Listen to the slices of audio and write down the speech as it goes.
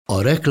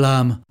A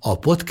reklám a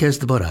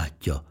podcast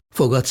barátja.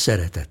 Fogad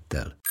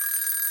szeretettel.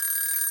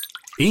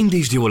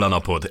 Indítsd jól a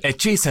napod egy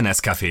csésze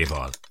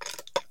Nescaféval.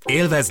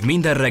 Élvezd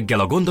minden reggel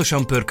a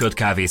gondosan pörkölt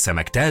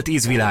kávészemek telt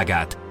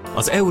ízvilágát,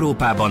 az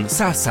Európában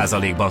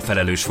 100%-ban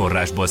felelős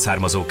forrásból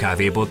származó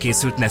kávéból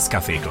készült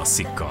Nescafé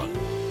klasszikkal.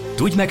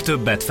 Tudj meg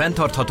többet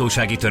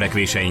fenntarthatósági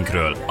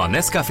törekvéseinkről a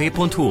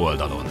nescafé.hu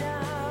oldalon.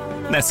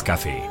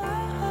 Nescafé.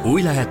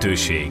 Új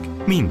lehetőség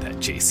minden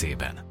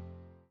csészében.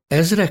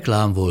 Ez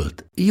reklám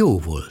volt, jó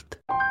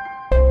volt.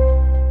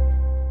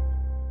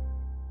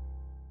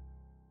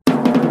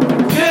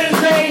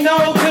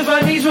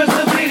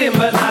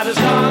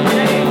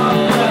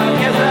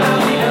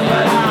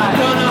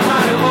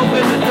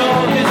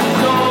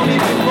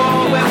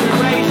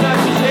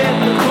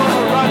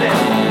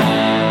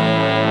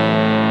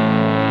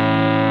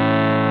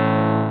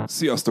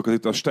 Sziasztok, ez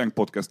itt a Stenk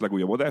Podcast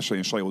legújabb adása,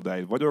 én Sajó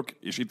Dávid vagyok,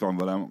 és itt van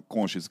velem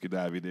Konsiszki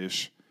Dávid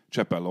és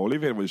Csepella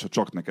Olivér, vagyis a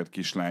Csak neked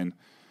kislánynak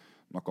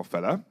a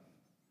fele.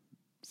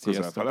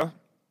 Közelfele.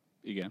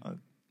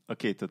 Igen. A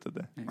két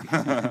ötöde.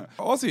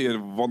 Azért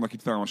vannak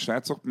itt velem a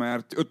srácok,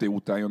 mert 5 év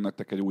után jön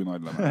nektek egy új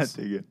nagy lemez.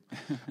 Hát igen.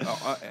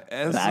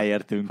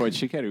 Ráértünk. Hogy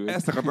sikerült?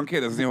 Ezt akartam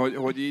kérdezni,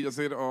 hogy így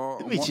azért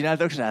Mit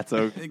csináltak,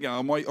 srácok? Igen,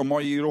 a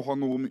mai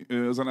rohanó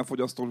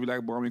zenefogyasztó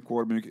világban,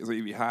 amikor mondjuk ez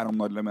évi 3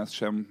 nagy lemez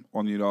sem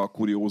annyira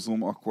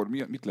kuriózum, akkor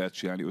mit lehet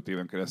csinálni 5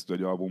 éven keresztül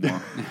egy albummal?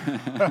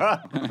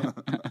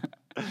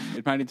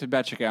 Itt már itt, hogy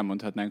bárcsak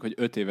elmondhatnánk, hogy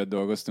 5 évet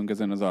dolgoztunk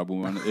ezen az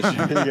albumon. És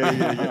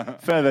igen.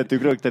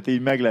 Felvettük rögtön,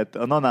 így meglett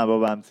a Naná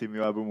Babám című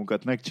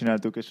albumunkat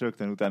megcsináltuk, és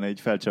rögtön utána így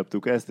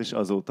felcsaptuk ezt, és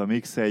azóta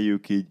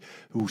mixeljük így,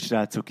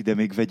 srácok, ide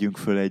még vegyünk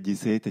föl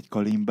egy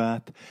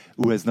kalimbát,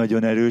 ez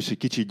nagyon erős, egy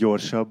kicsit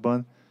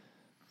gyorsabban.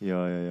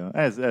 Ja.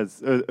 Ez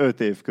 5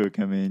 év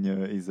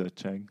kőkemény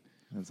izzadság,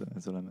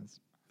 ez a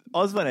lemez.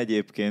 Az van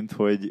egyébként,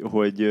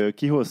 hogy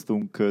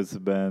kihoztunk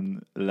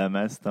közben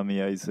lemezt,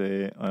 ami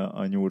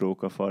a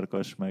nyúróka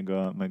farkas,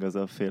 meg az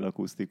a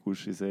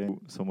félakusztikus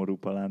szomorú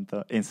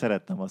palánta. Én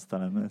szerettem azt a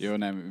lemezt. Jó,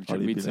 nem, csak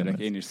viccelek,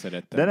 én is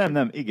szerettem. De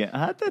nem, igen.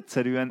 Hát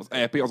egyszerűen... Az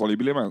EP az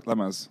alibi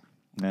lemez?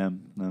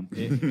 Nem.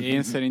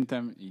 Én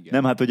szerintem igen.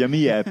 Nem, hát hogy a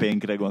mi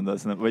EP-nkre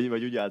gondolsz, nem?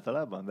 Vagy úgy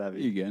általában,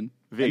 Dávid? Igen.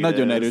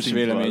 Nagyon erős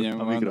véleményem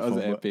van az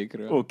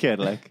EP-kről.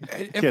 Kérlek,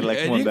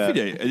 mondd el.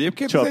 Figyelj,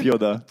 egyébként csapj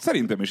oda.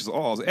 Szerintem is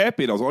az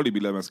EP-re az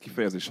alibi lemez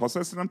kifejezés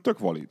használja, szerintem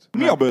tök valid.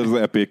 Mi a baj az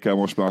EP-kkel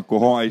most már akkor,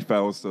 ha így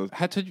felhoztad?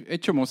 Hát, hogy egy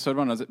csomószor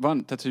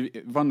tehát,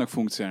 hogy vannak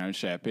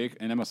funkcionális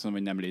EP-k, én nem azt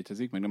mondom, hogy nem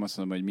létezik, meg nem azt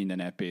mondom, hogy minden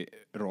EP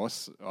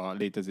rossz a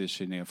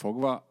létezésénél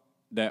fogva,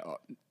 de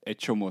egy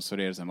csomószor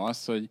érzem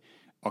azt, hogy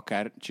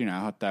akár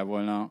csinálhattál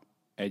volna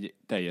egy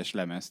teljes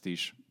lemezt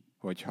is,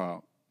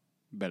 hogyha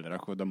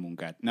belerakod a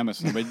munkát. Nem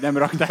azt mondom, hogy nem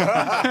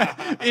raktál.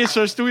 És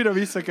most újra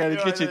vissza kell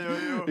egy kicsit.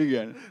 Jó.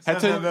 Igen.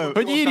 Hát,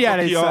 hogy írjál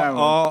egy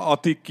számot. A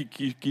ti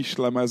kis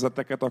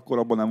lemezeteket, akkor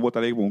abban nem volt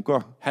elég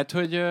munka? Hát,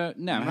 hogy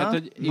nem. Hát,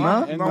 hogy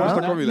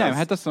nem,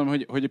 hát azt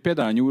mondom, hogy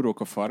például a Nyúrók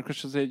a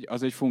farkas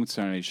az egy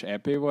funkcionális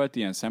EP volt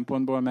ilyen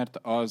szempontból, mert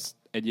az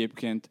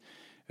egyébként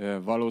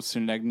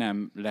valószínűleg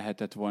nem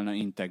lehetett volna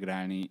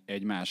integrálni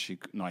egy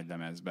másik nagy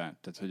lemezbe.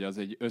 Tehát, hogy az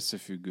egy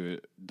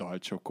összefüggő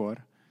dalcsokor.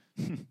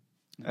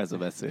 Ez a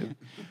beszéd.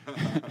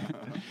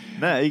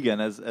 Ne, igen,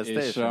 ez és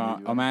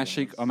teljesen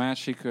a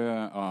másik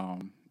a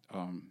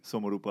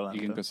Szomorú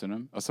Palánta. Igen,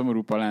 köszönöm. A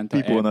Szomorú Palánta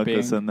Pipónak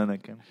köszönne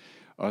nekem.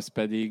 Az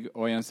pedig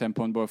olyan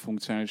szempontból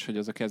funkcionális, hogy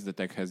az a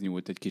kezdetekhez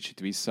nyúlt egy kicsit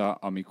vissza,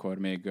 amikor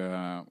még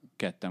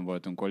ketten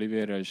voltunk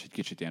Olivérrel, és egy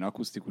kicsit ilyen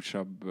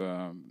akusztikusabb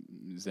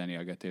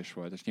zenélgetés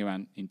volt. És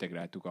nyilván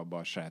integráltuk abba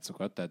a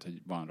srácokat, tehát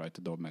hogy van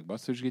rajta dob meg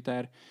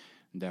basszusgitár,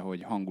 de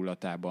hogy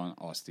hangulatában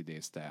azt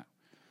idézte.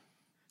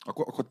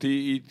 Akkor ti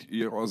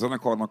így a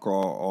zenekarnak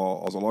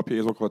az alapjai,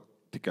 azokat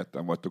ti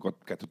ketten vagytok, a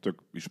kettőtök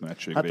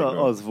ismeretség Hát végül.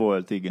 Az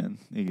volt, igen.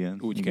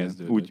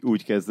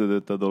 Úgy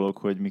kezdődött a dolog,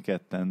 hogy mi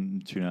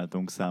ketten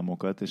csináltunk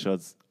számokat, és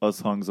az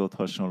hangzott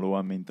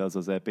hasonlóan, mint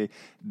az EP.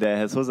 De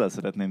ehhez hozzá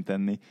szeretném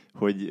tenni,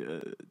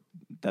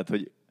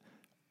 hogy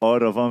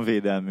arra van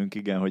védelmünk,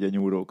 igen, hogy a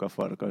Nyúrók a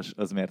farkas,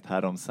 az miért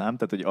 3 szám,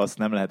 tehát hogy azt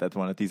nem lehetett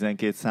volna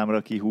 12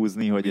 számra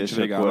kihúzni, hogy és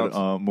akkor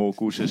a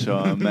mókus és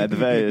a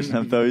medve, és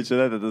nem tudom, hogy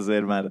csinál, tehát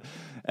azért már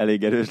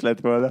elég erős lett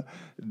volna,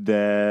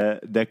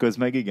 de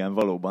közben igen,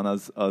 valóban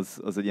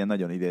az egy ilyen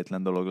nagyon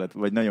idétlen dolog lett,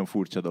 vagy nagyon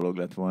furcsa dolog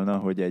lett volna,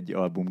 hogy egy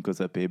album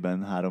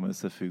közepében 3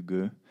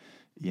 összefüggő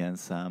ilyen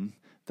szám.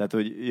 Tehát,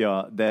 hogy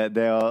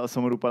de a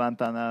Szomorú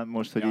Palántánál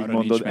most, hogy így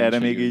mondod, erre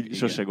még így igen.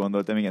 Sose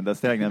gondoltam, igen, de az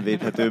tényleg nem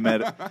védhető,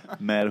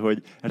 mert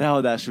hogy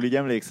ráadásul így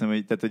emlékszem,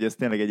 hogy ez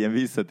tényleg egy ilyen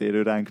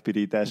visszatérő ránk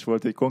pirítás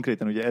volt, hogy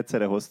konkrétan ugye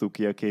egyszerre hoztuk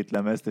ki a 2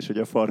 lemezt, és hogy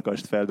a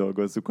farkast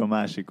feldolgozzuk a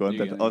másikon,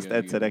 igen, tehát azt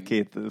egyszerre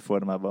 2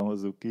 formában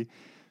hozzuk ki,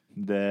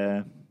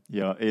 de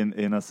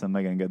én azt hiszem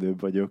megengedőbb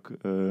vagyok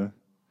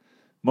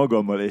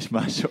magammal és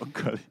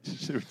másokkal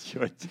is,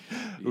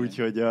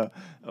 úgyhogy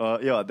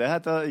de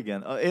hát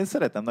igen, én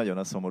szeretem nagyon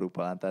a Szomorú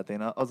Palántát,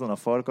 én azon a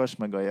farkas,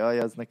 meg a jaj,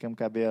 az nekem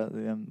kb.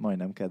 Ilyen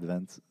majdnem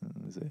kedvenc.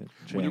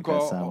 Mondjuk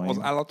az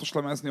állatos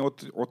lemezni,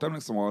 ott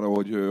emlékszem arra,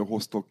 hogy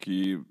hoztok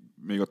ki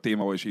még a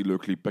témával is illő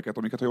klippeket,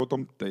 amiket, ha jól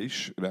tudom, te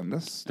is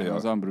rendeztél.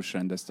 Az Ambrus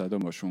rendezte, a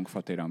domosunk,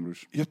 Fatér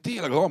Ambrus. Ja,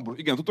 tényleg az Ambrus.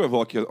 Igen, tudod, hogy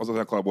valaki az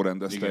zenekarból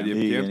rendezte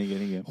egyébként.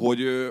 Igen.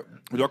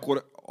 Hogy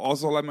akkor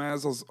az a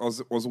lemez,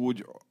 az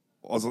úgy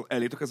az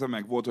elétek ezen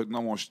meg volt, hogy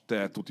na most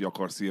te tuti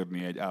akarsz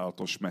írni egy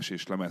állatos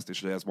mesés lemezt,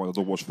 és ez majd a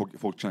dobos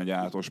fog csinálni egy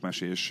állatos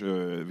mesés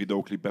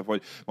videóklipet,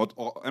 vagy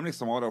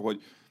emlékszem arra,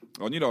 hogy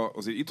annyira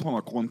azért itthon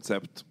a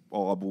koncept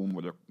album,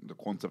 vagy a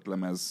koncept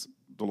lemez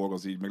dolog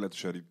az így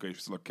meglehetősen ritka, és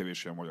viszonylag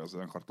kevés ilyen magyar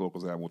zenekar tudok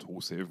az elmúlt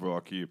 20 évből,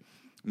 aki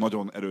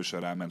nagyon erősen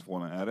ráment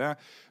volna erre.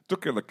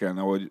 Tök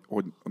érdekelne,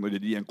 hogy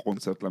egy ilyen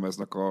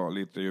konceptlemeznek a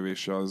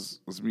létrejövése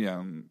az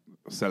milyen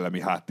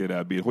szellemi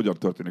háttérrel bír. Hogyan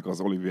történik az,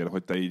 Olivér,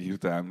 hogy te így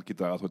hirtelen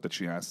kitalálod, hogy te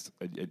csinálsz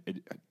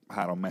egy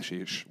 3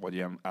 mesés, vagy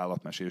ilyen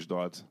állatmesés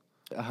dalt?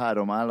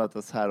 3 állat,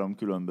 az 3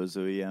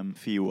 különböző ilyen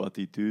fiú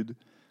attitűd.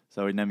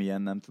 Szóval, hogy nem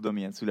ilyen, nem tudom,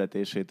 ilyen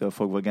születésétől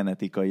fogva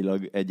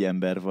genetikailag egy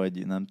ember,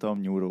 vagy nem tudom,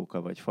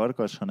 nyúróka, vagy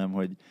farkas, hanem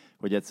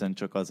hogy egyszerűen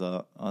csak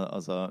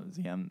az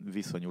ilyen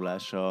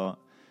viszonyulása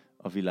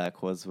a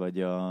világhoz, vagy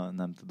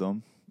nem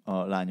tudom,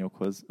 a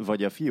lányokhoz,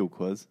 vagy a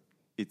fiúkhoz.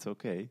 It's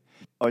okay.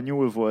 A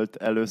nyúl volt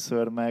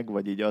először meg,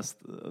 vagy így azt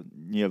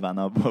nyilván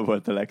abban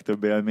volt a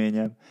legtöbb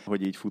élményem,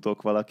 hogy így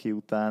futok valaki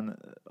után,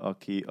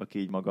 aki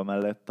így maga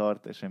mellett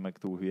tart, és én meg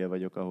túl hülye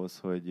vagyok ahhoz,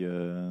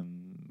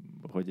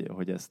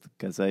 hogy ezt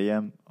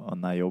kezeljem,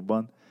 annál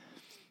jobban,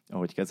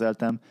 ahogy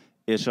kezeltem.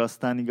 És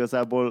aztán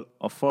igazából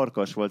a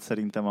farkas volt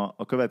szerintem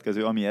a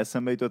következő, ami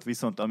eszembe jutott,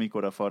 viszont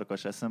amikor a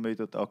farkas eszembe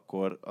jutott,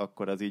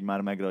 akkor az így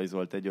már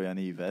megrajzolt egy olyan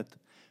ívet,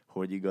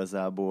 hogy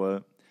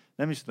igazából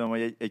nem is tudom,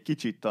 hogy egy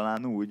kicsit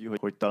talán úgy,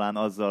 hogy talán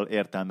azzal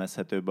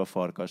értelmezhetőbb a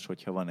farkas,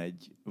 hogyha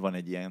van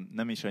egy ilyen,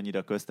 nem is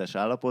annyira köztes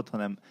állapot,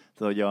 hanem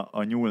hogy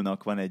a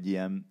nyúlnak van egy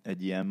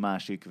ilyen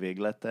másik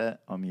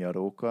véglete, ami a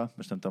róka.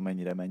 Most nem tudom,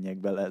 mennyire menjek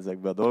bele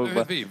ezekbe a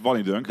dolgokba. Van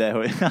időnk. De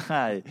hogy,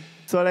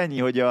 szóval ennyi,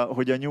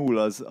 hogy a nyúl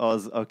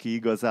az, aki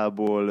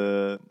igazából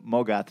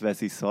magát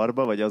veszi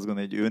szarba, vagy azt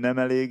gondolja, hogy ő nem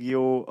elég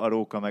jó, a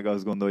róka meg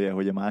azt gondolja,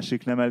 hogy a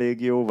másik nem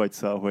elég jó, vagy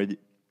szóval,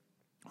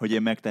 hogy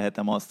én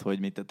megtehetem azt,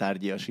 hogy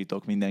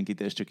tárgyasítok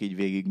mindenkit, és csak így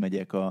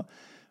végigmegyek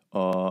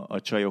a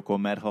csajokon,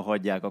 mert ha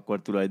hagyják,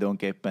 akkor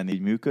tulajdonképpen így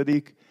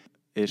működik,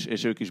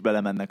 és ők is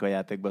belemennek a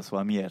játékba,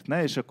 szóval miért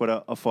ne? És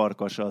akkor a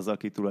farkas az,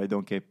 aki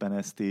tulajdonképpen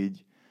ezt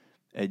így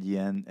egy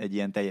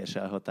ilyen teljes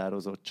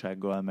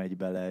elhatározottsággal megy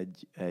bele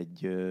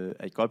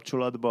egy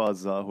kapcsolatba,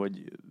 azzal,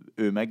 hogy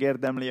ő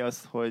megérdemli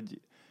azt,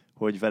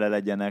 hogy vele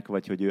legyenek,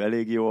 vagy hogy ő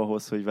elég jó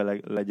ahhoz, hogy vele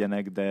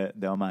legyenek,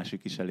 de a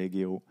másik is elég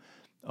jó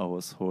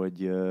ahhoz,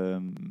 hogy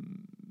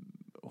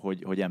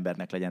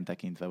embernek legyen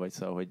tekintve, vagy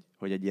szóval,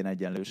 hogy egy ilyen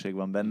egyenlőség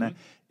van benne. Mm-hmm.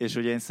 És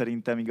hogy én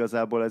szerintem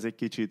igazából ez egy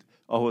kicsit,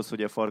 ahhoz,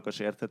 hogy a farkas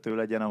érthető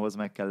legyen, ahhoz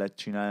meg kellett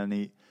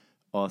csinálni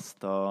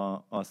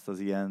azt az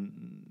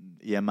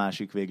ilyen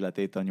másik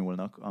végletét a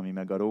nyúlnak, ami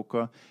meg a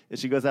róka.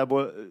 És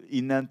igazából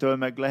innentől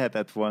meg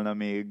lehetett volna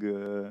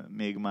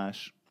még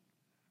más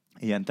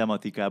ilyen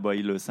tematikába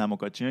illő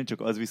számokat csinálni,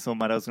 csak az viszont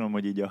már azt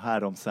gondolom, hogy így a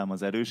 3 szám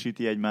az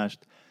erősíti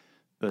egymást,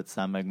 5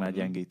 szám meg már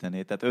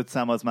gyengítené. Tehát 5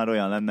 szám az már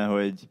olyan lenne,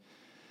 hogy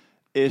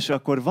és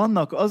akkor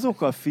vannak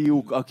azok a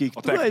fiúk, akik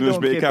a teknős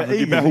békák,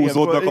 akik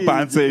behúzódnak a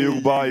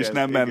páncéljukba, és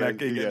nem mennek.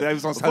 De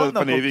viszont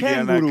 150 évig élnek.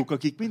 Vannak a kenguruk,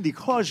 akik mindig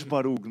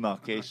hasba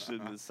rúgnak.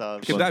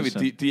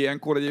 Dávid, ti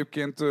ilyenkor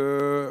egyébként,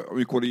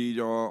 amikor így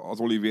az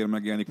Olivér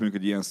megjelenik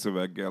mondjuk egy ilyen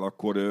szöveggel,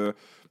 akkor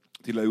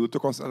ti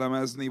leültök azt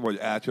elemezni, vagy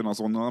átjön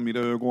azonnal, amire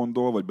ő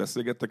gondol, vagy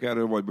beszélgettek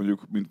erről, vagy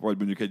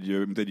mondjuk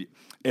egy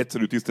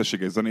egyszerű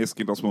tisztességes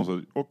zenészként azt mondod,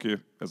 hogy oké,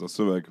 ez a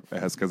szöveg,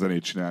 ehhez kell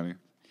zenét csinálni.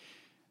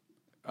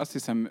 Azt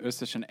hiszem,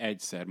 összesen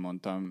egyszer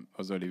mondtam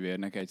az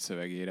Olivérnek egy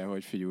szövegére,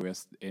 hogy figyelj,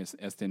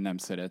 ezt én nem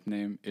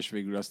szeretném, és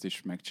végül azt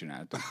is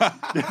megcsináltam.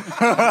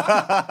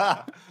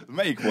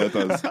 Melyik volt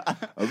az?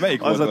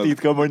 Az a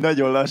titkom, hogy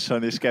nagyon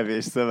lassan és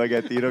kevés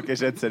szöveget írok, és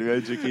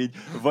egyszerűen csak így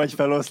vagy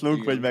feloszlunk,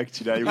 igen, vagy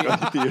megcsináljuk,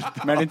 amit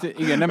írt. Mert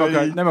igen,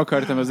 nem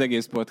akartam az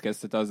egész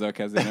podcastet azzal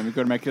kezdeni,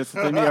 amikor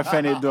megkérdezted, hogy mi a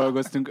fenét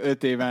dolgoztunk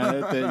 5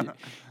 éven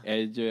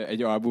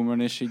egy albumon,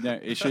 és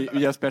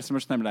ugye az persze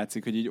most nem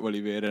látszik, hogy így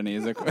Olivérre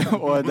nézek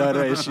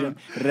oldalra, és ilyen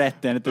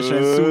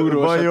rettenetesen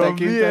szúrós a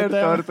tekintetem. Miért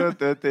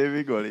tartott 5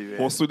 évig Olivér?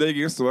 Hosszú ideig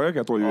írsz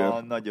szövegeket,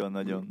 Olivér?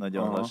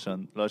 Nagyon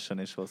lassan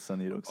és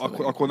hosszan írok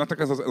szövegeket. Akkor nektek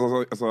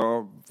ez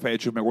a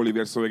fejtsük meg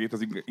Olivér szövegét,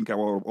 az inkább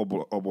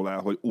abból áll,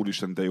 hogy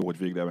úristen, de jó, hogy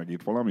végre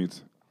megírt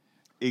valamit?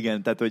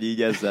 Igen, tehát hogy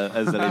így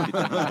ezzel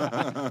építem.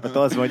 Hát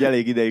az van, hogy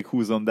elég ideig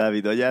húzom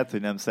Dávid agyát,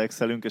 hogy nem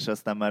szexelünk, és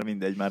aztán már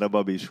mindegy, már a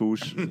babis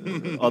hús,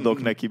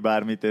 adok neki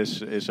bármit,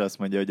 és azt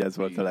mondja, hogy ez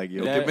volt a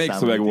legjobb. Okay, melyik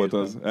szöveg volt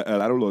az?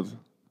 Elárulod?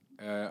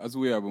 Az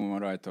új albumon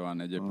rajta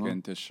van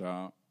egyébként, és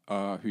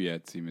a Hülye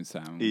című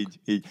számunk.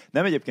 Így.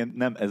 Nem,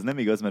 egyébként ez nem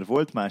igaz, mert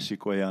volt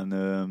másik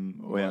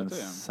olyan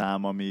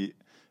szám,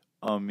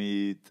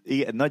 amit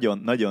igen,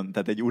 nagyon,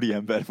 tehát egy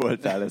úriember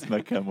voltál, ezt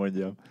meg kell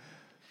mondjam.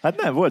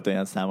 Hát nem, volt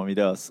olyan szám,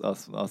 amire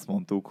azt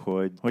mondtuk,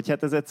 hogy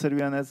hát ez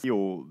egyszerűen ez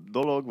jó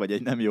dolog, vagy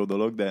egy nem jó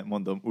dolog, de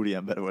mondom,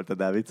 úriember volt a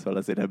Dávid, szóval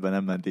azért ebben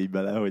nem ment így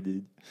bele, hogy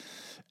így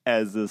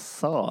ez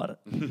szar.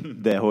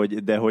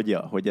 De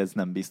hogy ez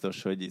nem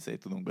biztos, hogy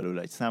tudunk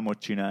belőle egy számot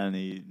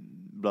csinálni,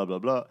 bla bla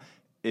bla.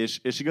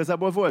 És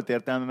igazából volt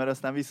értelme, mert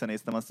aztán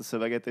visszanéztem azt a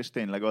szöveget, és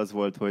tényleg az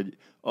volt, hogy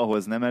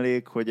ahhoz nem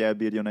elég, hogy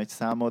elbírjon egy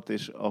számot,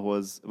 és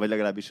ahhoz, vagy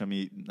legalábbis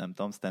ami, nem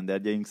tudom,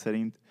 standardjaink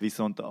szerint,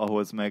 viszont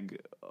ahhoz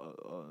meg,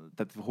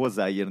 tehát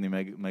hozzáírni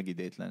meg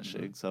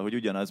idétlenség. Szóval, hogy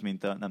ugyanaz,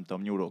 mint a, nem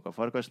tudom, nyúrók a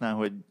farkasnál,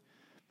 hogy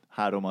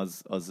 3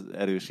 az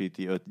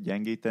erősíti, 5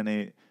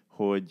 gyengíteni,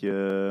 hogy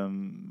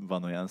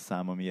van olyan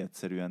szám, ami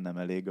egyszerűen nem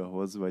elég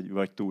ahhoz,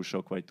 vagy túl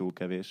sok, vagy túl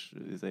kevés,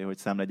 hogy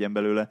szám legyen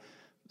belőle.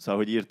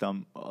 Szóval, hogy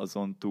írtam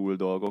azon túl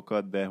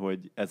dolgokat, de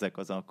hogy ezek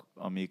azok,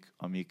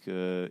 amik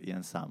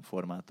ilyen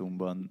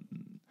számformátumban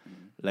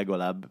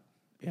legalább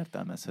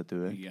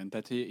értelmezhetőek. Igen,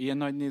 tehát ilyen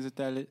nagy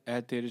nézet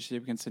eltérés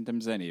egyébként szerintem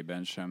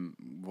zenében sem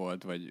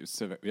volt, vagy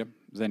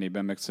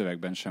zenében meg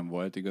szövegben sem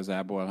volt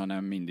igazából,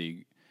 hanem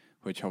mindig,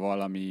 hogyha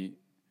valami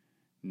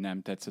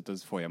nem tetszett,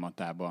 az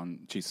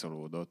folyamatában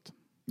csiszolódott.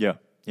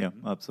 Ja,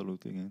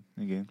 abszolút, igen.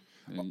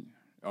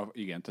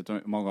 Igen,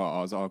 tehát maga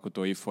az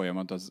alkotói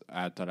folyamat az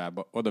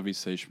általában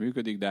oda-vissza is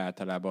működik, de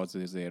általában az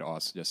azért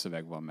az, hogy a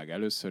szöveg van meg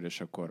először,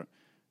 és akkor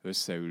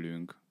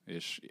összeülünk,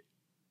 és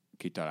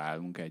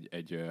kitalálunk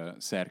egy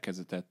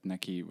szerkezetet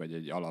neki, vagy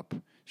egy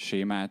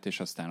alapsémát, és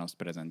aztán azt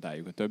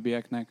prezentáljuk a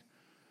többieknek.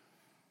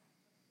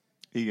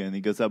 Igen,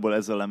 igazából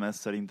ez a lemez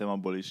szerintem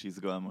abból is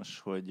izgalmas,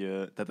 hogy,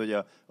 tehát, hogy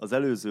az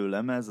előző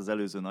lemez, az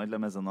előző nagy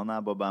lemez, a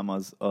Nanababám,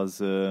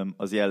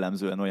 az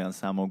jellemzően olyan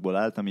számokból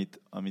állt,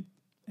 amit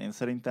én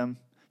szerintem,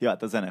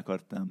 hát a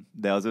zenekart nem,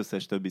 de az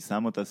összes többi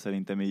számot azt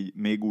szerintem így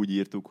még úgy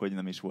írtuk, hogy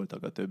nem is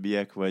voltak a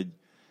többiek,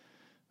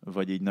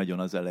 vagy így nagyon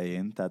az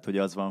elején. Tehát, hogy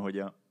az van,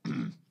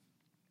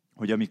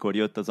 hogy amikor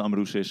jött az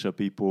Ambrus és a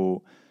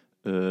Pipó,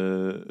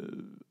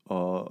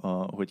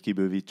 hogy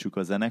kibővítsük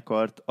a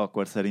zenekart,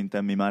 akkor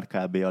szerintem mi már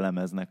kb. A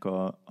lemeznek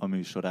a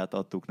műsorát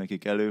adtuk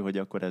nekik elő, hogy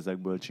akkor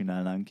ezekből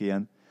csinálnánk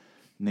ilyen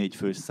 4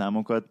 fős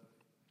számokat,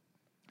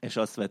 és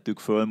azt vettük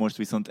föl, most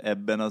viszont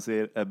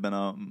ebben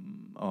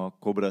a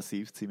Cobra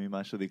Szív című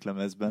második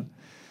lemezben.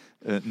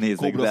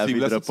 Nézzek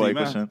Dávidra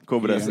pajkosan.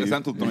 Cobra Szív. Ezt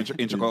nem tudtam,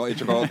 én csak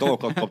a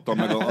dalokat kaptam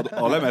meg,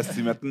 a lemez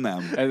címet nem.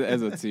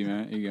 Ez a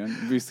címe, igen.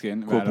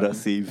 Büszkén Cobra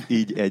Szív,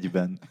 így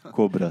egyben.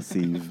 Cobra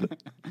Szív.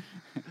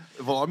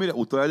 Valamire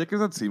utal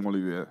egyébként ez a cím,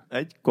 Olivier?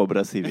 Egy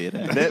Cobra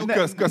Szívére.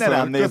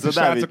 Köszönöm, Dávid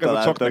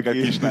találtak. Csak neked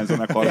kislány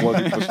zenekar volt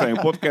itt most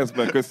a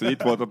podcastben. Köszönjük,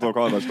 itt voltatok,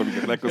 hallgastok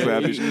minket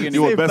legközelebb is.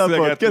 Jól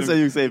beszélgettünk.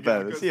 Köszönjük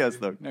szépen.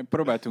 Sziasztok.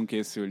 Próbáltunk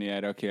készülni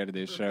erre a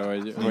kérdésre,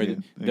 hogy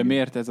de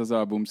miért ez az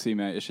album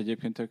címe? És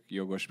egyébként tök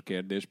jogos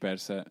kérdés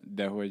persze,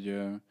 de hogy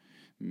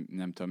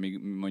nem tudom,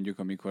 mondjuk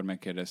amikor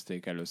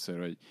megkérdezték először,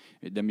 hogy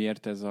de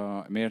miért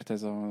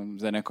ez a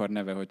zenekar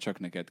neve, hogy csak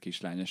neked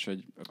kislány, és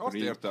hogy akkor azt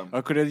értem.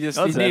 Akkor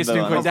ezt így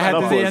néztünk, hogy de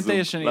hát ez ilyen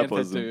teljesen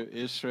érthető,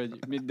 és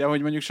de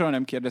hogy mondjuk soha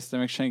nem kérdezte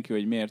meg senki,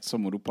 hogy miért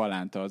Szomorú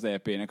Palánta az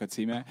EP-nek a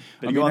címe.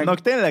 Pedig annak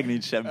tényleg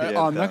nincs semmi értelme.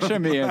 Annak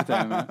semmi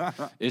értelme.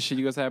 És így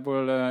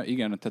igazából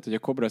igen, tehát hogy a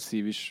Cobra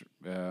Szív is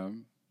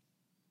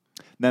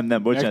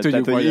nem, bocsánat,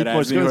 tehát hogy itt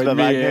most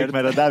közbevágnék,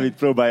 mert a Dávid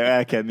próbálja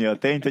elkenni a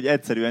tényt, hogy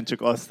egyszerűen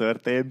csak az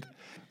történt,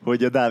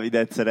 hogy a Dávid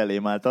egyszer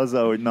elém állt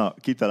azzal, hogy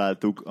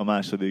kitaláltuk a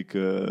második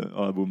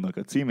albumnak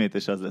a címét,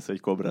 és az lesz, hogy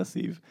Cobra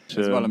Szív.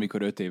 Ez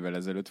valamikor 5 évvel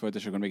ezelőtt volt,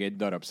 és akkor még egy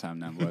darab szám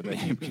nem volt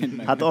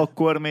egyébként. Hát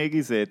akkor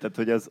még tehát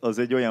hogy az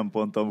egy olyan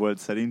ponton volt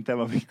szerintem,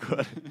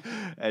 amikor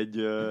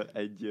egy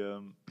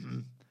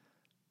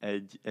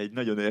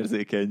nagyon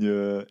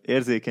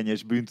érzékeny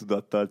és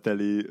bűntudattal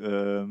teli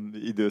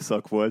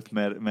időszak volt,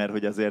 mert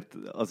hogy azért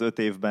az 5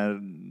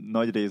 évben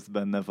nagy részt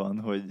benne van,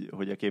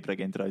 hogy a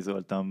képregényt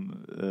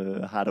rajzoltam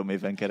 3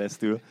 éven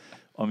keresztül,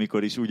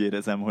 amikor is úgy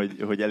érezem,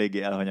 hogy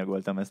eléggé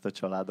elhanyagoltam ezt a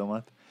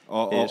családomat.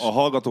 A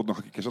hallgatóknak,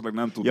 akik esetleg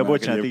nem tudnak. Ja,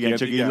 bocsánat, igen,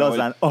 csak így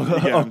lazán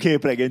a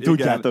képregényt,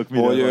 tudjátok,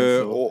 miről van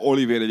szó.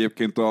 Olivier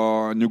egyébként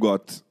a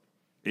Nyugat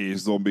és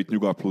Zombik,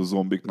 Nyugat plusz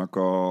Zombiknak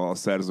a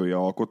szerzője,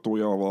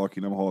 alkotója, ha valaki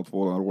nem hallott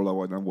volna róla,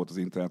 vagy nem volt az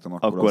interneten,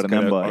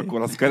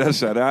 akkor azt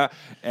keresen rá.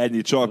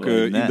 Ennyi, csak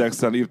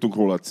Indexen írtunk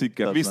róla a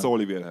cikket. Vissza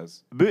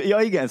Olivierhez. Ja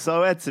igen,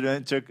 szóval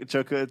egyszerűen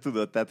csak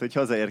tudod, tehát hogy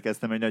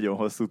hazaérkeztem egy nagyon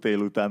hosszú tél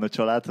után a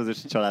családhoz, és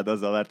a család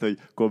azzal várt, hogy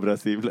Cobra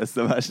Szív lesz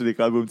a második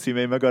album címe,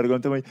 én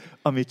megargoltam, hogy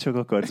amit csak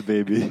akarsz,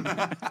 baby.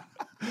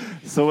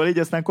 Szóval így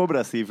aztán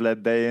Cobra Szív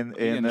lett, de én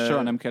igen,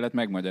 soha nem kellett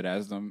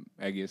megmagyaráznom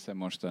egészen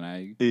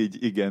mostanáig. Így,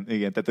 igen,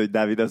 tehát hogy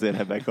Dávid azért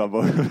hebek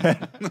abban,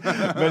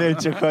 mert én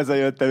csak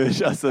hazajöttem, és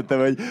azt mondtam,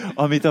 hogy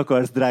amit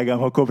akarsz, drágám,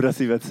 ha Cobra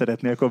Szívet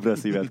szeretnél, Cobra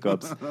Szívet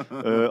kapsz.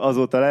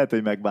 Azóta lehet,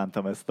 hogy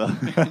megbántam ezt a...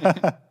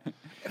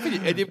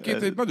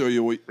 Egyébként egy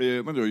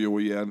nagyon jó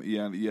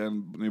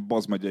ilyen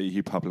bazmegyei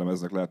hip-hop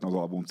lemeznek lehetne az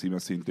album címe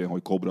szintén,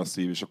 hogy Cobra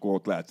Szív, és akkor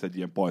ott látsz egy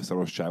ilyen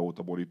pajszaros csávót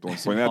a borítón.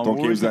 Szóval én el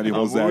tudom képzelni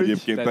hozzá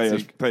egyébként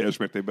teljes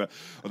mértékben.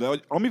 De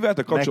hogy amivel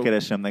te kapcsolatban...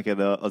 Megkeresem neked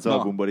az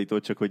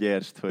albumborítót, csak hogy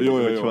értsd,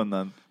 hogy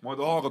honnan. Majd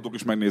a hallgatók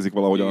is megnézik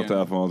valahogyan a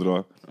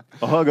telefonodról.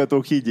 A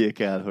hallgatók higgyék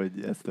el, hogy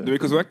ezt... De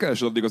miközben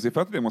megkeresed, addig azért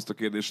feltenném azt a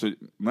kérdést, hogy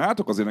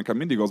nálatok azért nekem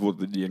mindig az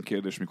volt egy ilyen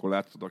kérdés, mikor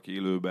láttatok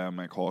élőben,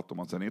 meg hallottam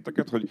a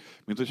zenéteket, hogy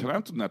mint hogyha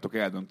nem tudnátok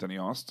eldönteni eldönteni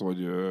azt,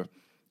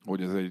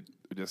 hogy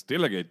ez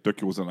tényleg egy tök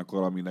jó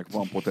zenekar, aminek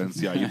van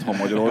potenciál itthon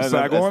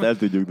Magyarországon. Ezt el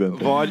tudjuk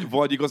dönteni.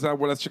 Vagy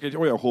igazából ez csak egy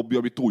olyan hobbi,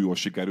 ami túl jól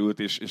sikerült,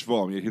 és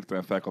valamiért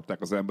hirtelen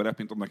felkapták az emberek,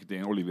 mint annak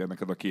idején Oliver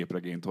neked a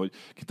képregényt, hogy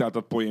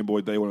kitáltad poénból,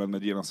 hogy de jó lenne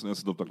egy ilyen, aztán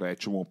összedobtak rá egy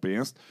csomó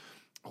pénzt.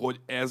 Hogy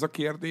ez a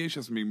kérdés,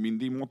 ez még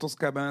mindig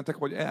motoszkál bennetek,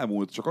 vagy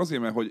elmúlt? Csak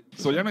azért, mert hogy...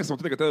 Szóval emlékszem,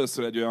 hogy tényleg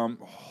először egy olyan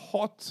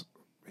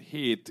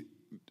 6-7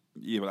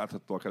 éve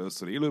láthattak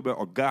először élőben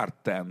a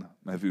Garten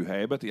nevű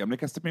helybe. Ti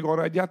emlékeztek még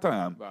arra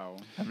egyáltalán? Wow.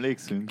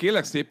 Emlékszünk.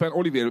 Kérlek szépen,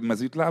 Oliver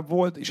mezitláb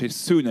volt, és egy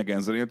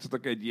szőnyegen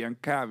zenéltetek egy ilyen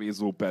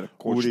kávézó per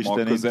kocsma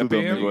közepén.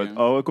 Én tudom, mi volt.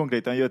 Ahol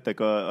konkrétan jöttek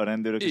a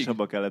rendőrök, és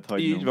abba kellett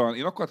hagynunk. Így van.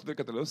 Én akartam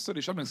őket először,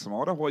 és emlékszem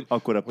arra, hogy...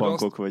 Akkora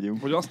pankok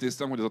vagyunk. Hogy azt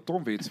néztem, hogy ez a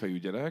Tom Waits fejű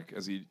gyerek,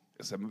 ez így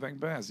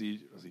szemüvegben, ez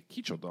így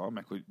kicsoda,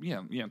 meg hogy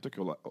milyen tök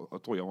jól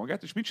tolja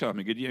magát, és mit csinál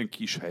még egy ilyen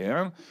kis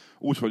helyen,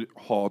 úgyhogy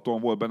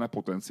hallhatóan volt benne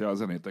potenciál a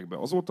zenétekben.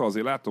 Azóta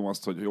azért látom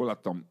azt, hogy jól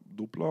láttam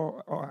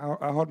dupla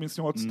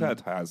A38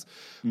 teltház,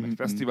 meg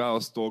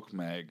fesztiváloztok,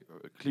 meg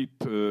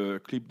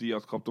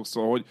klipdíjat kaptok,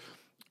 szóval, hogy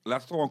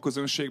láthatóan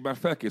közönségben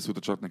felkészült a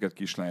Csak neked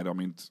kislányra,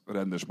 mint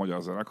rendes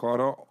magyar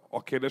zenekarra.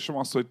 A kérdésem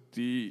az, hogy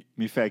ti...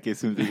 Mi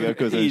felkészültünk a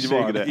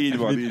közönségre. Így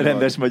van.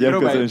 Rendes magyar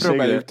közönségre.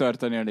 Próbáljuk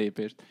tartani a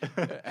lépést.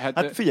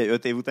 Hát figyelj,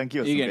 5 év után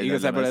kiosztunk. Igen,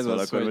 igazából ez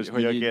az, hogy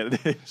mi a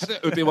kérdés. Hát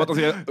 5 év volt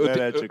azért,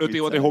 5 év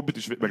volt egy hobbit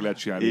is meg lehet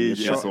csinálni.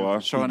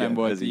 Soha nem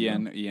volt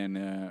ilyen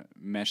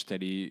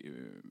mesteri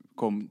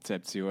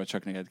koncepció a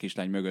Csak neked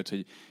kislány mögött,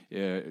 hogy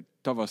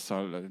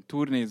tavasszal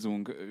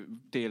turnézunk,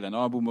 télen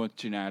albumot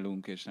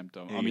csinálunk, és nem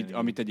tudom,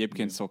 amit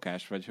egyébként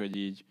szokás, vagy hogy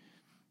így...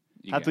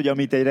 Igen. Hát ugye,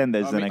 amit egy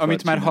rendes zenekar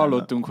amit már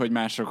hallottunk, hogy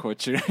mások hogy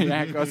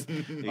csinálják,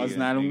 az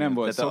nálunk nem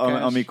volt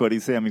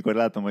szokás. Amikor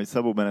látom, hogy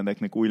Szabó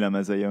Benedeknek új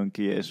lemeze jön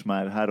ki, és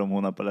már 3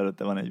 hónappal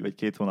előtte van vagy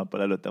 2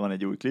 hónappal előtte van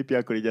egy új klipje,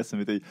 akkor így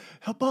eszembe jut, hogy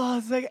ha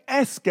bazzeg,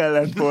 ezt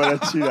kellett volna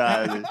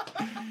csinálni.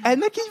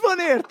 Ennek így van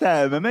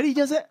értelme, mert így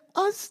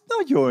az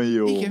nagyon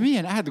jó. Igen,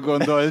 milyen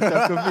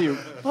átgondoltak a fiúk.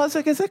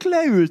 Bazzeg,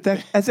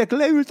 ezek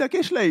leültek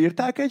és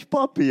leírták egy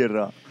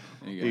papírra.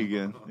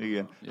 Igen.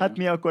 Hát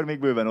mi akkor még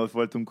bőven ott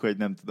voltunk, hogy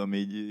nem tudom,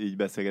 így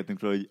beszélgetünk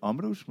róla, hogy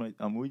Ambrus, majd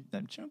amúgy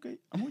nem csinálunk egy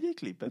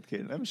klipet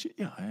kéne, nem?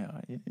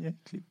 Egy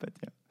klipet,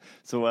 ja.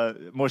 Szóval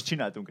most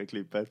csináltunk egy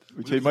klipet,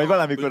 úgyhogy majd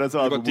valamikor az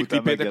album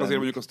után megjelenik. Azért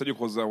mondjuk azt tegyük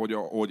hozzá,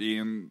 hogy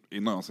én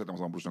nagyon szeretem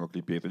az Ambrusnak a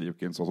klipjét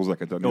egyébként, szóval hozzá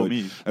kell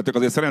tenni. Hogy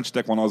azért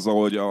szerencsétek van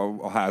azzal, hogy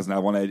a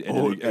háznál van egy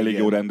elég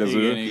jó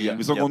rendező. Igen.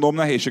 Viszont gondolom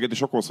nehézséget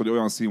is okoz, hogy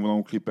olyan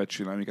színvonalú klipet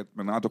csinál, amiket,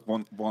 mert nálatok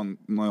van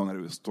nagyon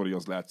erős sztori,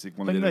 az látszik,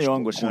 van egy nagyon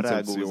hangosan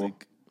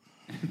rágózik.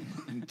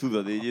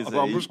 Tudod, így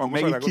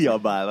meg így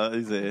kiabál.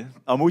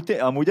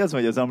 Amúgy az,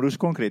 hogy az Ambrus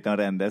konkrétan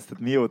rendez,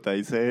 tehát mióta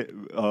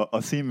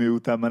a színmű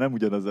után már nem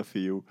ugyanaz a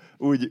fiú.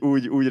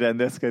 Úgy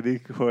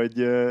rendezkedik,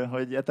 hogy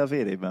hát a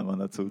vérében van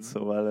a cucc,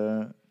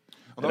 szóval...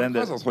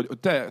 Az, hogy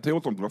te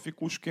jóton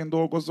grafikusként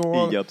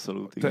dolgozol, így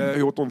abszolút, te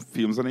jóton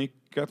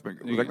filmzenéket,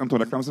 meg nem tudom,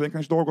 reklámzenéken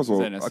is dolgozol?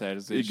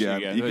 Zeneszerzés,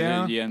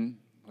 igen. Ilyen,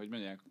 hogy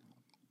mondják?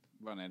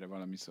 Van erre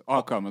valami szó.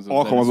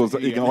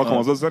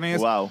 Alkalmazott zenész.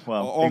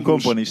 Wow. Én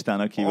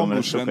komponistának hívom,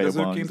 mert sokkal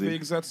jobban rendezőként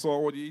végzett,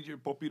 szóval, hogy így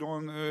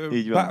papíron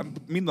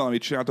minden,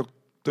 amit csináltok,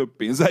 több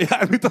pénzzel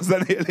jár, mint a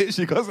zenélés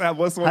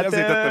igazából, szóval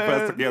ezért tettem fel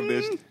ezt a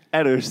kérdést.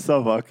 Erős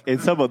szavak. Én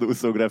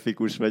szabadúszó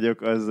grafikus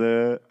vagyok, az...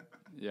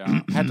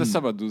 Ja. Hát a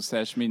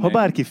szabadúszás minden... Ha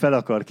bárki fel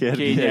akar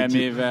kérni...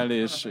 Kényelmével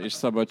és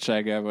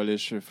szabadságával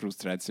és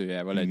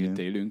frusztrációjával együtt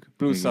élünk.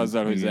 Plusz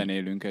azzal, hogy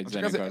zenélünk egy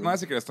zenekarban.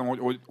 Ezért kérdeztem,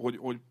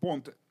 hogy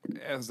pont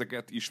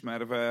ezeket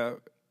ismerve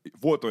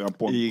volt olyan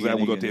pont az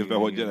elmúlt évben,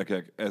 hogy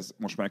gyerekek, ez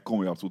most már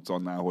komolyabb cucc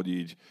annál, hogy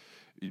így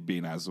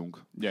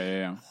bénázzunk. Ja.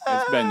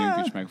 Ez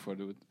bennünk is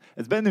megfordult.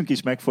 Ez bennünk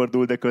is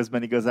megfordul, de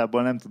közben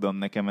igazából nem tudom,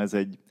 nekem ez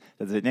egy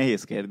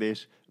nehéz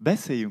kérdés.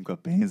 Beszéljünk a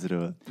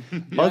pénzről.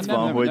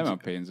 Nem a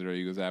pénzről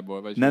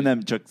igazából. Vagy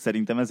nem, csak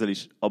szerintem ezzel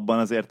is abban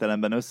az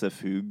értelemben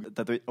összefügg.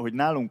 Tehát, hogy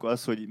nálunk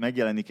az, hogy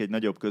megjelenik egy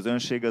nagyobb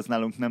közönség, az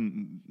nálunk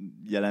nem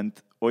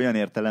jelent olyan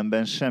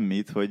értelemben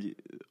semmit, hogy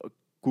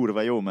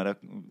kurva jó, mert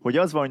hogy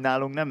az van, hogy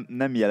nálunk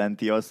nem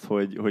jelenti azt,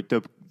 hogy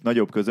több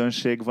nagyobb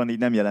közönség van, így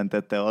nem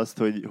jelentette azt,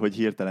 hogy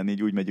hirtelen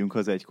így úgy megyünk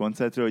haza egy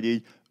koncertről, hogy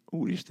így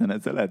úristen,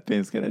 ezzel lehet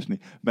pénzt keresni.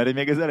 Mert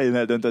még az elején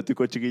eldöntöttük,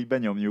 hogy csak így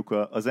benyomjuk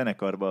a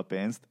zenekarba a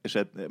pénzt, és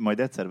majd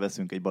egyszer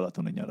veszünk egy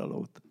balatoni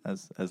nyaralót.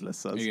 Ez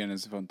lesz az. Igen,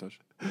 ez fontos.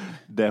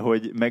 De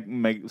hogy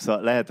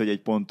szóval lehet, hogy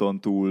egy ponton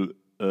túl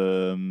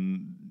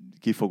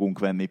ki fogunk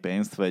venni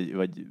pénzt,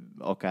 vagy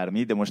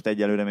akármi, de most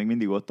egyelőre még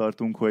mindig ott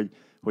tartunk,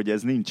 hogy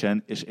ez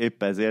nincsen, és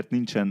épp ezért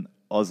nincsen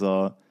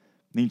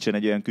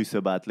egy olyan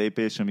küszöb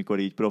átlépés, amikor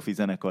így profi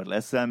zenekar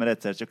leszel, mert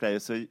egyszer csak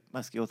rájössz, hogy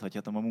maszki, ott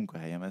hagyhatom a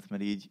munkahelyemet,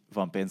 mert így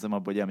van pénzem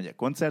abban, hogy elmegyek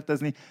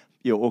koncertezni.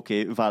 Jó,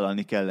 oké,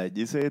 vállalni kell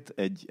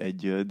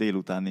egy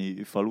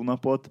délutáni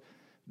falunapot,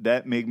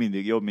 de még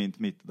mindig jobb, mint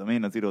mit tudom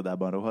én, az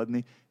irodában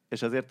rohadni.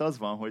 És azért az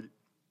van, hogy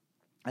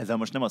ezzel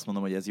most nem azt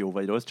mondom, hogy ez jó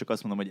vagy rossz, csak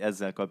azt mondom, hogy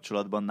ezzel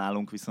kapcsolatban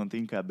nálunk viszont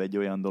inkább egy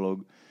olyan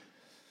dolog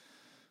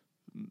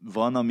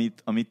van,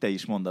 amit te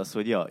is mondasz,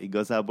 hogy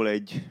igazából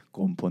egy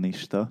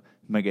komponista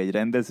meg egy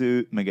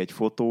rendező, meg egy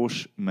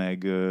fotós,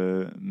 meg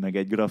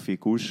egy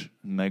grafikus,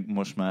 meg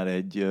most már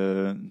egy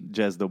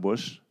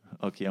jazzdobos,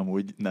 aki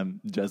amúgy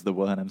nem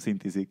jazzdobol, hanem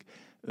szintizik,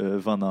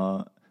 van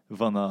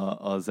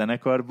a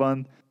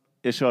zenekarban,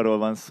 és arról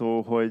van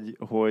szó,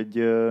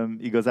 hogy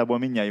igazából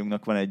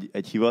mindnyájunknak van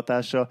egy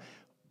hivatása,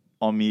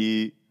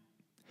 ami...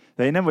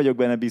 De én nem vagyok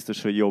benne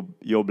biztos, hogy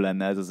jobb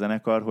lenne ez a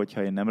zenekar,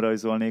 hogyha én nem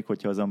rajzolnék,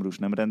 hogyha az Ambrus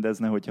nem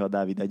rendezne, hogyha a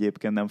Dávid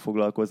egyébként nem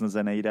foglalkozna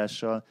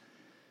zeneírással,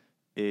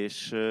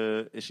 és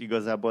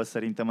igazából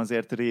szerintem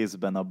azért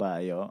részben a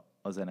bája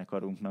a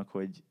zenekarunknak,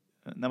 hogy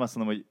nem azt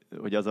mondom,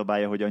 hogy az a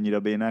bája, hogy annyira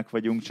bénák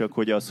vagyunk, csak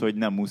hogy az, hogy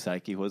nem muszáj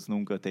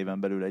kihoznunk 5 éven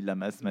belül egy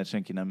lemezt, mert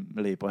senki nem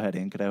lép a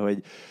herénkre,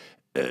 hogy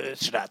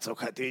srácok,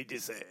 hát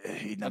így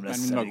nem lesz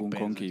szerint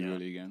magunkon kívül,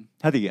 ugye? Igen.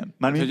 Hát igen.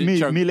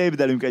 Mi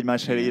lépdelünk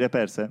egymás helyére,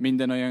 persze.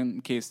 Minden olyan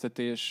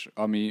késztetés,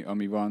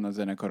 ami van a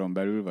zenekaron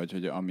belül, vagy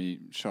hogy ami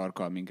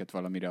sarkal minket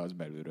valamire, az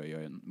belülről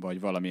jön. Vagy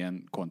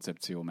valamilyen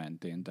koncepció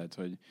mentén. Tehát,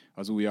 hogy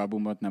az új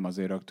albumot nem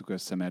azért raktuk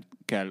össze, mert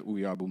kell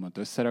új albumot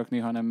összerakni,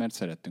 hanem mert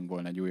szerettünk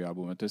volna egy új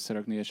albumot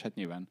összerakni, és hát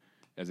nyilván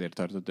ezért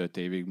tartott 5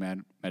 évig, mert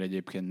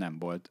egyébként nem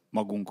volt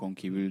magunkon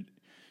kívül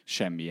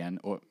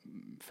semmilyen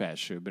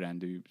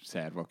felsőbbrendű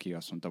szerv, aki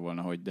azt mondta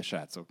volna, hogy de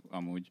srácok,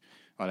 amúgy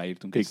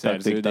aláírtunk egy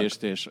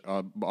szerződést, és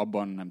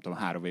abban, nem tudom,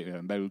 3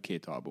 éven belül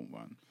 2 album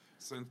van.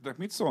 Szerintetek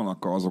mit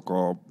szólnak azok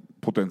a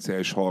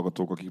potenciális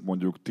hallgatók, akik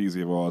mondjuk 10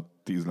 év alatt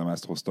 10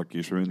 lemezt hoztak ki,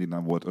 és mindig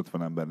nem volt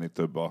 50 embernél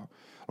több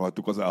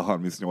rajtuk az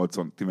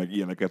L38-on, ti meg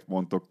ilyeneket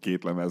mondtok 2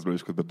 lemezről,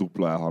 és közben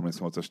dupla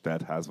L38-as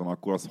teltház van,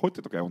 akkor azt hogy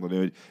tudtok elmondani,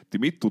 hogy ti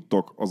mit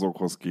tudtok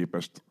azokhoz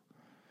képest,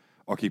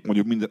 akik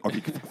mondjuk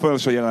akik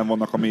felesen jelen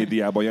vannak a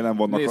médiában, jelen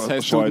vannak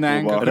a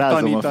sajtóban.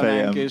 Rázom a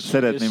fejem.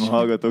 Szeretném, a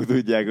hallgatók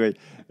tudják, hogy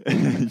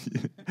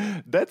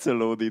that's a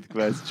loaded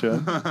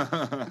question.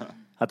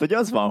 Hát, hogy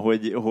az van,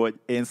 hogy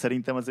én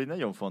szerintem az egy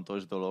nagyon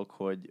fontos dolog,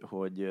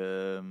 hogy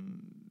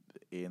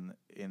én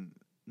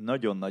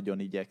nagyon-nagyon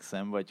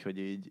igyekszem, vagy hogy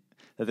így...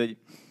 Tehát, hogy...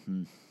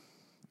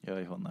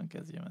 Jaj, honnan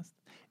kezdjem ezt?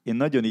 Én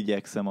nagyon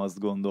igyekszem azt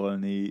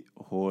gondolni,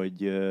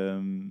 hogy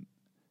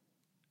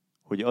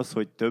az,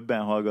 hogy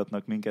többen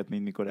hallgatnak minket,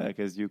 mint mikor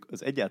elkezdjük,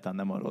 az egyáltalán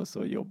nem arról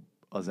szól, hogy jobb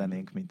a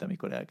zenénk, mint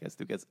amikor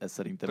elkezdtük. Ez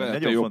szerintem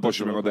egy nagyon fontos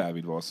dolog. Meg a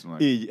Dávid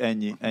valószínűleg. Így,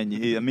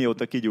 ennyi.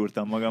 Mióta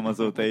kigyúrtam magam,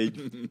 azóta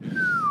így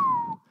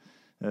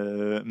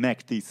meg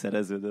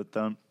 10-szereződött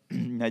a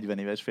 40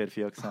 éves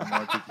férfiak száma,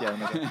 akik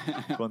járnak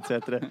a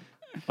koncertre.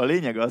 A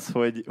lényeg az,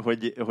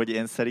 hogy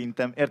én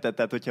szerintem, érted?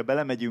 Tehát, hogyha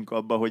belemegyünk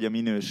abba, hogy a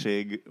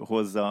minőség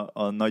hozza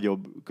a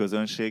nagyobb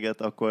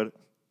közönséget, akkor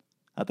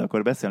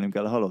beszélnünk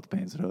kell a halott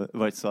pénzről.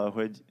 Vagy szóval,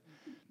 hogy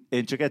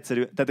én csak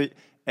egyszerű... Tehát, hogy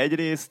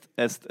egyrészt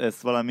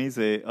ezt valami, azt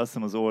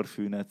hiszem az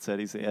Orfűn egyszer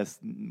ezt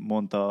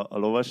mondta a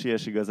Lovasi,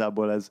 és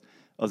igazából ez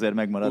azért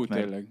megmaradt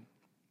meg. Tényleg.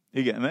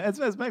 Igen,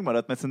 ez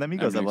megmaradt, mert szerintem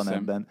igaza van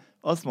ebben.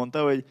 Azt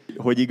mondta,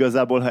 hogy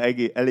igazából, ha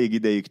elég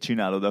ideig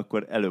csinálod,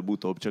 akkor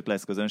előbb-utóbb csak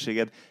lesz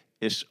közönséged,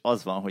 és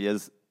az van, hogy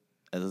ez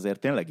azért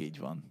tényleg így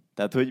van.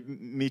 Tehát, hogy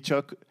mi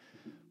csak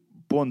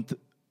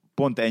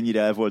pont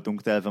ennyire el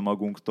voltunk telve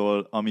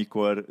magunktól,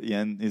 amikor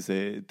ilyen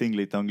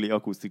tingli-tangli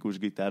akusztikus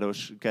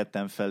gitáros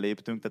ketten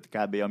felléptünk,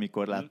 tehát kb.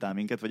 Amikor láttál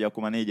minket, vagy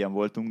akkor már 4-en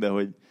voltunk,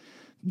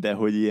 de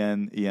hogy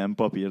ilyen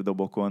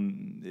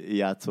papírdobokon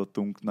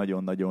játszottunk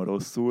nagyon-nagyon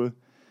rosszul,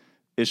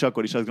 és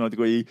akkor is azt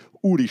gondoltuk, hogy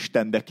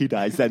úristen, de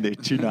király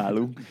zenét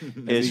csinálunk.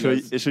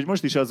 és hogy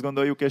most is azt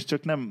gondoljuk, és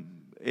csak nem...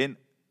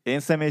 Én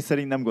személy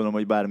szerint nem gondolom,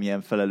 hogy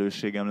bármilyen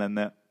felelősségem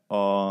lenne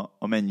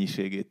a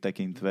mennyiségét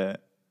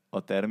tekintve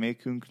a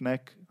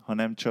termékünknek,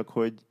 hanem csak,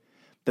 hogy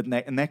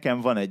tehát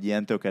nekem van egy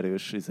ilyen tök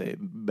erős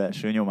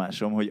belső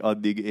nyomásom, hogy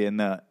addig én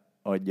ne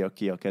adjak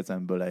ki a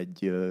kezemből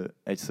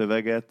egy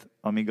szöveget,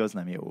 amíg az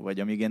nem jó, vagy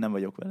amíg én nem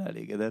vagyok vele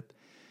elégedett.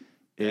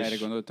 Erre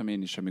gondoltam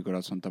én is, amikor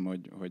azt mondtam,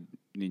 hogy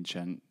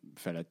nincsen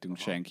felettünk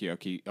senki,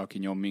 aki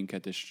nyom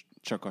minket, és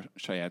csak a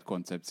saját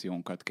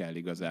koncepciónkat kell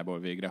igazából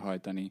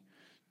végrehajtani.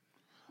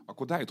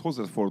 Akkor Dávid,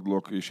 hozzád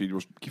fordulok, és így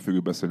most ki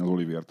fogjuk beszélni az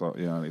Olivért a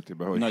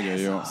jelenlétében. Hogy nagyon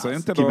jó.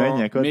 Szerinted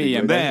kimenjek?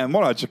 Nem,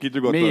 maradj csak így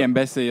nyugodtan. Mélyen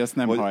beszélj, azt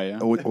nem hallja.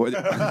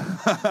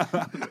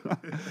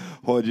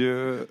 Hogy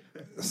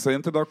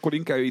szerinted akkor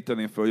inkább így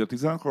tenném fel, hogy a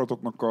 10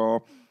 karatoknak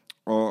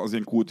az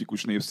ilyen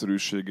kultikus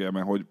népszerűsége,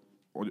 mert hogy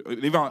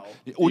nyilván,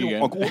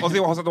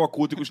 azért használtam a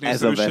kultikus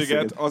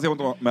népszerűséget, azért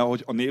mondom, mert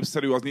hogy a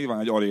népszerű az nyilván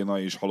egy aréna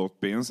és halott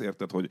pénz,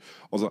 érted, hogy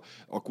az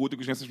a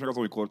kultikus népszerűség az,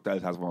 amikor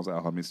teltház van az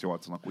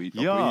L38-on, akkor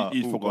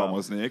így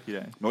fogalmaznék.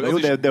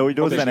 De hogy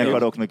rossz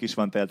zenekaroknak is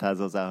van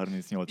teltháza az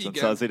L38-on,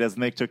 szóval azért ez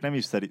még csak nem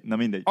is szerint, na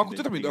mindegy.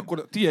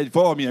 Akkor ti egy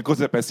valamilyen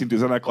közepes szintű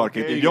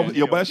zenekarként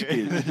jobban esik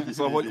így.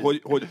 Szóval,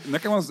 hogy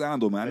nekem az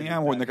állandó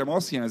mániám, hogy nekem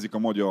azt hiányzik a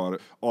magyar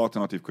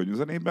alternatív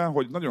könnyűzenében,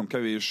 hogy nagyon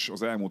kevés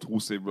az elmúlt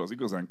 20 évből az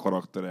igazán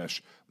karakteres,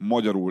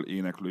 magyarul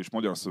éneklő és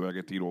magyar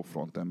szöveget író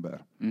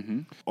frontember.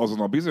 Azon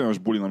a bizonyos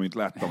bulin, amit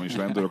láttam, és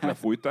rendőrök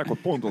lefújták,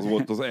 hogy pont az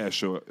volt az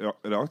első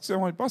reakció,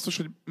 hogy basszus,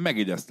 hogy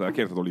megjegyeztel,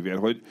 kérted Olivier,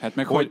 hogy... Hát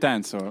meg hogy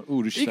táncol,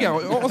 úristen. Igen,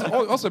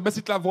 az, hogy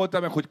beszitláb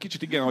voltál, meg hogy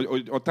kicsit igen,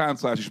 hogy a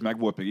táncolás is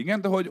megvolt még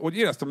igen, de hogy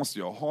éreztem azt,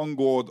 hogy a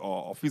hangod,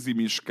 a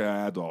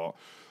fizimiskád,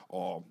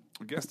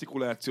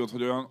 gesztikulációt,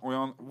 hogy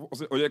olyan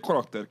egy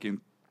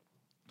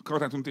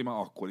karakterként téma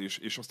akkor is,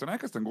 és aztán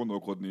elkezdtem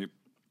gondolkodni,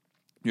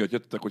 miatt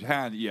jöttetek, hogy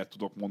hány ilyet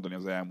tudok mondani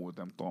az elmúlt,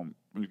 nem tudom,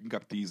 mondjuk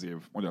inkább 10 év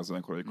magyar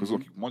zenekarai közül,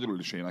 akik magyarul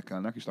is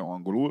énekelnek, és nem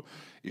angolul,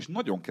 és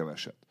nagyon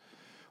keveset.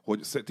 Hogy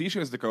ti is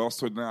érzitek el azt,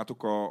 hogy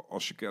nálatok a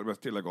sikerben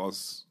tényleg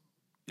az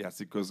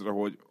játszik közre,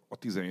 hogy a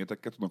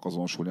 17-ekkel tudnak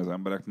azonosulni az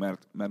emberek,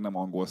 mert nem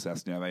angol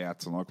szász nyelven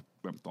játszanak,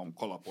 nem tudom,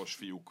 kalapos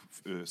fiúk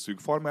szűk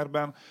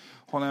farmerben,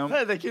 hanem...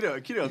 De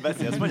kiről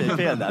beszélsz? Mondj egy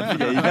példát,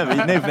 figyelj,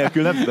 így név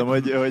nélkül nem tudom,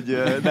 hogy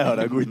ne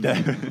haragudj,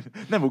 de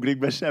nem ugrik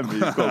be semmi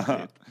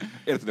konkrét.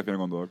 Értitek, mire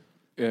gondolok?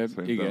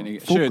 Igen.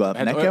 Sőt,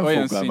 nekem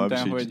olyan fogalmam szinten,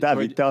 sincs. hogy,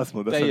 Dávid, te azt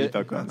mondasz, amit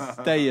akarsz.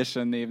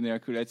 Teljesen név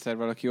nélkül egyszer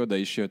valaki oda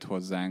is jött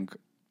hozzánk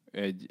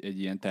egy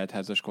ilyen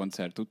teltházas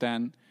koncert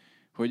után,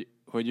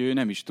 hogy ő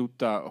nem is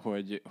tudta,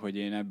 hogy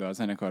én ebbe a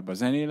zenekarba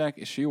zenélek,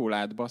 és jól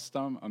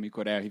átbasztam,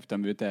 amikor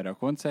elhívtam őt erre a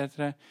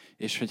koncertre,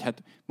 és hogy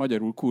hát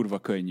magyarul kurva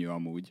könnyű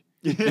amúgy.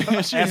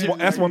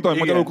 Ezt mondtam, hogy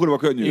magyarul kurva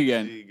könnyű?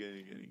 Igen.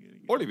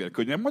 Oliver,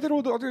 könnyen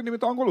magyarul adni,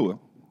 mint angolul?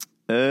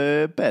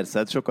 Persze,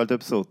 hát sokkal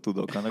több szót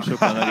tudok, annak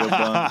sokkal nagyobb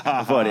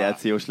a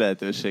variációs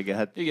lehetősége.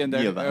 Hát igen,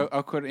 de nyilván.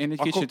 akkor én egy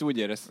kicsit úgy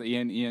éreztem,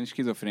 ilyen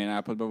skizofrén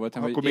állapotban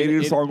voltam. Akkor miért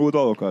írsz angol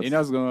dolgokat? Én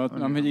azt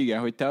gondoltam, hogy igen,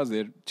 hogy te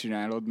azért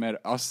csinálod,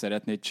 mert azt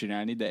szeretnéd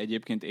csinálni, de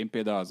egyébként én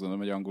például azt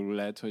gondolom, hogy angolul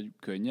lehet, hogy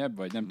könnyebb,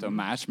 vagy nem tudom,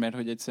 más, mert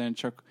hogy egyszerűen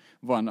csak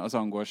van az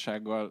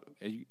angolsággal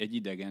egy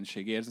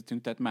idegenség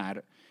érzetünk, tehát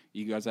már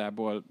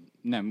igazából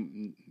nem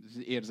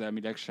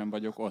érzelmileg sem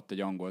vagyok ott egy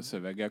angol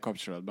szöveggel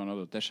kapcsolatban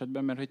adott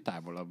esetben, mert hogy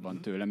távolabb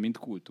van tőlem, mint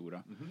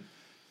kultúra.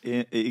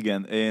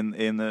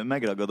 Én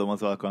megragadom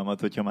az alkalmat,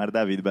 hogyha már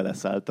Dávid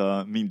beleszállt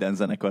a minden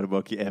zenekarba,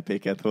 aki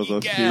EP-ket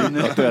hozott ki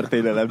a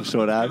történelem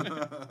során.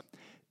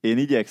 Én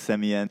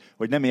igyekszem ilyen,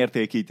 hogy nem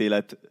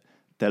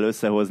értékítélettel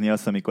összehozni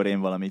azt, amikor én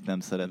valamit nem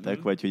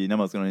szeretek, vagy hogy nem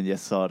azt gondolom, hogy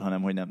ez szar,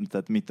 hanem hogy nem.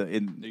 Tehát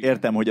én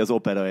értem, hogy az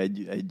opera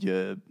egy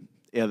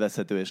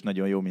élvezhető és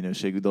nagyon jó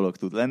minőségű dolog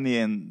tud lenni.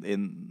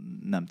 Én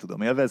nem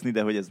tudom élvezni,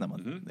 de hogy ez nem az.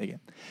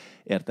 Igen.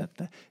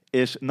 Értette.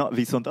 És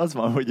viszont az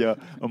van, hogy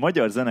a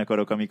magyar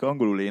zenekarok, amik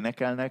angolul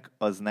énekelnek,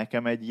 az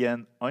nekem egy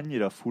ilyen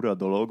annyira fura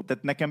dolog.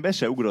 Tehát nekem be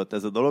se ugrott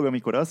ez a dolog,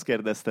 amikor azt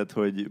kérdezted,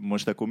 hogy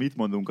most akkor mit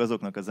mondunk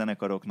azoknak a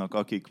zenekaroknak,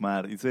 akik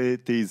már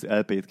 10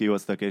 LP-t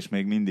kihoztak, és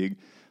még mindig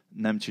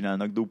nem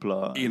csinálnak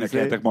dupla...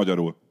 Énekeltek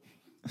magyarul.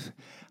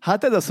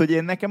 Hát ez az,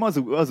 hogy nekem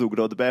az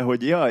ugrott be,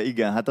 hogy ja,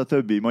 igen, hát a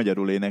többi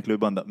magyarul éneklő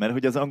banda, mert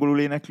hogy az angolul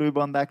éneklő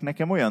bandák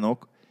nekem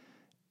olyanok,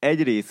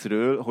 egy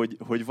részről,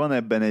 hogy van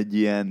ebben egy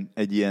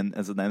ilyen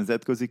ez a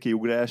nemzetközi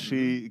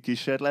kiugrási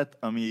kísérlet,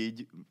 ami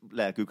így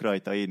lelkük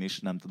rajta, én is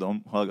nem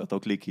tudom,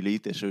 hallgatok Licky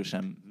Lee-t, és ő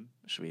sem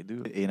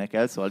svédül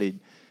énekel, szóval így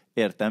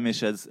értem,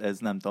 és ez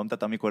nem tudom.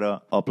 Tehát amikor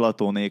a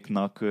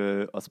Platónéknak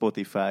a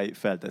Spotify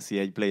felteszi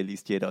egy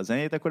playlistjére a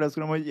zenét, akkor azt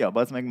gondolom, hogy ja,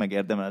 az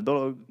megérdemel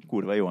dolog,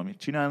 kurva jó, amit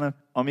csinálnak.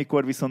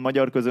 Amikor viszont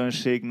magyar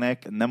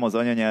közönségnek nem az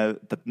anyanyelv,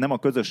 tehát nem a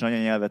közös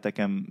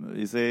anyanyelveteken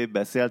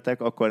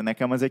beszéltek, akkor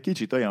nekem az egy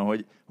kicsit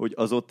olyan, hogy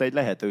az ott egy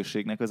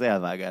lehetőségnek az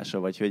elvágása,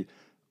 vagy hogy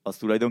az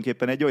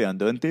tulajdonképpen egy olyan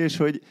döntés,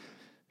 hogy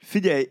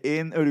figyelj,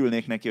 én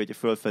örülnék neki, hogyha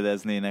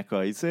felfedeznének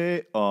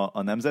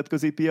a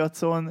nemzetközi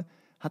piacon,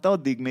 hát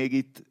addig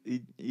még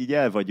így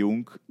el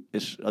vagyunk,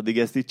 és addig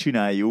ezt így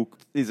csináljuk.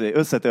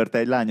 Összetörte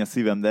egy lány a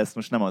szívem, de ezt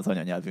most nem az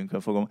anyanyelvünkön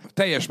fogom.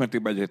 Teljes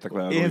mértékben egyetértek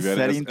vele. Én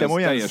szerintem ez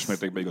olyan... teljes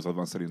mértékben igazad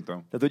van szerintem.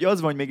 Tehát, hogy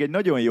az van, hogy még egy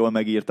nagyon jól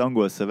megírt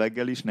angol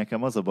szöveggel is,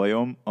 nekem az a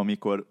bajom,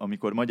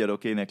 amikor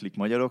magyarok éneklik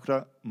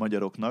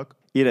magyaroknak,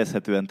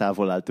 érezhetően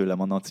távol áll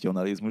tőlem a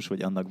nacionalizmus,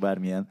 vagy annak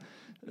bármilyen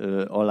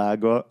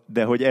alága,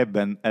 de hogy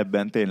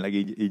ebben tényleg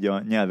így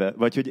a nyelve,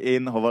 vagy hogy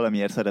én, ha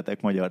valamiért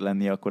szeretek magyar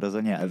lenni, akkor az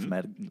a nyelv,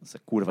 mert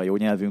kurva jó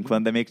nyelvünk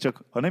van, de még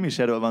csak, ha nem is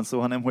erről van szó,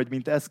 hanem hogy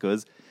mint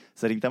eszköz,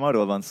 szerintem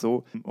arról van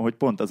szó, hogy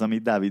pont az,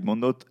 amit Dávid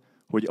mondott,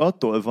 hogy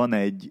attól van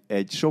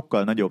egy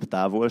sokkal nagyobb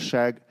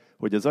távolság,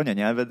 hogy az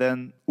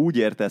anyanyelveden úgy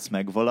értesz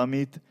meg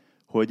valamit,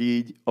 hogy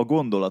így a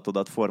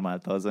gondolatodat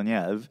formálta az a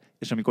nyelv,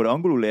 és amikor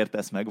angolul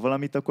értesz meg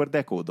valamit, akkor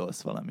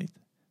dekódolsz valamit.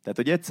 Tehát,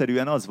 hogy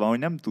egyszerűen az van, hogy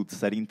nem tudsz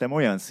szerintem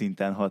olyan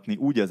szinten hatni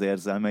úgy az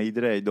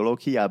érzelmeidre egy dolog,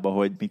 hiába,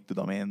 hogy mit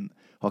tudom én,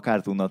 ha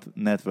Cartoon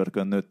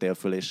Networkön nőttél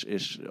föl,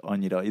 és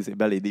annyira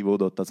beléd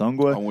ivódott az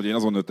angol. Amúgy én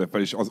azon nőttem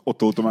fel, és ott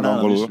toltam el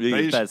angolul.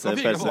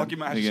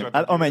 Persze.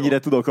 Hát, amennyire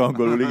tudok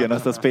angolul, igen,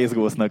 azt a Space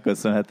Ghost-nak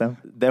köszönhetem.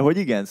 De hogy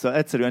igen, szóval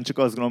egyszerűen csak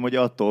azt gondolom, hogy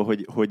attól,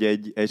 hogy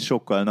egy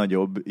sokkal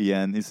nagyobb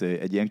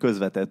egy ilyen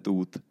közvetett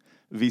út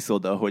visz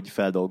oda, hogy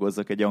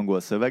feldolgozzak egy angol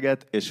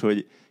szöveget, és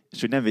hogy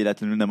nem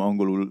véletlenül nem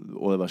angolul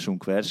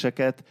olvasunk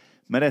verseket,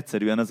 mert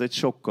egyszerűen az egy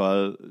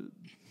sokkal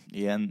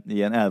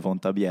ilyen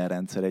elvontabb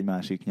jelrendszer egy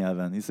másik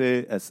nyelven.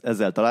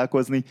 Ezzel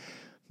találkozni,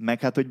 meg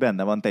hát, hogy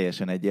benne van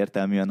teljesen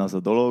egyértelműen az a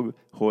dolog,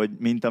 hogy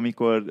mint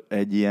amikor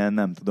egy ilyen,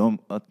 nem tudom,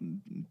 a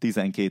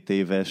 12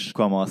 éves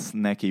kamasz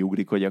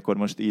nekiugrik, hogy akkor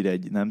most ír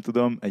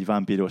egy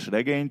vámpíros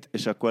regényt,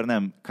 és akkor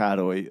nem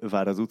Károly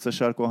vár az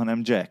utcasarkon,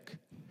 hanem Jack.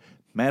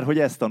 Mert hogy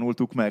ezt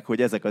tanultuk meg,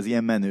 hogy ezek az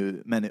ilyen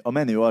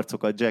menő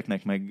arcokat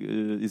Jacknek meg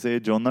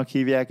Johnnak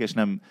hívják, és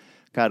nem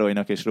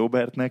Károlynak és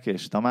Robertnek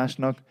és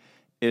Tamásnak,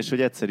 és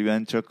hogy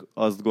egyszerűen csak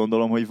azt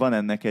gondolom, hogy van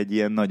ennek egy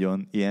ilyen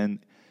nagyon,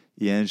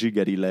 ilyen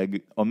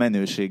zsigerileg a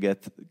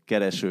menőséget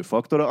kereső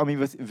faktora, ami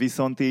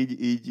viszont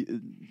így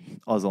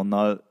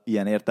azonnal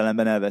ilyen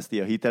értelemben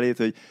elveszti a hitelét,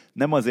 hogy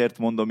nem azért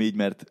mondom így,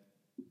 mert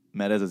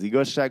ez az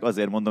igazság,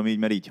 azért mondom így,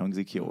 mert így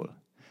hangzik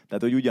jól.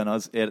 Tehát, hogy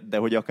ugyanaz, de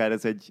hogy akár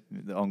ez egy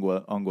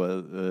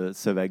angol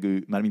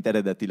szövegű, mármint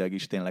eredetileg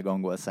is tényleg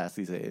angol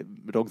 110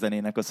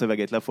 rockzenének a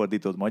szövegét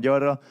lefordított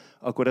magyarra,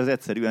 akkor az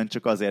egyszerűen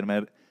csak azért,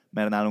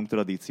 mert nálunk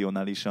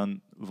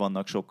tradicionálisan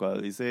vannak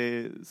sokkal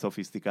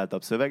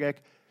szofisztikáltabb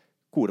szövegek,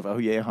 kurva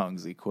hülyén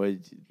hangzik, hogy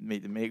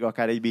még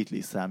akár egy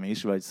Beatles szám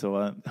is, vagy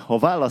szóval, ha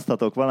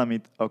választhatok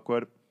valamit,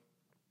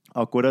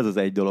 akkor az az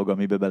egy dolog,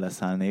 amiben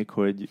beleszállnék,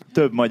 hogy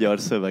több magyar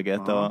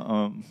szöveget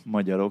a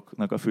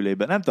magyaroknak a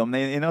fülében. Nem tudom,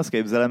 én azt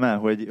képzelem el,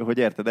 hogy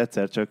érted,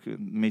 egyszer csak,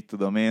 mit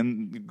tudom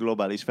én,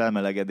 globális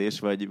felmelegedés,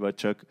 vagy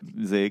csak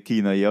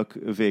kínaiak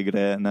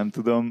végre, nem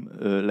tudom,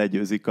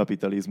 legyőzik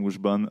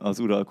kapitalizmusban az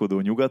uralkodó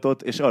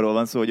nyugatot, és arról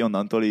van szó, hogy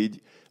onnantól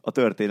így a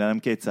történelem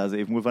 200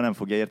 év múlva nem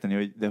fogja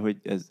érteni, hogy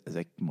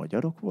ezek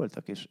magyarok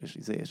voltak,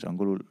 és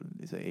angolul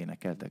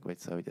énekeltek, vagy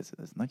szóval, hogy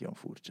ez nagyon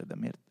furcsa, de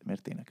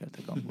miért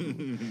énekeltek angolul?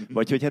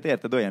 Vagy hogy hát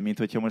érted, olyan,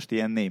 mintha most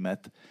ilyen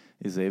német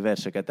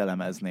verseket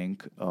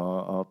elemeznénk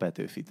a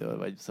Petőfitől,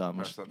 vagy szóval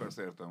most...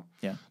 Persze értem.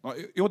 Yeah. Na,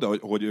 jó, de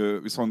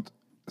hogy viszont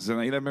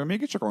zeneileg meg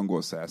mégiscsak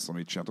angol száz,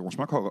 amit csináltok. Most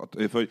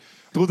meghallgattam, hogy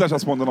tudás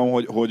azt mondanom,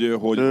 hogy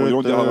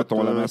rongyán hallgattam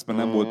a lemezt, mert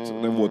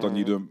nem volt annyi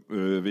időm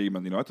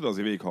végigmenni rajta, de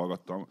azért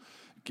végighallgattam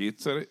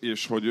kétszer,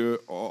 és hogy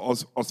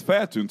az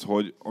feltűnt,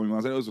 hogy ami már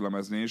az előző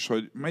lemeznél is,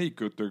 hogy melyik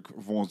kötök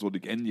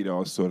vonzódik ennyire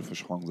a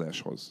szörfös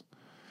hangzáshoz.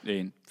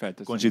 Én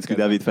felteszem. Koncsicki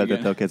Dávid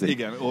feltette a kezét.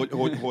 Igen,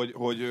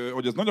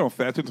 hogy ez nagyon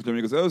feltűnt, hogy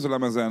még az előző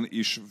lemezen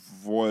is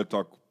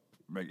voltak,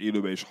 meg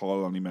élőben is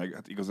hallani, meg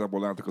hát igazából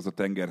látok az a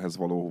tengerhez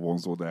való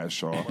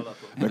vonzódása,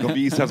 meg a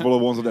vízhez való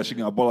vonzódás,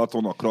 igen, a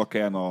Balaton, a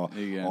Kraken,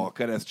 a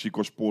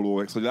keresztcsíkos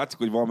póló, szóval látszik,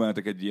 hogy van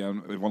mennetek egy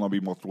ilyen vanabi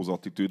matróz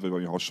attitűd, vagy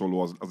valami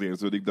hasonló, az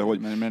érződik, de hogy...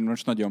 Mert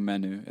most nagyon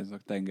menő ez a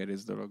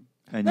tengerész dolog.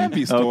 Ennyi. Nem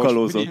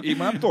biztos. Én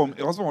már nem tudom,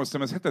 az van,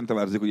 hogy ez hetente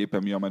változik, hogy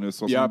éppen mi a menő,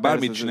 szóval ja,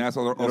 bármit csinálsz,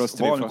 az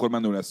valamikor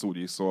menő lesz úgy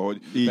is, szóval,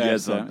 hogy... Így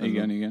persze,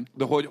 igen.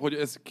 De hogy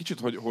ez kicsit,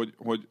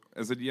 hogy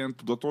ez egy ilyen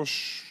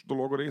tudatos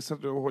dolog a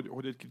részedről,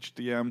 hogy egy kicsit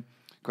ilyen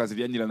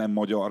kvázi ennyire nem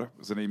magyar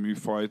zenei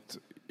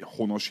műfajt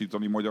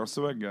honosítani magyar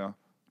szöveggel?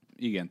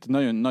 Igen,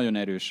 nagyon, nagyon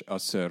erős a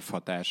surf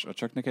hatás. A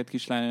Csak neked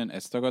kislányon,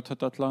 ez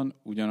tagadhatatlan,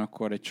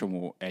 ugyanakkor egy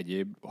csomó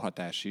egyéb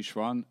hatás is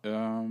van.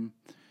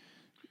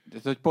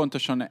 Tehát, hogy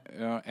pontosan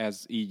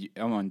ez így,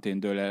 amantén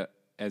dől el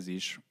ez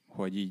is,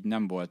 hogy így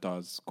nem volt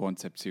az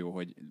koncepció,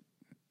 hogy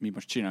mi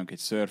most csinálunk egy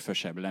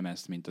szörfösebb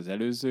lemezt, mint az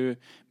előző,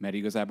 mert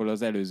igazából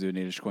az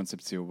előzőnél is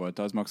koncepció volt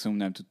az, maximum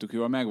nem tudtuk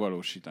jól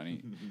megvalósítani.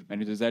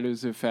 Mert az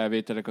előző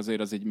felvételek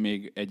azért az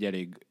még egy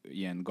elég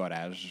ilyen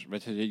garázs,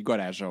 vagy egy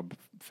garázsabb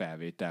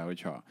felvétel,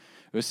 hogyha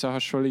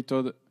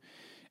összehasonlítod.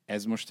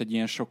 Ez most egy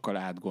ilyen sokkal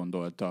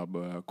átgondoltabb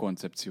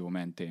koncepció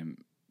mentén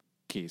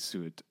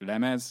készült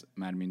lemez,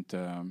 mármint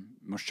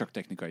most csak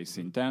technikai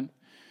szinten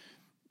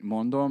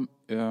mondom.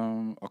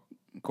 A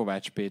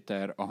Kovács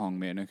Péter, a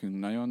hangmérnökünk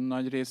nagyon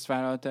nagy részt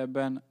vállalt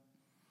ebben,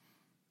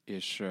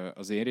 és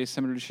az én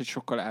részemről is egy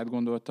sokkal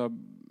átgondoltabb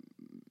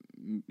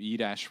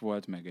írás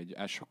volt, meg egy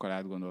sokkal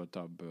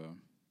átgondoltabb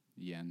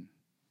ilyen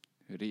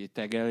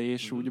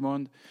rétegelés,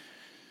 úgymond.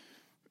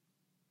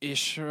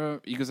 És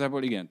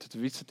igazából igen, tehát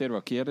visszatérve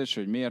a kérdés,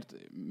 hogy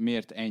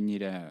miért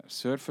ennyire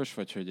szörfös,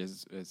 vagy hogy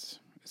ez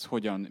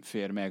hogyan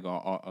fér meg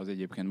az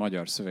egyébként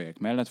magyar szövegek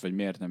mellett, vagy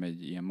miért nem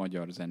egy ilyen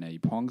magyar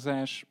zeneibb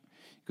hangzás.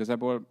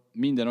 Igazából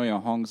minden olyan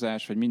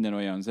hangzás, vagy minden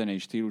olyan zenei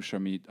stílus,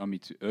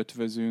 amit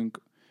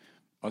ötvözünk,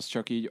 az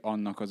csak így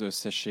annak az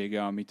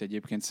összessége, amit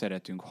egyébként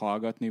szeretünk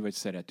hallgatni, vagy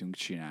szeretünk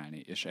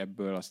csinálni. És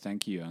ebből aztán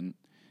kijön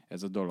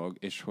ez a dolog.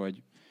 És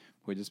hogy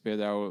ez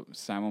például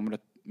számomra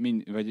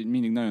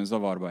mindig nagyon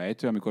zavarba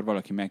ejtő, amikor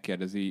valaki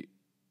megkérdezi,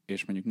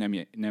 és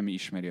mondjuk nem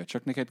ismeri a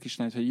Csak neked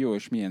kislányt, hogy jó,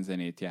 és milyen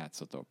zenét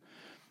játszotok.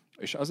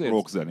 És azért...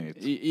 Rockzenét.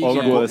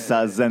 Angol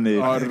száz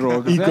zenét.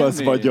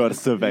 Igaz magyar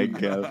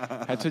szöveggel.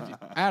 Hát, hogy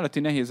állati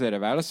nehéz erre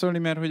válaszolni,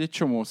 mert hogy egy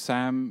csomó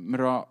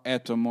számra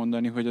el tudom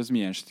mondani, hogy az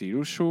milyen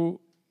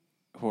stílusú,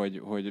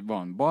 hogy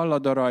van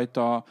ballada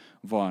rajta,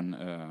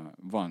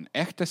 van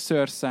echte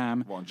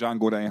szőrszám. Van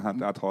Django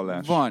Reinhardt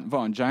áthallás.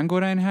 Van Django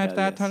Reinhardt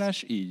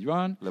áthallás, így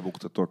van.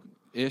 Lebuktatok.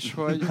 És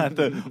hogy... Hát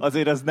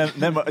azért az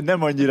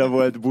nem annyira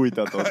volt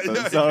bújtatott.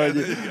 Szóval,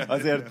 hogy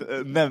azért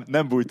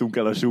nem bújtunk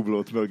el a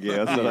sublót mögé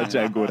azzal a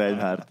Django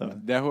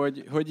Reinhardt-tal. De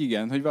hogy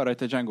igen, hogy van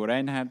rajta Django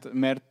Reinhardt,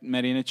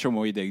 mert én egy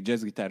csomó ideig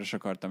jazzgitáros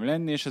akartam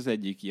lenni, és az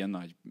egyik ilyen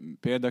nagy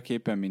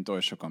példaképpen, mint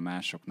oly sokan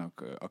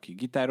másoknak, akik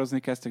gitározni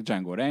kezdtek,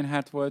 Django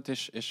Reinhardt volt,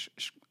 és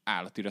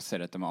állatira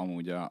szeretem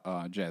amúgy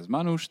a jazz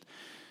manust,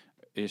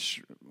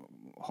 és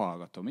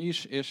hallgatom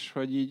is, és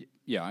hogy így,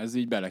 ja, ez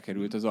így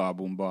belekerült az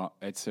albumba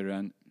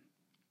egyszerűen,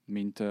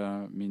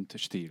 mint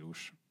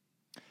stílus.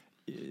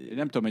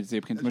 Nem tudom, hogy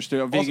egyébként most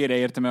a végére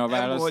értem el a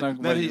válasznak.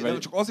 Nem,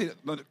 csak azért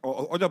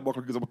az agyadba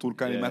akarok igazából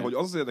turkálni, mert hogy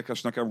az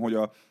érdekes nekem,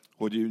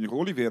 hogy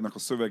Olivernek a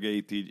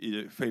szövegeit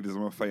így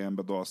felidézem a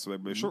fejembe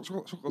dalszövegbe, és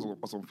sok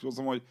azon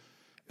filozom, hogy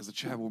ez a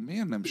csávó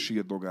miért nem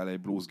sírdogál egy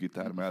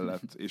bluesgitár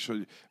mellett, és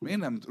hogy miért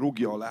nem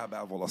rúgja a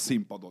lábával a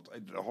színpadot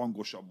egyre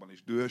hangosabban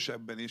és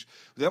dühösebben is.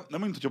 De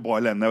nem mint, hogyha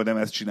baj lenne, hogy nem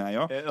ezt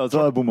csinálja. Az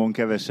albumon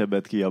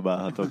kevesebbet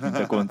kiabálhatok, mint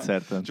a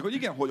koncerten. Csak hogy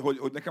igen,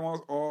 hogy nekem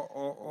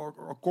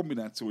a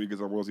kombináció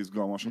igazából az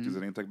izgalmas a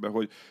tizenétekben,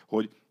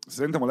 hogy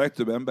szerintem a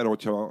legtöbb ember,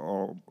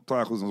 hogyha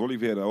találkozna az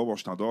Olivierrel,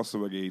 olvasná a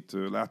dalszövegeit,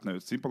 látná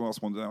őt színpadon,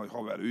 azt mondaná, hogy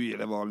haver, üljél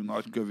le valami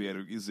nagy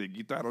kövérű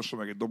gitárosra,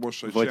 meg egy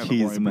dobosra, és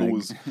hízd meg.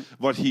 Blues,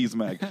 vagy hízd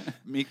meg.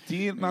 Még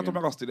ti nálatok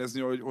meg azt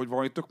érezni, hogy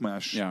valami tök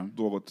más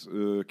dolgot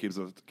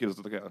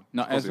képzeltetek el.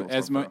 Na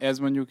ez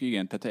mondjuk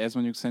igen, tehát ez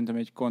mondjuk szerintem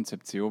egy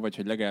koncepció, vagy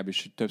hogy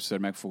legalábbis többször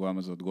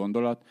megfogalmazott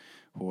gondolat,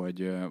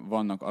 hogy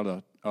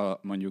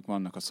mondjuk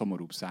vannak a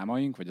szomorúbb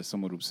számaink, vagy a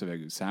szomorúbb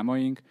szövegű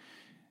számaink,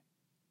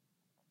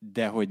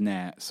 de hogy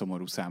ne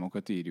szomorú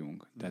számokat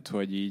írjunk. Tehát,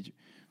 hogy így...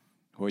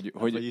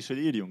 Vagyis, hogy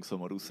írjunk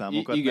szomorú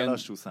számokat, igen, ne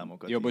lassú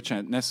számokat. Jó,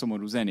 bocsánat, ne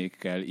szomorú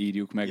zenékkel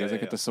írjuk meg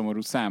ezeket a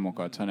szomorú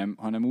számokat,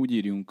 hanem úgy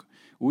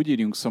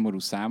írjunk szomorú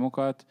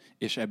számokat,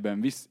 és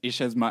ebben és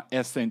ez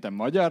szerintem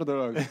magyar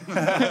dolog.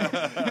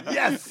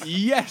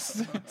 Yes!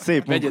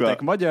 Szép munka.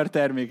 Vegyetek magyar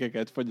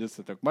termékeket,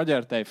 fogyasztatok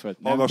magyar tejfölt.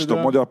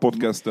 Hallgassatok magyar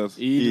podcastet.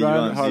 Így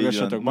van,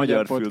 hallgassatok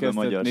magyar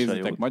podcastet,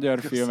 nézzetek magyar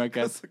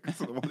filmeket.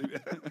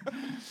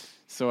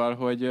 Szóval,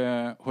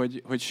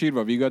 hogy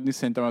sírva vigadni,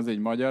 szerintem az egy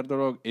magyar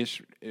dolog,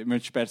 és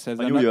most persze ez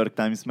a New York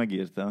Times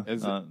megírta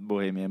a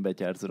Bohemian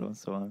Betyárcról,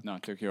 szóval. Na,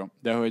 tök jó.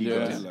 De hogy,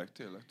 tényleg.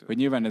 hogy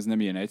nyilván ez nem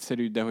ilyen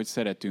egyszerű, de hogy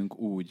szeretünk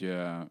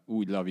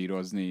úgy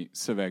lavírozni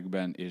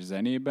szövegben és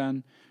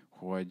zenében,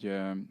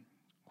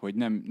 hogy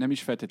nem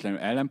is feltétlenül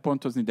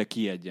ellenpontozni, de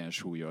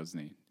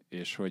kiegyensúlyozni.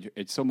 És hogy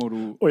egy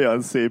szomorú...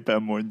 Olyan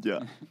szépen mondja.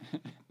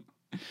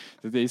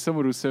 Tehát egy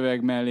szomorú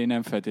szöveg mellé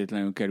nem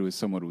feltétlenül kerül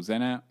szomorú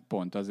zene,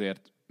 pont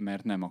azért,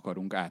 mert nem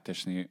akarunk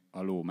átesni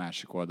a ló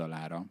másik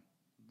oldalára.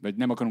 Vagy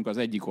nem akarunk az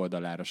egyik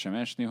oldalára sem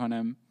esni,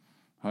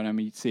 hanem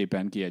így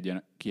szépen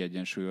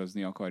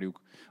kiegyensúlyozni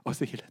akarjuk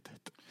az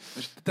életet.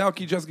 És te,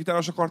 aki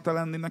jazzgitáros akartál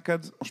lenni,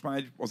 neked most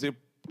már azért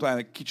talán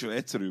egy kicsit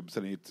egyszerűbb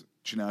zenét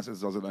csinálsz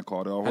ezzel a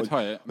zenekarral.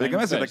 Nekem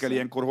ez érdekel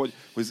ilyenkor, hogy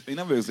én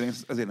nem vagyok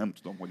zenész, ezért nem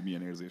tudom, hogy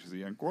milyen érzés ez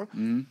ilyenkor.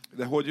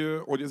 De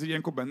hogy ez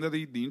ilyenkor benned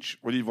így nincs,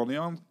 vagy így van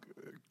olyan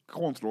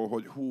kontroll,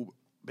 hogy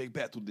még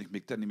be tudnék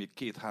még tenni még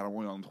 2-3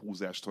 olyan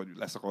húzást, hogy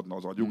leszakadna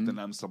az agyuk, de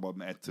nem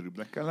szabadna,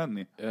 egyszerűbbnek kell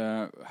lenni?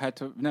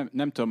 Hát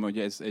nem tudom, hogy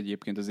ez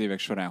egyébként az évek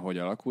során hogy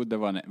alakult, de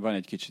van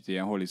egy kicsit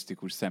ilyen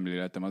holisztikus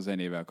szemléletem a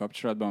zenével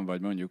kapcsolatban,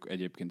 vagy mondjuk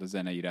egyébként a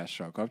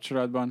zeneírással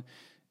kapcsolatban,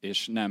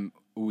 és nem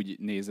úgy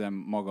nézem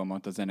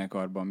magamat a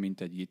zenekarban,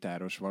 mint egy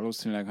gitáros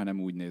valószínűleg, hanem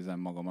úgy nézem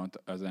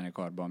magamat a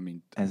zenekarban,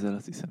 mint... Ezzel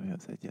azt hiszem, hogy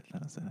az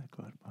egyetlen a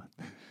zenekarban.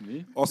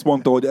 Mi? Azt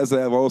mondta, hogy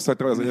ezzel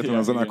valószínűleg az egyetlen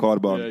a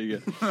zenekarban.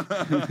 Igen.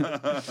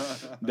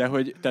 De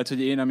hogy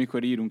én,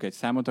 amikor írunk egy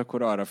számot,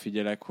 akkor arra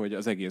figyelek, hogy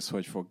az egész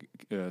hogy fog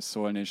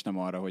szólni, és nem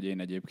arra, hogy én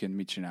egyébként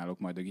mit csinálok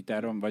majd a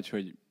gitáron, vagy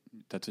hogy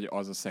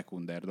az a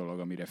szekunder dolog,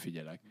 amire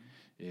figyelek.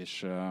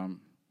 És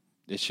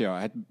ja,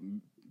 hát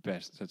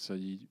persze, tehát,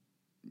 hogy így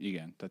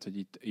igen, tehát,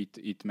 hogy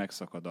itt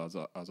megszakad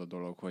az a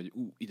dolog, hogy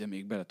ide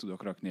még bele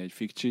tudok rakni egy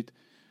fikcsit,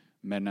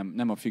 mert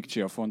nem a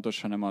fikcsi a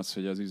fontos, hanem az,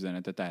 hogy az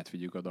üzenetet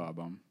átvigyük a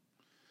dalban.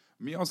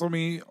 Mi az,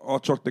 ami a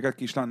Csak neked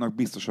kislánynak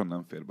biztosan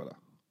nem fér bele?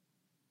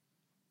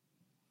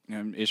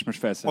 És most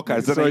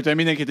felszedtem szólítani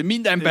mindenkit, hogy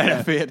minden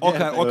belefér.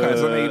 Akár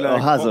zeneileg.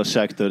 A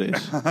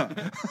házasságtörés.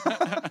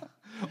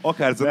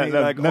 Akár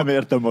zeneileg, nem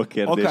értem a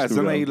kérdést. Akár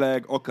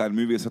zeneileg, akár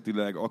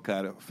művészetileg,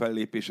 akár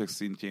fellépések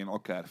szintjén,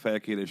 akár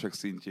felkérések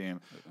szintjén,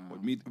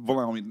 hogy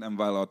van, amit nem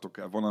vállaltok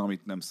el, van,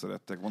 amit nem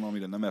szerettek, van,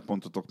 amire nem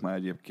elpontotok már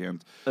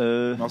egyébként.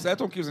 Na azt el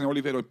tudom képzelni,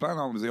 Oliver, hogy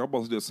pláne azért abban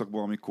az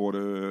időszakban, amikor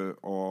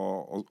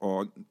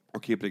a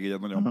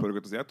képregényed nagyon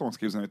pörgött, azért el tudom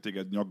képzelni, hogy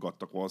téged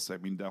nyaggattak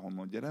valószínűleg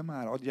mindenhonnan, gyere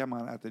már, adjál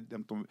már át egy,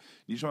 nem tudom,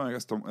 nincs meg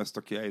ezt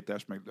a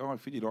kiállítást, meg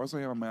figyelj,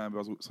 rajzoljál már be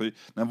az út. Szóval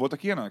nem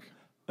voltak ilyenek?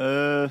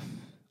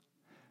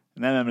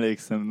 Nem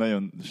emlékszem,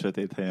 nagyon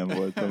sötét helyen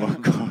voltam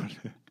akkor.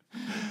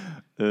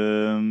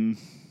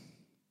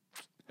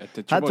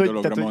 Egy csomó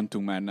dologra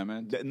mondtunk már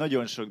nemet. De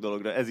nagyon sok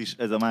dologra,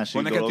 ez a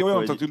másik dolog. Neked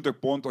olyan tűntök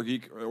pont,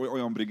 akik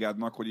olyan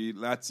brigádnak, hogy így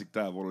látszik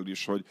távolról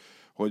is,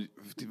 hogy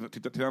ti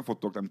nem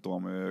fogtok, nem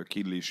tudom,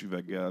 killis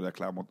üveggel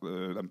reklámot,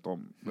 nem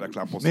tudom,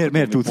 reklámposztot.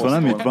 Miért tudsz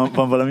valamit?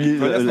 Van valami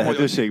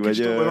lehetőség?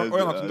 Vagy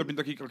olyanok tűntök, mint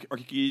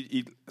akik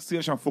így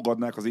szívesen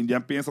fogadnák az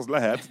ingyen pénzt, az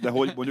lehet, de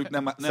hogy mondjuk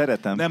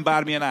nem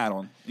bármilyen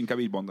áron. Inkább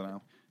így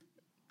mondanám.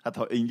 Hát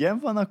ha ingyen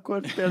van,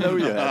 akkor például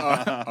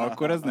jöhet.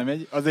 Akkor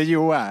az egy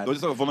jó ár.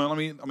 De van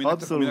olyan, ami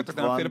nektek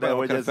nem fér be,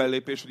 akár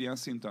fellépés, hogy ilyen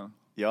szinten?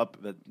 Ja,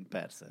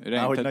 persze.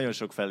 Hogy nagyon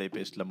sok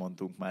fellépést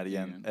lemondtunk már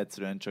ilyen, igen.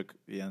 Egyszerűen csak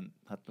ilyen,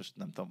 hát most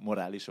nem tudom,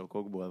 morális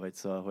okokból, vagy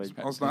szóval, hogy...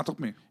 Azt látok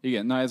mi?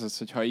 Igen, na ez az,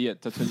 hogy ha ilyen,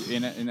 tehát hogy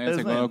én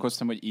ezzel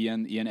gondolkoztam, hogy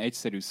ilyen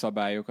egyszerű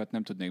szabályokat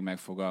nem tudnék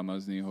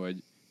megfogalmazni,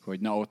 hogy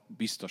na ott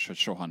biztos, hogy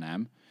soha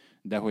nem,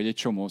 de hogy egy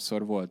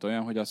csomószor volt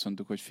olyan, hogy azt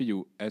mondtuk, hogy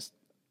figyelj,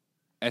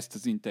 ezt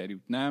az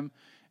interjút nem,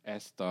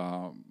 ezt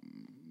a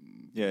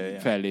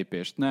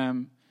fellépést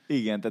nem.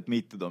 Igen, tehát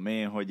mit tudom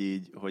én,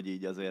 hogy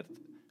így azért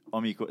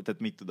amikor,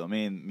 tehát mit tudom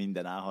én,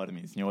 minden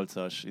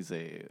A38-as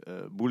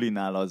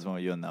bulinál az van,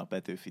 hogy jönne a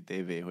Petőfi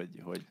TV,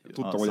 hogy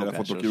tudtam, hogy erre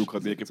fogtok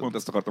kiukadni, egyébként pont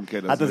ezt akartam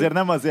kérdezni. Hát azért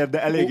nem azért,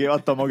 de eléggé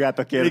adta magát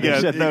a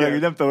kérdéset.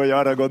 Nem tudom, hogy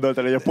arra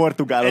gondoltál, hogy a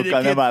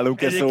portugálokkal nem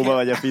állunk-e szóba,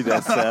 vagy a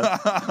Fidesz-szel,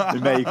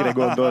 hogy melyikre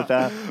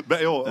gondoltál.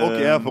 Jó,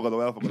 oké,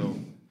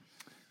 elfogadom.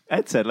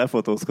 Egyszer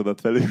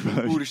lefotózkodott velük.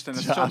 Úristen,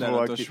 ez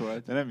csodálatos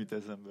volt. De nem jut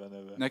eszembe a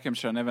neve. Nekem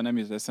sem a neve nem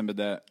jut eszembe,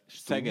 de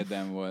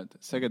Szegeden volt.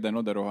 Szegeden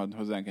oda rohant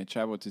hozzánk egy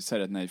csávót, hogy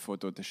szeretne egy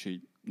fotót, és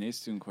így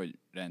néztünk, hogy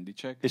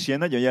rendicsek. És ilyen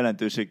nagyon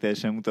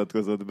jelentőségteljesen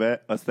mutatkozott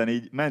be, aztán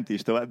így ment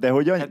is tovább. De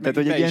hogy, tehát,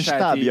 hogy egy ilyen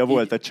stábja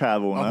volt a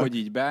csávónak. Ahogy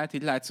így beállt,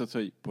 így látszott,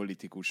 hogy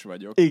politikus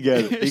vagyok.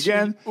 Igen,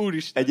 igen.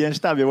 Úristen. Egy ilyen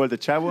stábja volt a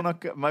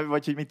csávónak,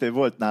 vagy hogy mit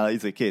volt nála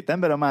két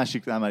ember, a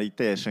másiknál már így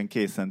teljesen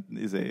készen,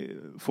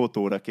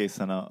 fotóra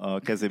készen a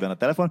kezében a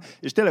telefon,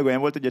 és tényleg olyan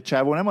volt, hogy a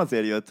csávó nem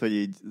azért jött, hogy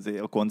így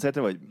a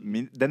koncertre,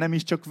 de nem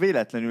is csak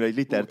véletlenül egy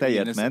liter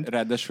tejet ment.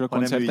 Ráadásul a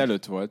koncert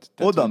előtt volt.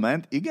 Oda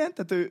ment, igen,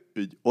 tehát ő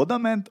oda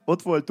ment,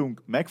 ott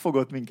voltunk,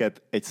 megfogott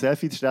minket egy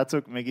selfie-t,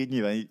 srácok, meg így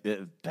nyilván így,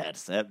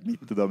 persze, mit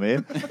tudom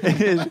én,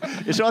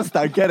 és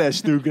aztán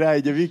kerestünk rá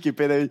így a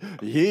Wikipédia, hogy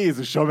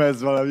Jézusom,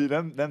 ez valami,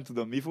 nem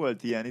tudom, mi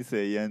volt ilyen.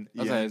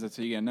 Az a helyzet,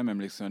 hogy igen, nem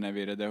emlékszem a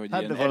nevére, de hogy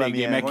hát ilyen de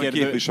eléggé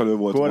képviselő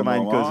volt,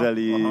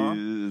 kormányközeli,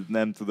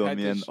 nem tudom, hát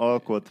ilyen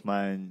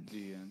alkotmány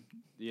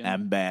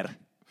ember.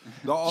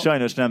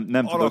 Sajnos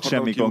nem tudok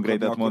semmi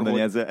konkrétat mondani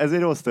ezzel. Ez egy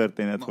rossz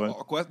történet volt.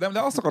 Akkor de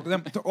azt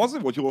akartam,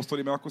 azért volt jó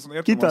sztori, mert akkor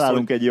értem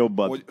kitalálunk azt, egy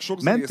jobbat.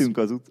 Mentünk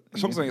az út.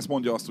 Sok zenész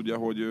mondja azt ugye,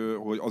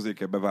 hogy azért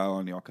kell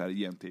bevállalni akár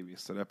ilyen tévés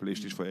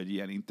szereplést is, vagy egy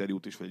ilyen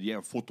interjút is, vagy egy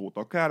ilyen fotót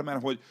akár,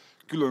 mert hogy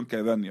külön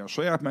kell venni a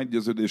saját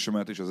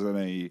meggyőződésemet és a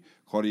zenei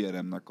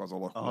karrieremnek az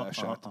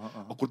alakulását.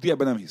 Akkor ti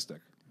ebben nem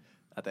hisztek?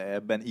 Hát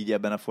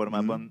ebben a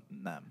formában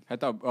nem.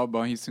 Hát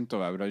abban hiszünk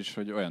továbbra is,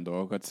 hogy olyan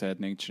dolgokat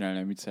szeretnénk csinálni,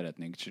 amit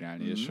szeretnénk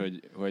csinálni, és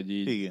hogy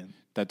így... Igen.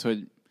 Tehát,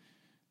 hogy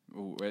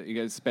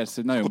ez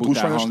persze nagyon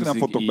bután hangzik nem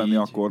fogtok menni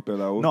akkor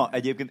például. Na,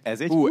 egyébként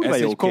ez egy kurva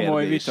jó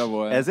komoly kérdés. Vita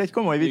volt. Ez egy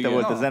komoly vita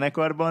volt a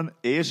zenekarban,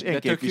 és én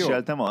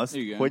képviseltem azt,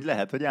 igen, hogy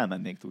lehet, hogy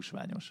elmennék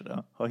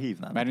Tusványosra, ha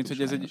hívnám. Mármint,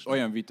 hogy ez egy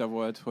olyan vita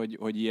volt,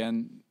 hogy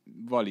ilyen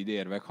valid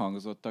érvek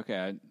hangzottak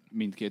el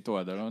mindkét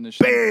oldalon. És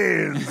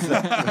pénz!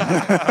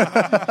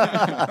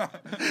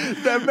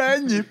 De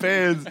mennyi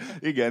pénz?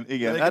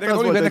 Igen. Hát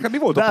az volt, neked mi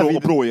volt a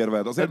pro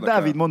érved?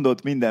 Dávid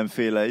mondott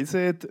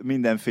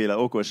mindenféle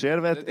okos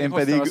érvet, én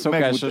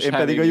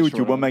pedig a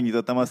YouTube-on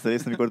megnyitottam azt a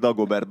részt, amikor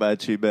Dagobert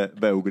bácsi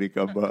beugrik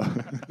abba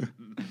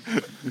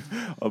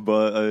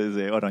az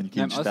aranykincstárba.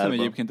 Nem, azt hiszem,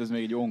 egyébként ez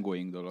még egy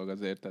ongoing dolog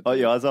azért.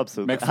 Ja, az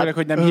abszolút. Meg főleg,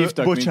 hogy nem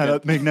hívtak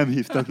bocsánat, még nem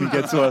hívtak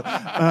minket, szóval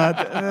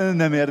hát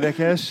nem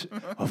érdekes.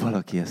 Ha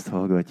valaki ezt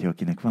hallgatja,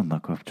 akinek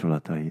vannak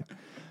kapcsolatai.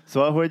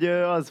 Szóval, hogy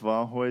az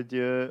van,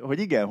 hogy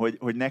igen,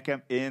 hogy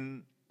nekem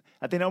én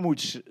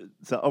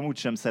amúgy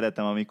sem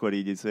szeretem, amikor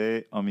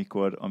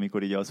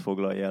így az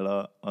foglalja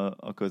el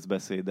a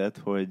közbeszédet,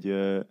 hogy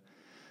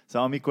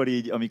szóval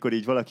amikor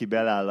így valaki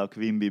beláll a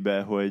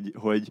Quimbybe,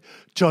 hogy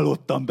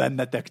csalódtam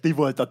bennetek, ti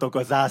voltatok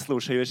a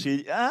zászlóshajó, és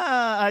így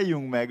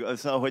álljunk meg.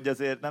 Szóval, hogy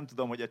azért nem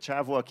tudom, hogy a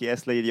csávó, aki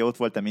ezt leírja, ott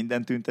volt-e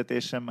minden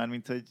tüntetésen, már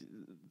mint hogy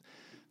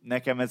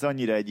nekem ez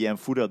annyira egy ilyen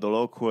fura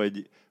dolog,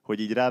 hogy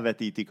így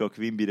rávetítik a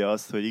Quimbyre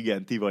azt, hogy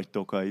igen, ti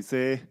vagytok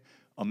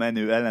a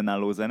menő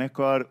ellenálló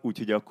zenekar,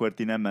 úgyhogy akkor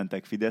ti nem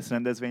mentek Fidesz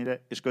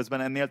rendezvényre, és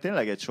közben ennél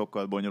tényleg egy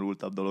sokkal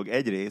bonyolultabb dolog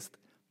egyrészt,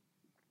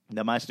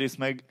 de másrészt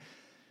meg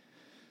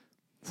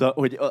szóval,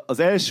 hogy az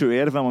első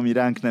érvem, ami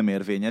ránk nem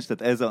érvényes,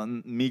 tehát ez a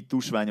mi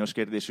tusványos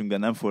kérdésünkben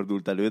nem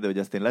fordult elő, de hogy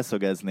ezt én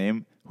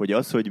leszögezném, hogy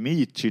az, hogy mi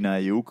itt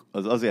csináljuk,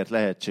 az azért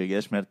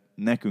lehetséges, mert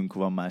nekünk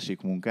van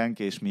másik munkánk,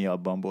 és mi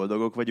abban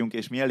boldogok vagyunk,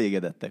 és mi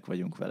elégedettek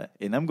vagyunk vele.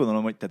 Én nem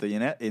gondolom, hogy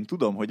én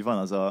tudom, hogy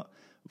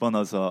van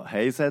az a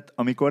helyzet,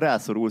 amikor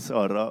rászorulsz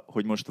arra,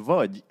 hogy most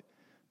vagy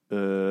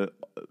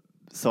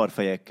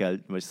szarfejekkel,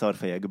 vagy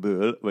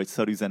szarfejekből, vagy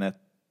szarüzenet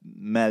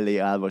mellé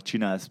állva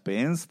csinálsz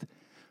pénzt,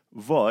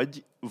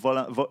 vagy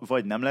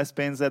nem lesz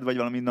pénzed, vagy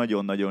valami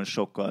nagyon-nagyon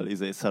sokkal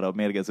szarabb,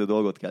 mérgező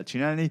dolgot kell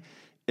csinálni,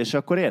 és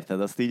akkor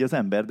érted, azt így az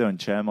ember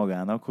döntse el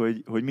magának,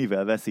 hogy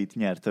mivel veszít,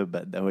 nyer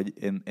többet. De hogy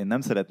én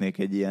nem szeretnék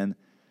egy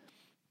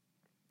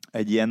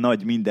ilyen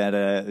nagy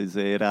mindenre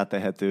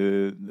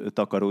rátehető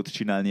takarót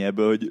csinálni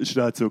ebből, hogy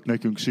srácok,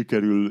 nekünk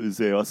sikerül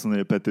azt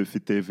mondani a Petőfi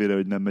tévére,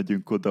 hogy nem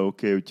megyünk oda,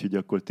 oké, úgyhogy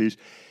akkor ti is.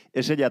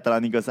 És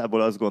egyáltalán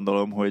igazából azt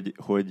gondolom,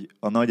 hogy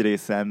a nagy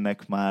része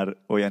ennek már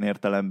olyan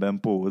értelemben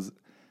póz,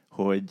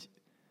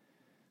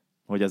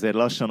 hogy azért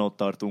lassan ott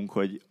tartunk,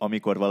 hogy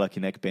amikor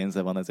valakinek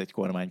pénze van, ez egy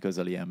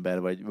kormányközeli ember,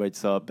 vagy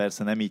szóval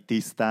persze nem így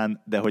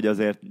tisztán, de hogy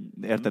azért,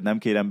 érted, nem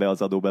kérem be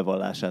az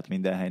adóbevallását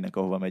minden helynek,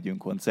 ahova megyünk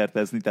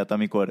koncertezni, tehát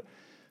amikor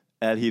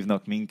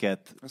elhívnak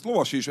minket. Ezt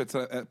Lovasi is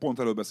egyszer, pont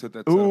előbb beszélt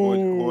egyszer,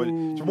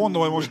 hogy csak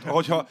mondom, hogy most,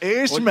 hogyha...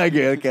 És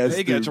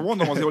megérkeztünk. Igen, csak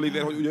mondom azért,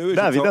 Oliver, hogy ugye ő is...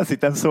 Dávid, azt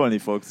hittem szólni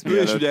fogsz.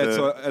 Ő is ugye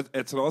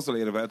egyszer azzal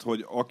érvelt,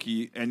 hogy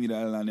aki ennyire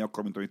ellenni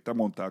akar, mint amit te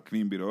mondtál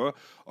Quimbyről,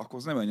 akkor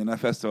az nem menjen el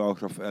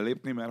fesztiválokra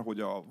fellépni, mert hogy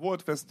a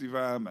Volt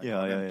Fesztivál, meg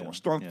a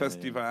Strand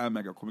Fesztivál,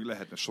 meg akkor még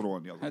lehetne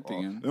sorolni a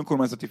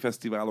önkormányzati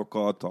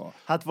fesztiválokat.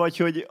 Hát vagy,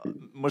 hogy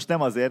most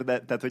nem azért, de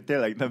tehát, hogy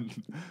tényleg nem,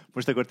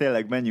 most akkor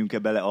tényleg menjünk-e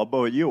bele abba,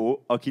 hogy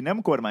jó, aki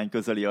nem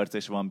kormányközeli arc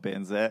és van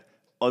pénze,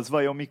 az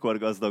vajon mikor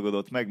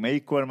gazdagodott meg,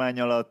 melyik kormány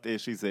alatt,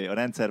 és a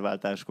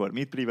rendszerváltáskor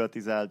mit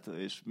privatizált,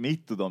 és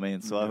mit tudom én,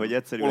 szóval, hogy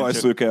egyszerűen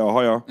olajszőke a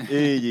haja.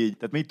 Így.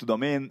 Tehát mit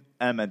tudom én,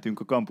 elmentünk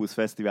a Campus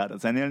Fesztiválra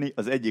zenélni,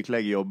 az egyik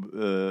legjobb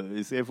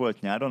volt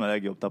nyáron, a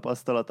legjobb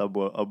tapasztalat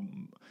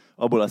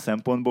abból a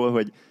szempontból,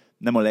 hogy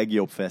nem a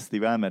legjobb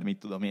fesztivál, mert mit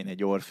tudom én,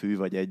 egy Orfű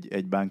vagy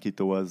egy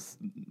Bánkító, az,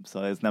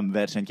 szóval ez nem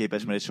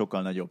versenyképes, mert egy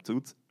sokkal nagyobb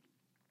cucc.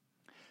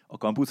 A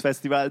Campus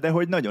Fesztivál, de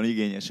hogy nagyon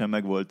igényesen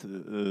meg volt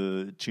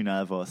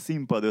csinálva a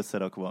színpad,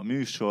 összerakva a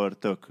műsor,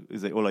 tök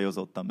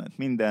olajozottan ment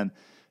minden,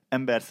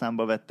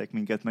 emberszámba vettek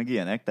minket, meg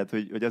ilyenek, tehát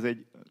hogy az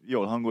egy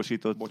jól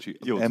hangosított,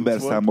 jó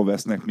emberszámba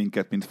vesznek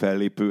minket, mint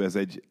fellépő, ez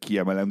egy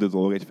kiemelendő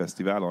dolog egy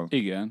fesztiválon?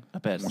 Igen.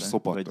 Persze. Most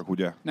szopattak,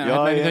 ugye?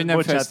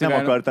 Nem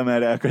akartam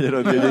erre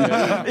elkanyarodni,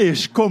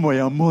 és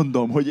komolyan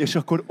mondom, hogy és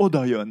akkor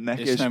oda jönnek,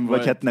 és nem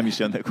vagy hát nem is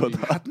jönnek oda.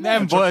 Hát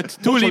nem volt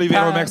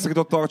tulipán.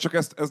 Megszakította, csak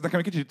ez nekem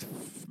egy kicsit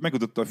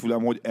megütötte a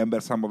fülem, hogy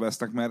emberszámba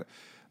vesznek, mert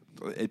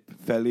egy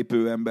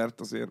fellépő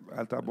embert azért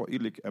általában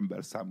illik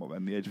emberszámba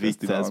venni egy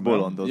fesztiválon.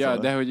 Bolondozol. Ja,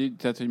 de hogy,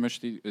 tehát, hogy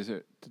most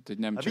tehát,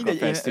 nem csak a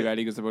fesztivál,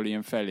 igazából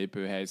ilyen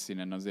fellépő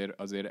helyszínen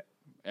azért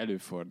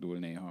előfordul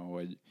néha,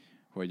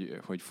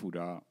 hogy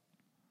fura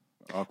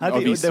a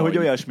viszony. De hogy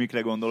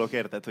olyasmikre gondolok,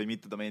 érted, hogy mit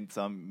tudom én,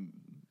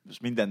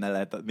 most mindennel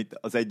lehet,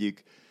 az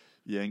egyik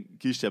ilyen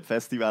kisebb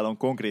fesztiválon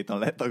konkrétan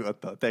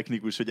letagadta a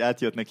technikus, hogy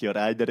átjött neki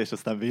a rider, és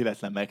aztán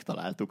véletlen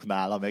megtaláltuk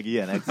nála, meg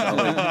ilyenek,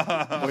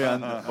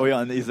 szóval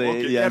olyan ilyen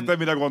értem,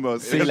 mire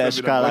gondolsz. Széles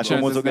skálákon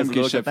mozog ez a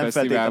dolog, nem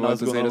fesztivál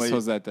volt, azért ezt hogy...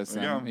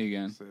 hozzáteszem.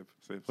 Igen.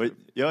 Szép. Hogy,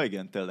 ja,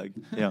 igen, tényleg.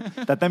 Ja.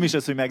 Tehát nem is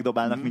az, hogy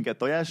megdobálnak minket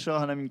tojással,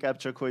 hanem inkább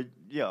csak, hogy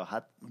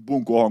hát...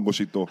 Bunkó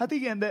hangosító. Hát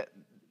igen, de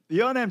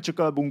nem csak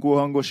a bunkó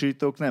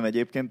hangosítók, nem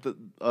egyébként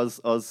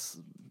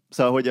az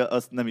szóval, hogy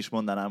azt nem is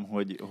mondanám,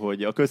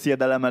 hogy a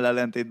közhiedelemmel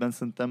ellentétben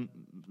szerintem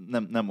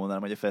nem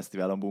mondanám, hogy a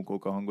fesztiválon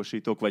bunkók a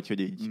hangosítók, vagy hogy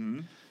így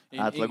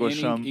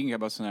átlagosan. Én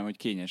inkább azt mondanám,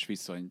 hogy kényes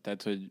viszony,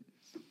 tehát hogy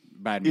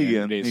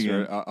bármilyen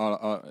részről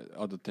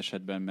adott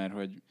esetben, mert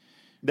hogy...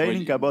 De én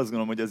inkább azt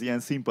gondolom, hogy az ilyen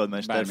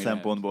színpadmester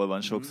szempontból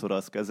van sokszor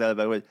az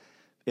kezelve, hogy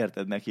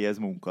érted, neki ez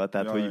munka,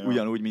 tehát hogy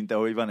ugyanúgy, mint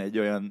ahogy van egy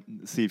olyan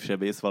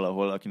szívsebész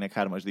valahol, akinek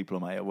 3-as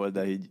diplomája volt,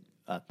 de így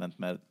átment,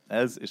 mert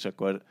ez, és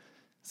akkor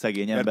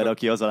szegény ember,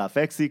 aki az alá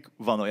fekszik,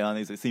 van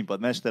olyan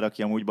színpadmester,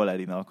 aki amúgy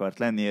balerina akart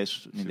lenni,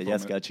 és mindegy,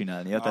 ezt kell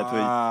csinálnia.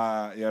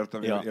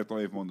 Értem,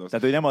 hogy mondasz.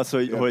 Tehát, hogy nem az,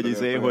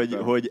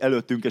 hogy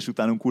előttünk és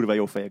utánunk kurva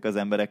jó fejek az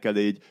emberekkel, de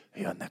így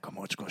jönnek a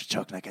mocskos,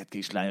 csak neked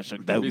kislányosok,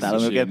 de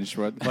utálom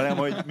őket. Hanem,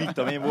 hogy mit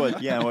tudom én,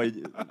 volt ilyen,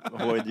 hogy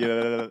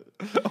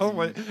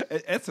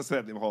egyszer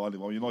szeretném hallani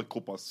valami nagy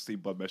kopasz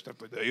színpadmestert,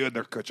 hogy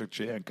jönnek köcsök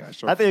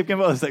csénkások. Hát egyébként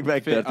valószínűleg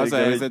megtörtént. Az a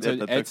helyzet,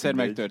 hogy egyszer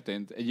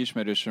megtörtént. Egy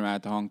ismerősöm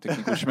állt a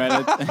hangtechnikus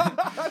mellett.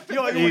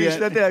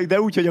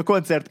 De úgy, hogy a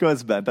koncert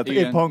közben, tehát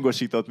épp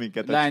hangosított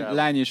minket.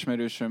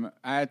 Lányismerősöm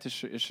állt,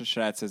 és a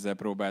srác ezzel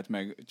próbált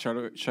meg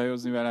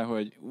csajozni vele,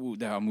 hogy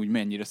de amúgy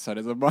mennyire szar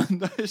ez a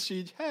banda, és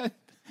így,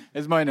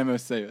 ez majdnem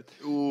összejött.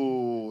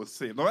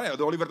 Szép. Na,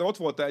 de Oliver, de ott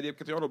voltál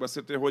egyébként, hogy arról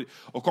beszéltél, hogy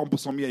a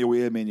kampuszon milyen jó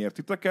élmény ért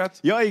titeket.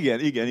 Ja,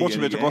 igen.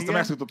 Bocs, csak azt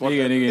megszoktott.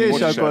 Igen.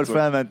 És akkor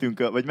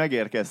felmentünk, vagy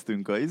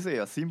megérkeztünk a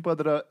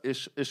színpadra,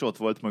 és ott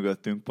volt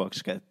mögöttünk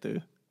Paks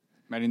 2.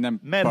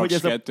 Mert hogy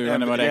ez 2,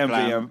 hanem a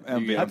reklám.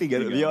 MVM. Hát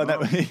igen,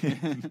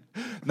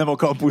 nem a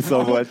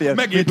kampuszon volt.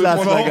 Megint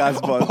Las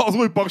Vegasban. Az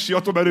új paksi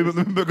atomerő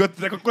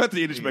mögöttek, akkor lehet,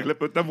 hogy én is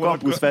meglepődtem volna.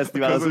 Campus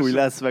Fesztivál, az új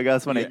Las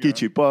Vegas, van egy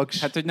kicsi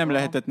Paks. Hát, hogy nem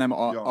lehetett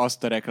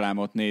azt a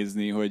reklámot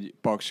nézni, hogy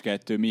Paks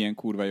 2 milyen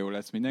kurva jó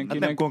lesz mindenkinek.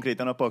 Hát nem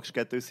konkrétan a Paks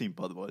 2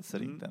 színpad volt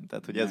szerintem.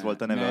 Tehát, hogy ez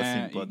volt a neve a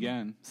színpad.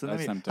 Igen?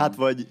 Hát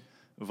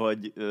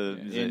vagy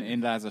én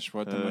lázas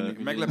voltam.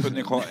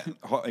 Meglepődnék,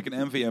 ha egy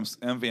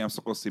MVM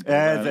szokott színpad.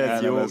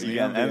 Ez jó,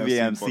 igen,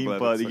 MVM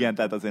színpad, igen,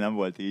 tehát azért nem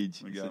volt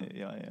így.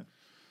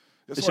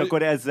 És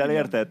akkor ezzel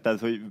érted? Tehát,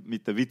 hogy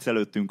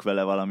viccelődtünk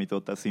vele valamit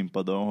ott a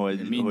színpadon,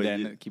 hogy...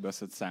 Minden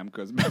kibaszott szám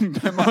közben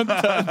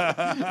bemondtad.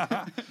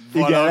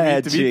 Igen,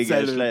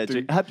 lehetséges.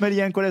 Hát mert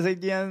ilyenkor ez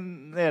egy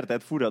ilyen,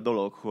 érted, fura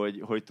dolog,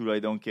 hogy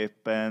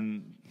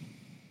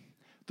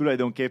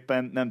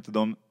tulajdonképpen nem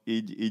tudom,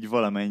 így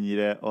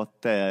valamennyire a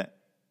te...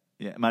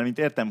 Mármint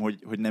értem,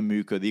 hogy nem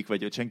működik,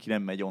 vagy hogy senki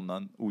nem megy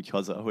onnan úgy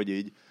haza, hogy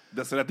így...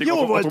 De szeretnék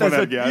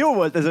jó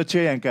volt ez a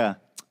CNK.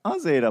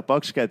 Azért a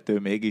Paks 2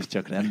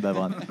 mégiscsak rendben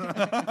van.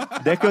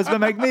 De közben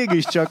meg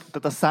mégiscsak,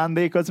 tehát a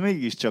szándék az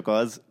mégiscsak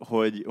az,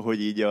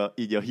 hogy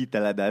így a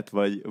hiteledet,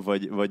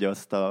 vagy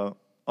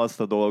azt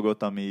a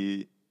dolgot,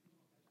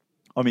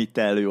 amit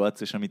te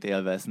előadsz, és amit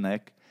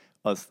élveznek,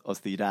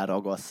 azt így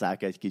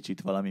ráragasszák egy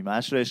kicsit valami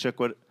másra, és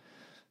akkor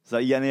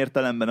szóval ilyen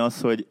értelemben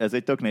az, hogy ez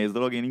egy tök nehéz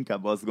dolog, én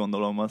inkább azt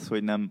gondolom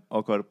hogy nem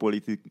akar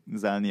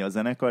politizálni a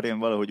zenekar, én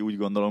valahogy úgy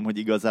gondolom, hogy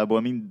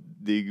igazából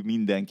mindig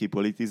mindenki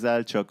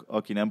politizál, csak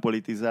aki nem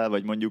politizál,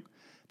 vagy mondjuk,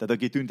 tehát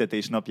aki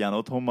tüntetés napján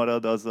otthon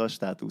marad, az a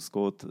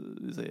státuszkót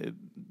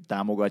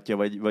támogatja,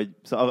 vagy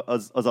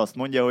az azt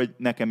mondja, hogy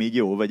nekem így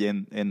jó, vagy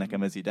én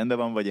nekem ez így rendben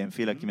van, vagy én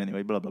félek kimenni,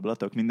 vagy blablabla,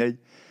 tök mindegy.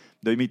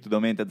 De hogy mit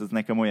tudom én, tehát ez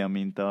nekem olyan,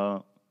 mint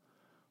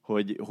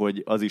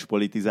hogy az is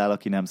politizál,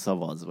 aki nem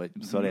szavaz, vagy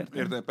szóval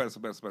értem. Persze.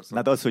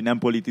 Hát az, hogy nem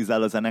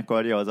politizál a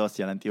zenekarja, az azt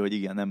jelenti, hogy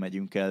igen, nem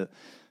megyünk el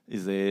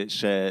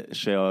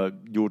se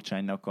a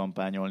Gyurcsánynak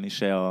kampányolni,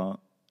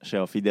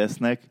 se a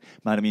Fidesznek,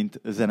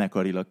 mármint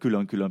zenekarilag,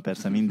 külön-külön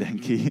persze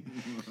mindenki,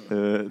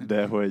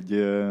 de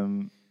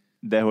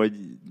hogy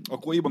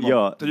akkor így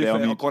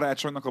mondom, a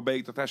karácsonynak a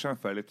beiktatásán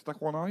felléptetek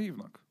volna a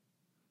hívnak?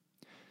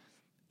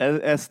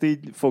 Ezt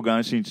így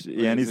fogalmam sincs,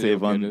 ilyen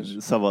van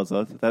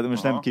szavazat. Tehát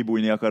most nem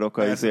kibújni akarok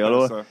a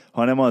alól,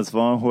 hanem az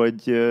van,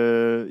 hogy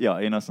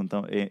én azt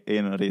mondtam,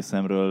 én a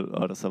részemről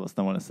arra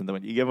szavaztam volna, szerintem,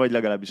 hogy igen, vagy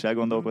legalábbis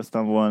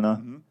elgondolkoztam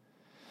volna.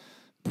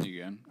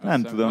 Igen.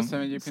 Nem tudom,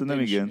 szerintem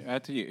igen.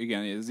 Hát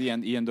igen, ez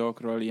ilyen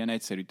dolgokról ilyen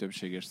egyszerű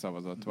többséges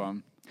szavazat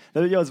van.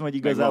 De ugye az, hogy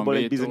igazából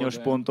egy bizonyos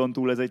ponton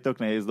túl ez egy tök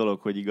nehéz dolog,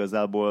 hogy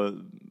igazából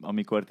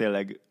amikor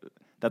tényleg,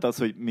 tehát az,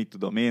 hogy mit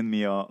tudom én,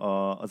 mi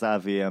az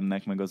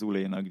AVM-nek meg az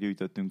ULE-nak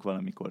gyűjtöttünk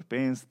valamikor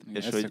pénzt.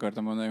 És ezt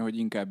akartam mondani, hogy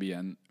inkább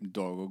ilyen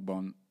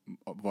dolgokban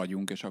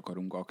vagyunk és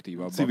akarunk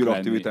aktívabbak civil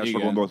aktivitásra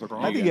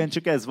gondoltak. Hát igen,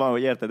 csak ez van,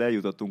 hogy érted,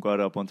 eljutottunk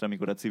arra a pontra,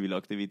 amikor a civil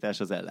aktivitás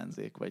az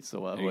ellenzék, vagy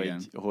szóval,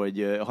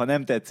 hogy ha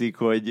nem tetszik,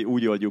 hogy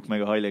úgy oldjuk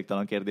meg a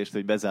hajléktalan kérdést,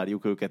 hogy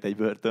bezárjuk őket egy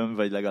börtön,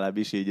 vagy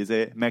legalábbis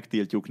így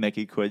megtiltjuk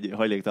nekik, hogy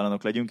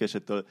hajléktalanok legyünk, és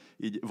ettől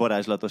így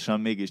varázslatosan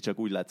mégiscsak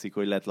úgy látszik,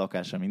 hogy lett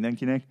lakása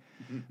mindenkinek,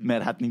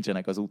 mert hát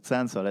nincsenek az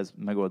utcán, szóval ez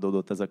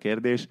megoldódott ez a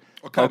kérdés.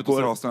 A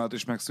kártyúzra használat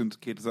is megszűnt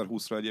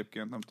 2020-ra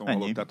egyébként, nem tudom,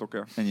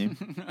 hallottátok-e? Ennyi.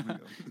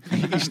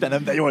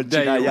 Istenem, de jól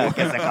csinálják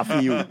ezek a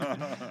fiúk.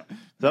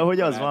 Szóval, hogy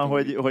az van,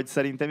 hogy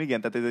szerintem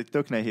igen, tehát ez egy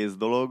tök nehéz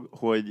dolog,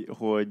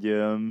 hogy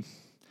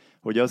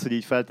az, hogy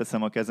így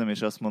felteszem a kezem,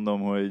 és azt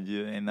mondom, hogy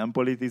én nem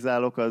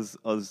politizálok,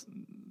 az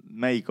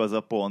melyik az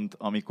a pont,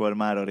 amikor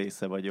már a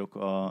része vagyok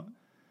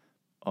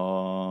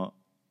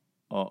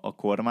a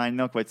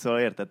kormánynak, vagy szóval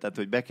érted? Tehát,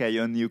 hogy be kell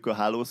jönniük a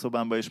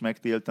hálószobámba és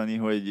megtiltani,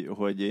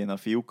 hogy én a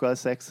fiúkkal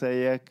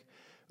szexeljek,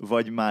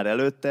 vagy már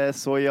előtte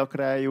szóljak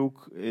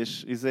rájuk,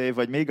 és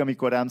vagy még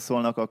amikor rám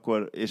szólnak,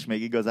 akkor, és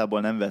még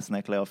igazából nem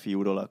vesznek le a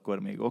fiúról, akkor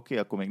még oké,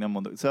 akkor még nem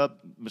mondok. Szóval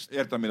most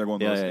értem, mire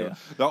gondolsz. Ja.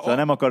 Szóval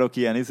nem akarok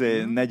ilyen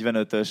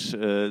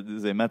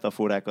 45-ös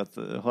metaforákat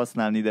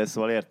használni, de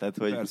szóval érted,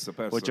 hogy, persze.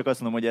 hogy csak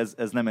azt mondom, hogy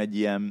ez nem egy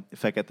ilyen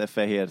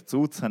fekete-fehér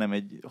cucc, hanem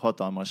egy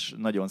hatalmas,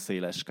 nagyon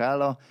széles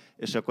skála,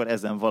 és akkor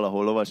ezen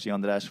valahol Lovasi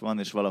András van,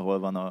 és valahol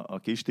van a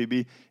Kis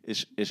Tibi,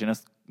 és én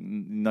ezt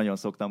nagyon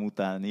szoktam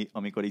utálni,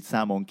 amikor így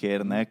számon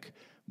kérnek,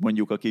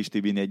 mondjuk a Kis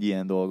Tibin egy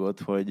ilyen dolgot,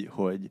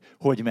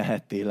 hogy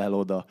mehettél el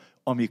oda,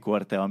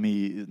 amikor te a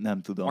mi,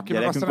 nem tudom, aki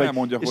gyerekünk vagy.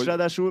 Elmondja, és hogy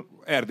ráadásul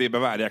Erdélybe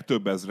várják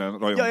több ezren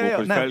rajongók,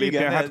 hogy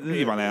fellépjen, hát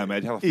nyilván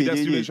elmegy. Hát a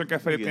Fidesz gyűlésen kell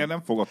fellépni,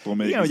 nem fogadtól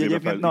még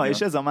na,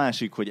 és ez a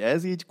másik, hogy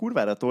ez így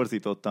kurvára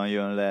torzítottan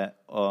jön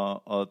le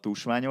a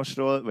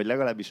tusványosról, vagy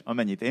legalábbis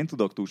amennyit én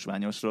tudok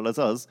tusványosról,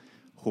 az,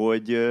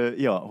 hogy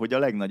a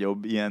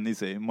legnagyobb ilyen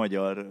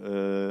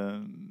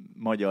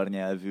magyar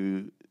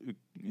nyelvű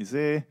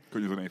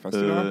könnyűzenei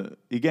fesztivál.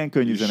 Igen,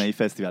 könnyűzenei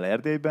fesztivál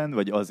Erdélyben,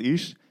 vagy az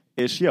is,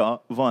 és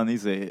van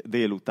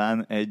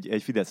délután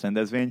egy Fidesz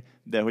rendezvény,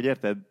 de hogy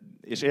érted,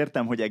 és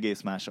értem, hogy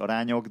egész más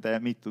arányok, de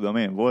mit tudom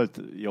én,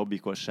 volt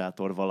jobbikos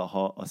sátor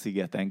valaha a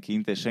szigeten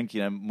kint, és senki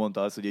nem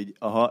mondta azt, hogy így,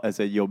 ez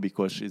egy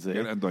jobbikos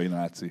Endai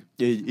náci.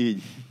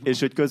 Így. És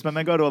hogy közben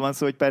meg arról van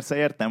szó, hogy persze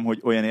értem, hogy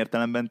olyan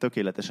értelemben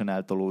tökéletesen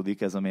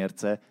eltolódik ez a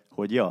mérce,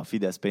 hogy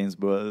Fidesz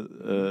pénzből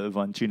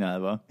van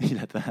csinálva,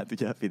 illetve hát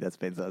ugye a Fidesz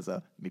pénz az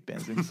a mi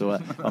pénzünk,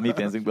 szóval a mi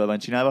pénzünkből van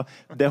csinálva,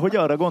 de hogy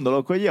arra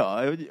gondolok, hogy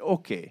hogy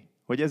oké,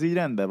 hogy ez így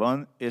rendben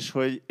van,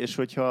 és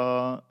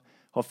hogyha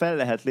fel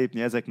lehet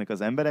lépni ezeknek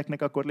az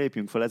embereknek, akkor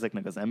lépjünk fel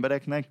ezeknek az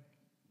embereknek,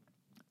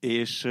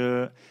 és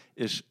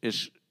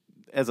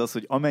ez az,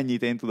 hogy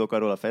amennyit én tudok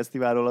arról a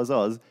fesztiválról,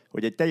 az,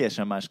 hogy egy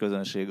teljesen más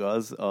közönség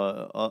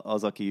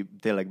az, aki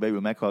tényleg beül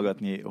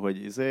meghallgatni,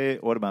 hogy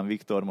Orbán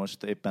Viktor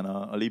most éppen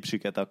a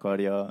Lipsiket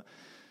akarja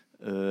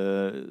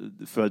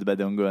földbe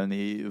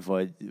döngölni,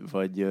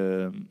 vagy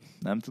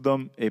nem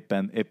tudom,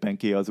 éppen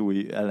ki az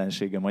új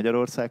ellensége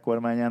Magyarország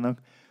kormányának,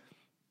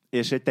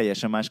 és egy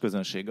teljesen más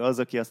közönség az,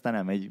 aki aztán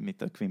elmegy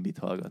a Quimbit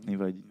hallgatni,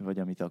 vagy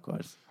amit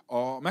akarsz.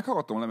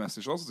 Meghallgattam a lemezt,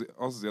 és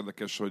az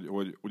érdekes,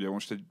 hogy ugye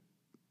most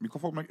mikor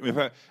fog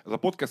ez a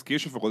podcast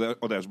később fog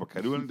adásba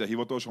kerülni, de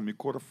hivatalosan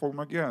mikor fog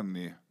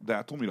megjelenni?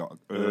 Dátumilag?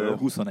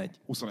 21.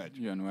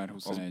 Január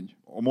 21.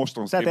 A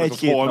mostonhoz képest az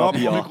holnap.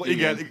 Napja.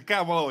 Igen,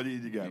 kell valahogy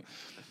így, igen.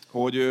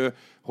 hogy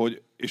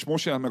és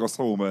most jelent meg a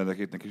Szabó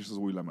Benedekétnek is az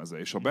új lemeze.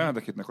 És a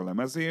Benedekétnek a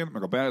lemezén,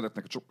 meg a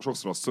Benedeknek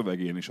sokszor a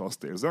szövegén is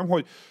azt érzem,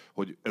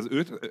 hogy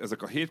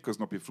ezek a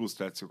hétköznapi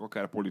frusztrációk,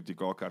 akár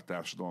politika, akár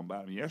társadalom,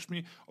 bármi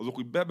ilyesmi, azok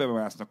úgy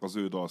bebemásznak az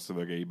ő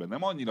dalszövegeiben.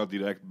 Nem annyira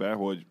direktbe,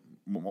 hogy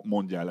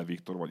mondjál le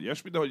Viktor, vagy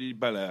ilyesmi, de hogy így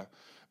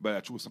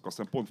belecsúsznak,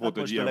 aztán pont volt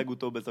egy ilyen...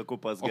 legutóbb ez a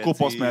kopasz geci, a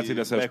kopasz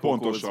Mercedes-es,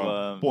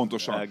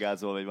 pontosan.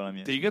 Elgázol, vagy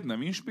valami. Téged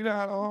nem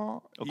inspirál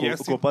a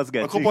kopasz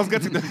geci? A kopasz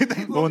geci?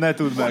 Ó, ne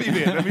tudd meg.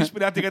 Olivér, nem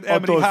inspirál téged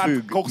Attól Emery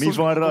függ, Hart, mi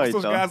van rajta?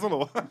 kokszos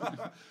gázoló?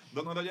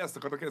 De hogy ezt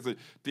akartak kérdezni,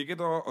 hogy téged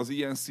az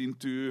ilyen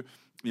szintű,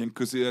 ilyen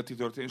közéleti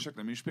történések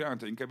nem inspirál,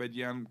 te inkább egy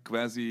ilyen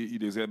kvázi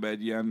idézőjelben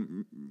egy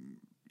ilyen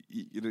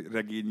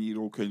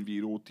regényíró,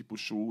 könyvíró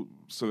típusú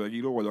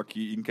szövegíró, vagy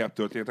aki inkább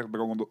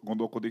történetekben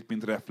gondolkodik,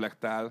 mint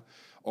reflektál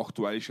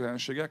aktuális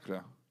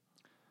jelenségekre?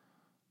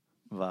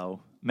 Wow.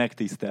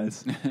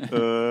 Megtisztelsz.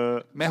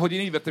 Mert hogy én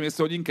így vettem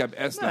észre, hogy inkább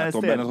ezt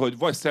látom benned, hogy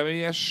vagy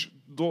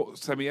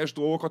személyes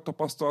dolgokat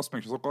tapasztalsz,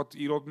 meg azokat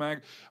írod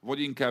meg,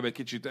 vagy inkább egy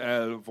kicsit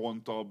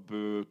elvontabb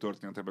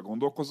történetekbe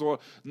gondolkozol.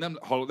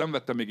 Nem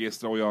vettem még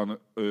észre olyan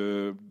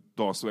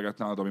dalszöveget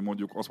nálad, ami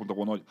mondjuk azt mondta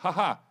volna, hogy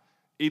haha,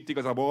 itt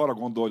igazából arra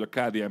gondol, hogy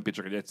a KDNP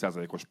csak egy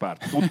 1%-os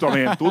párt.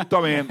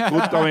 Tudtam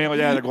én, hogy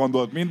erre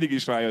gondolt. Mindig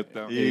is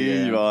rájöttem.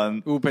 Így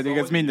van. Pedig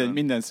ez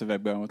minden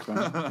szövegben ott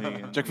van.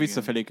 Csak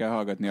visszafelé kell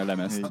hallgatni a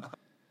lemezt.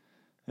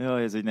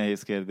 Jaj, ez egy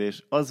nehéz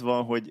kérdés. Az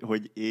van,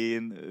 hogy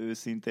én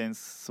őszintén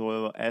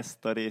szólva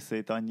ezt a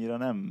részét annyira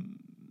nem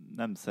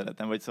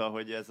szeretem, vagy szóval,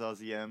 hogy ez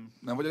az ilyen...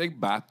 Nem vagy elég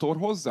bátor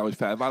hozzá, hogy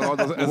felvállalod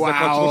ezzel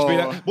kapcsolatos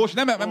véleményt?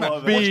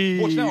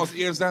 Most nem az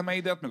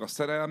érzelmeidet, meg a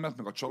szerelmet,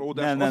 meg a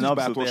csalódást, az is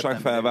bátorság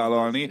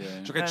felvállalni.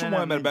 Csak egy csomó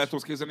ember be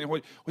tudsz képzelni,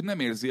 hogy nem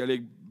érzi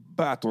elég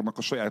bátornak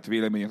a saját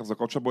véleményét az a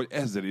kapcsolatban, hogy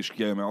ezzel is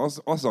kiállni,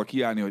 mert azzal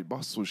kiállni, hogy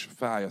basszus,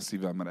 fáj a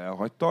szívem, mert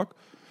elhagytak,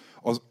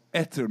 az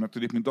egyszerűen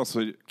tűnik, mint az,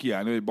 hogy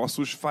kiállni, hogy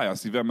basszus, fáj a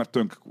szívem, mert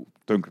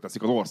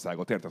tönkreteszik az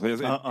országot. Érted?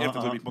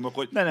 Érted, hogy mit mondok?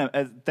 Hogy... Nem,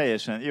 ez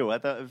teljesen jó.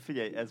 Hát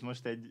figyelj, ez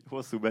most egy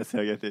hosszú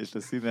beszélgetés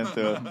lesz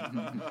innentől.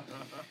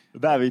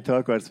 Dávid, ha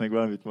akarsz még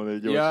valamit mondani,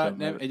 gyorsan.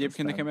 Ja,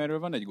 egyébként nekem erről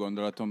van egy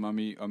gondolatom,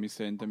 ami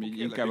szerintem így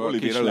inkább a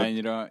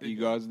kislányra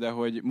igaz, de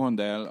hogy mondd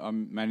el,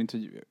 mármint,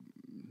 hogy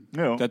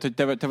jó. Tehát, hogy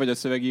te vagy a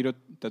szövegíró,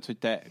 tehát, hogy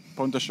te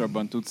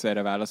pontosabban tudsz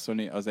erre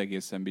válaszolni, az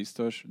egészen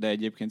biztos, de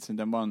egyébként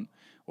szerintem van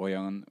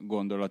olyan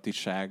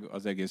gondolatiság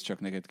az egész csak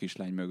neked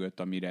kislány mögött,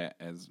 amire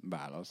ez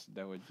válasz,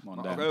 de hogy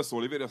mondd el. Először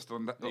Olivér,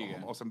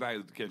 aztán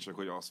Dávid kénysek,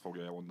 hogy azt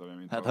fogja mondani.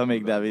 Mint hát ha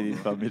még Dávid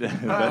itt van, mire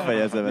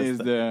befejezem ezt.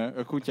 Nézd,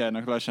 a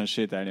kutyának lassan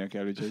sétálnia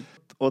kell, úgyhogy...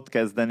 Ott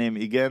kezdeném,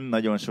 igen,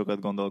 nagyon sokat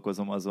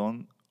gondolkozom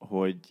azon,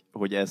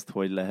 hogy ezt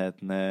hogy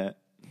lehetne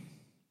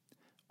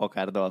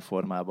akár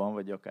dalformában,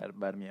 vagy akár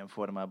bármilyen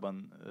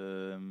formában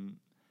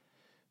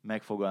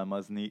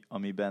megfogalmazni,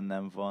 ami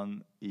bennem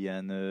van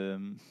ilyen,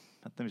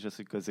 hát nem is az,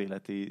 hogy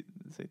közéleti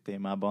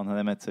témában,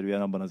 hanem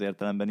egyszerűen abban az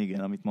értelemben, igen,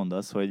 amit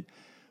mondasz,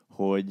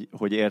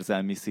 hogy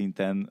érzelmi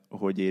szinten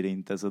hogy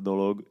érint ez a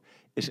dolog.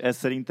 És ez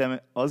szerintem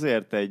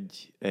azért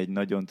egy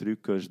nagyon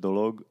trükkös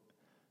dolog,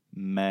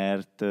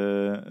 mert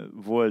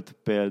volt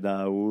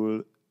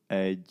például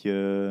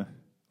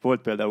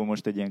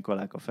most egy ilyen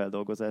Kaláka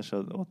feldolgozás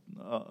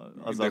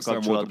azzal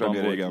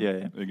kapcsolatban, hogy...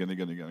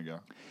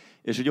 Igen.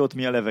 És hogy ott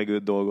mi a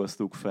levegőt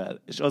dolgoztuk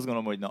fel. És azt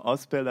gondolom, hogy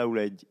az például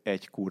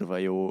egy kurva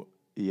jó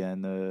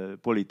ilyen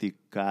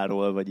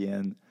politikáról, vagy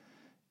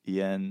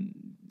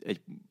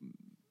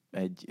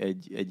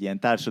egy ilyen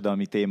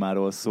társadalmi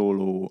témáról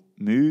szóló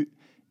mű,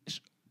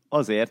 és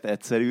azért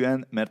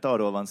egyszerűen, mert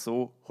arról van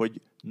szó,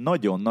 hogy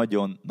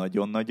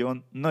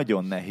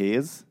nagyon-nagyon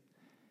nehéz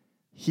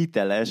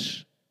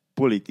hiteles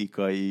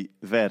politikai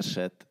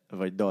verset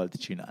vagy dalt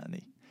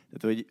csinálni.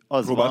 Tehát, hogy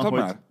az próbáltad van,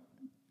 már? Hogy...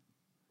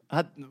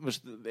 Hát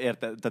most érted,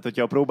 tehát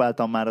hogyha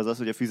próbáltam már, az,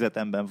 hogy a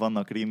füzetemben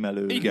vannak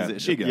rimmelő... Igen.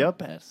 Ja,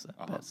 persze.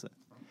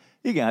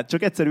 Igen, hát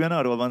csak egyszerűen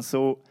arról van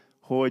szó,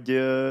 hogy...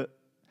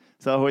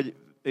 Szóval, hogy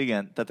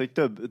igen, tehát hogy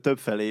több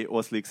felé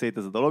oszlik szét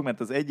ez a dolog, mert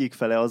az egyik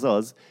fele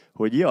az,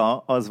 hogy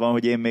az van,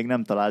 hogy én még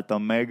nem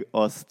találtam meg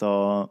azt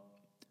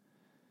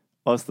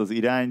az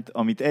irányt,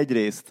 amit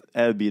egyrészt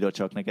elbírja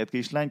csak neked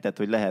kislány, tehát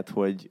hogy lehet,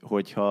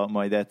 hogyha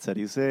majd egyszer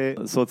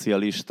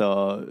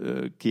szocialista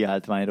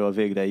kiáltványról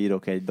végre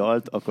írok egy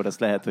dalt, akkor azt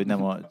lehet, hogy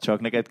nem a csak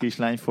neked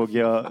kislány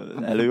fogja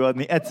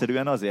előadni.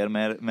 Egyszerűen azért,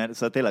 mert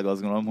szóval tényleg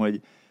azt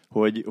gondolom,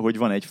 hogy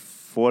van egy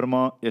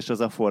forma, és az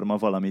a forma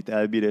valamit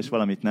elbír, és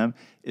valamit nem.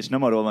 És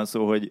nem arról van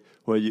szó,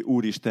 hogy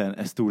úristen,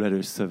 ez túl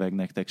erős szöveg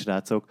nektek,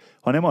 srácok,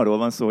 hanem arról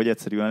van szó, hogy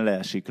egyszerűen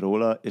leesik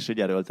róla, és egy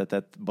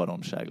erőltetett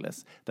baromság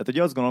lesz. Tehát, hogy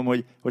azt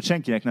gondolom, hogy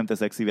senkinek nem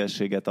teszek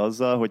szívességet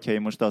azzal, hogyha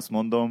én most azt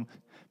mondom,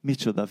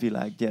 micsoda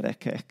világ,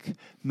 gyerekek,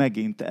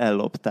 megint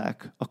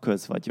ellopták a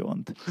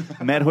közvagyont.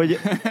 Mert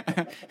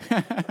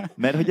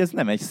hogy ez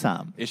nem egy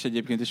szám. És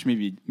egyébként is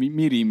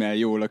mi rímel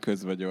jól a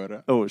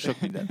közvagyonra? Ó,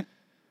 sok minden.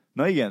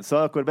 Na igen,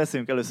 szóval akkor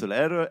beszéljünk először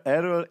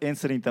erről. Én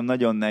szerintem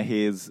nagyon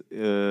nehéz,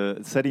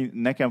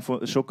 nekem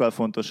sokkal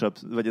fontosabb,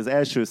 vagy az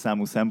első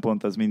számú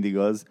szempont az mindig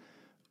az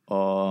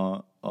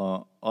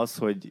az,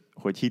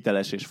 hogy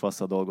hiteles és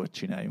fasz a dolgot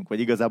csináljunk. Vagy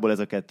igazából ez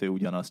a kettő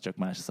ugyanaz, csak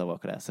más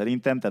szavak rá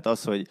szerintem. Tehát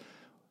az, hogy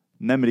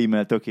nem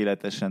rímel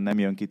tökéletesen, nem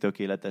jön ki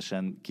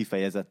tökéletesen,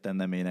 kifejezetten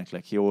nem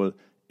éneklek jól,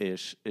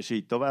 és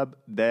így tovább,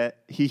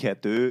 de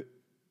hihető,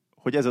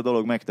 hogy ez a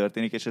dolog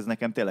megtörténik, és ez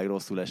nekem tényleg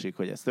rosszul esik,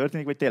 hogy ez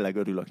történik, vagy tényleg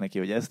örülök neki,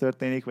 hogy ez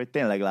történik, vagy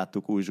tényleg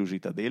láttuk új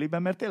Zsuzsit a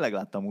Déliben, mert tényleg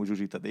láttam új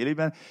Zsuzsit a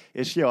Déliben,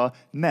 és ja,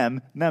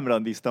 nem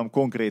randiztam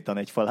konkrétan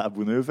egy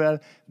falábú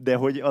nővel, de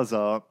hogy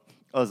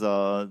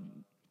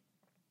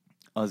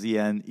az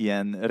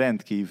ilyen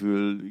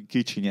rendkívül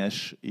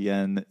kicsinyes,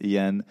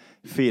 ilyen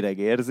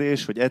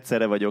féregérzés, hogy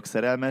egyszerre vagyok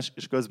szerelmes,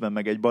 és közben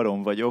meg egy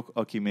barom vagyok,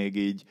 aki még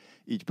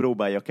így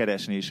próbálja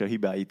keresni is a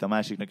hibáit a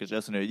másiknak, és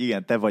azt mondja, hogy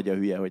igen, te vagy a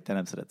hülye, hogy te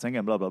nem szeretsz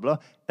engem, bla bla bla.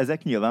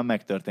 Ezek nyilván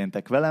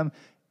megtörténtek velem,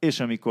 és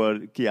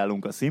amikor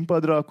kiállunk a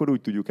színpadra, akkor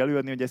úgy tudjuk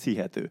előadni, hogy ez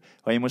hihető.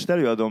 Ha én most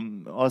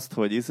előadom azt,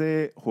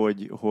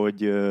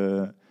 hogy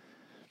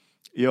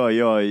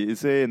jaj,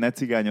 ne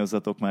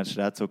cigányozzatok már,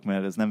 srácok,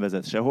 mert ez nem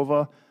vezet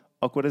sehova,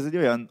 akkor ez egy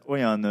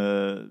olyan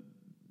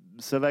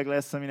szöveg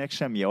lesz, aminek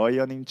semmi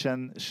alja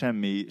nincsen,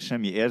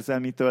 semmi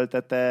érzelmi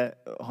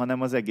töltete,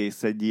 hanem az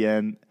egész egy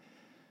ilyen,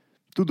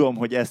 tudom,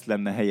 hogy ezt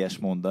lenne helyes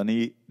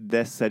mondani,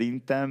 de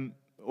szerintem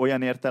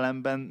olyan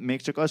értelemben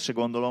még csak azt se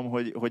gondolom,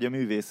 hogy a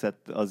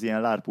művészet az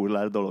ilyen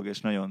lárpurlár dolog,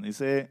 és nagyon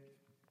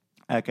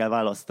el kell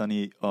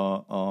választani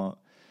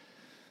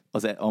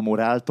a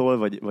moráltól,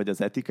 vagy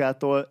az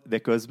etikától, de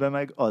közben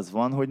meg az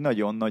van, hogy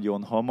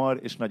nagyon-nagyon hamar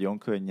és nagyon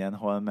könnyen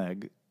hal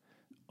meg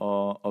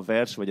a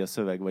vers, vagy a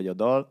szöveg, vagy a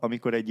dal,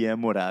 amikor egy ilyen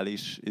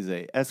morális,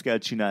 ezt kell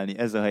csinálni,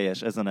 ez a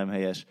helyes, ez a nem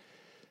helyes.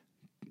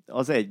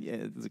 Az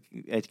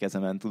egy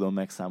kezemen tudom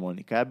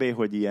megszámolni kb.,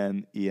 hogy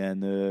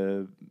ilyen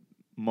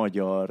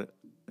magyar,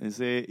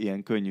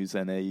 ilyen könnyű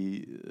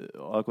zenei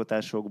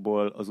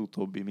alkotásokból az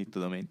utóbbi,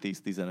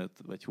 10-15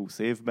 vagy 20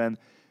 évben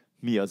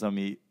mi az,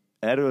 ami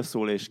erről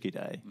szól és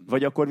király.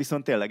 Vagy akkor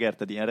viszont tényleg,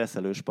 érted, ilyen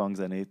reszelős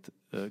punkzenét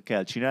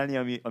kell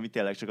csinálni, ami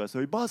tényleg csak az,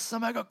 hogy bassza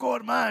meg a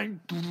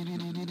kormány!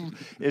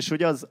 És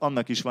hogy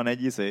annak is van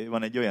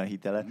egy olyan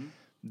hitele.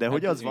 De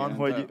hogy az van,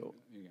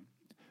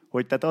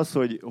 hogy tehát az,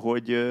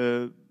 hogy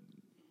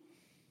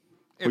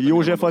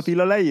József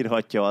Attila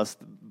leírhatja azt,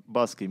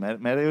 baszki,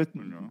 mert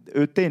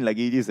ő tényleg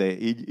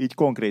így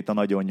konkrétan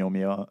nagyon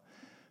nyomja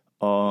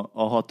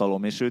a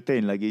hatalom, és ő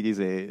tényleg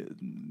így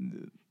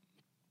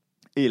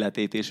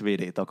életét és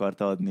vérét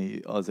akarta adni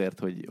azért,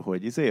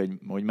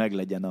 hogy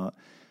meglegyen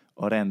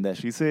a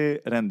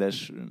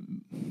rendes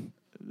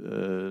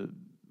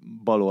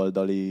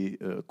baloldali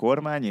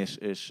kormány,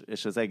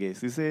 és az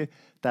egész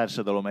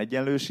társadalom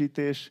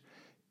egyenlősítés,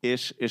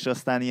 és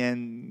aztán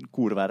ilyen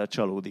kurvára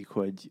csalódik,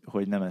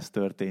 hogy nem ez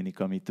történik,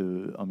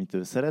 amit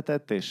ő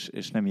szeretett,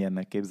 és nem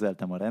ilyennek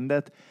képzeltem a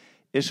rendet.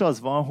 És az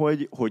van,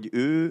 hogy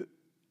ő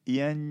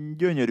ilyen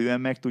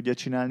gyönyörűen meg tudja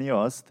csinálni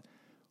azt,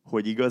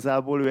 hogy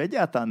igazából ő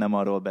egyáltalán nem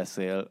arról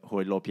beszél,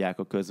 hogy lopják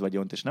a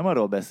közvagyont, és nem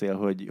arról beszél,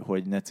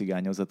 hogy ne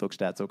cigányozzatok,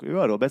 srácok. Ő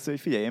arról beszél,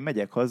 hogy figyelj, én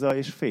megyek haza,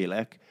 és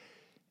félek,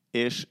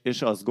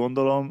 és azt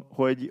gondolom,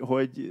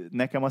 hogy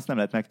nekem azt nem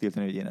lehet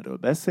megtiltani, hogy én erről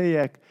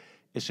beszéljek,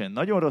 és én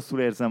nagyon rosszul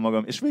érzem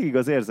magam, és végig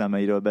az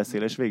érzelmeiről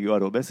beszél, és végig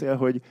arról beszél,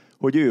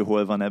 hogy ő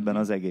hol van ebben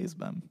az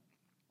egészben.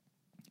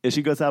 És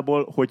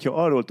igazából,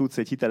 hogyha arról tudsz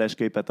egy hiteles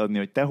képet adni,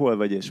 hogy te hol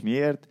vagy és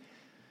miért,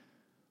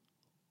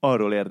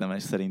 arról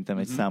érdemes szerintem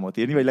egy számot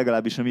írni, vagy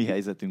legalábbis a mi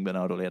helyzetünkben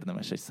arról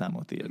érdemes egy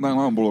számot írni.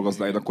 Nagyon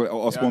bologazdáid, akkor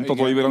azt mondtad,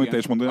 hogy amit te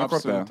is mondani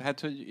akartál? Hát,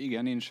 hogy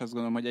igen, én is azt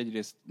gondolom, hogy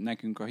egyrészt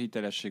nekünk a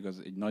hitelesség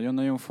az egy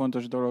nagyon-nagyon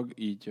fontos dolog,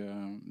 így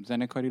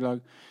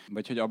zenekarilag,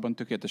 vagy hogy abban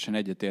tökéletesen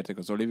egyetértek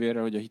az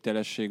Olivérrel, hogy a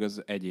hitelesség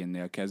az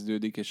egyénnél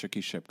kezdődik, és a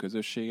kisebb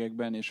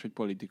közösségekben, és hogy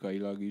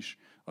politikailag is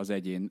az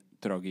egyén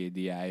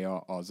tragédiája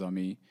az,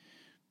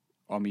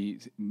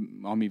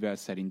 amivel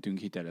szerintünk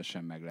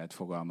hitelesen meg lehet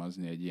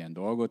fogalmazni egy ilyen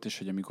dolgot, és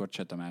hogy amikor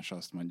Cseh Tamás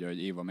azt mondja,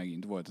 hogy Éva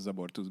megint volt az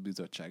Abortusz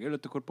Bizottság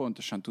előtt, akkor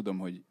pontosan tudom,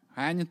 hogy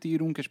hányat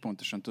írunk, és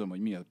pontosan tudom, hogy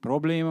mi a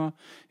probléma,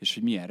 és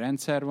hogy milyen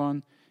rendszer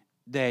van,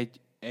 de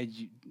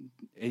egy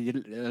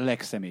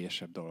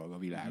legszemélyesebb dolog a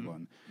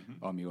világon,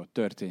 ami ott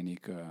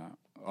történik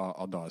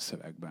a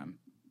dalszövegben.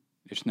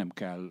 És nem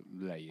kell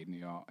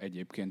leírni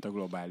egyébként a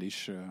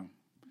globális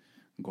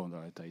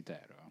gondolatait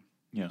erről.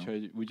 Ja.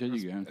 Úgyhogy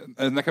igen.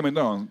 Ez nekem egy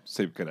nagyon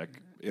szép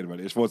kerek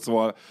érvelés volt,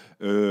 szóval...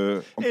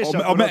 és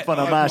akkor ott van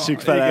a másik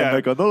fele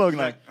ennek a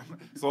dolognak.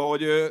 Szóval,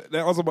 hogy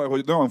de az a baj,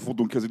 hogy nagyon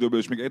futunk ki az időből,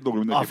 és még egy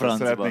dologról mindenképpen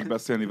szeretnék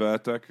beszélni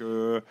veletek.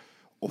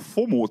 A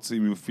FOMO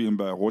című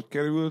filmben hogy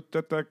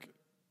kerültetek,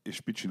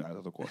 és mit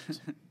csináltatok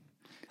ott?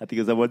 Hát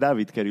igazából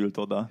Dávid került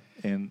oda.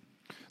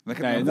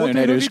 Nekem volt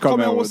egy rövid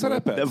cameo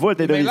szerepet? Volt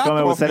egy rövid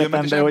cameo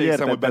szerepem, de hogy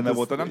érted, benne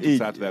volt, nem tudsz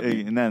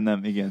átverni.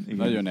 Nem, igen.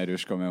 Nagyon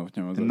erős cameót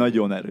nyomozott.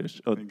 Nagyon erős.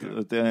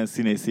 Ott olyan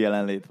színészi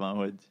jelenlét van,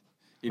 hogy...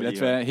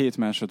 Illetve 7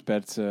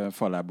 másodperc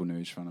falábú nő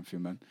is van a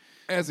filmben.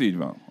 Ez így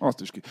van.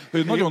 Azt is ki.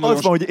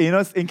 Az van, hogy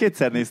én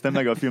kétszer néztem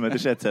meg a filmet,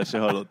 és egyszer se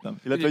hallottam.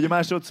 Illetve, hogy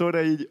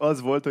másodszorra így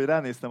az volt, hogy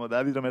ránéztem a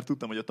Dávidra, mert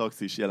tudtam, hogy a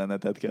taxis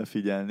jelenetet kell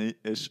figyelni,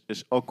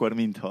 és akkor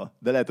mintha.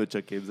 De lehet, hogy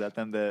csak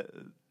képzeltem, de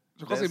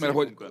Csak azért, mert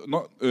hogy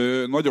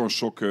nagyon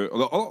sok...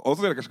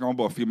 Az érdekes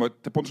abban a filmben, hogy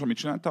te pontosan mit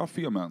csináltál a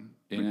filmen?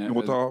 Én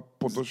volt a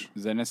pontos...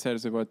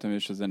 zeneszerző voltam,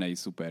 és a zenei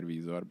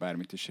szupervízor,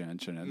 bármit is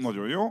jelentsen ez.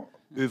 Nagyon jó.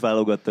 Ő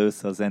válogatta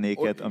össze a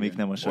zenéket, amik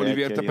nem a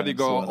sajátjai. Olivier, te pedig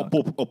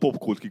a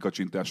popkult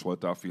kikacsintás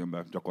voltál a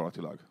filmben,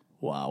 gyakorlatilag.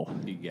 Wow.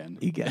 Igen.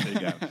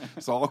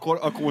 Szóval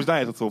akkor most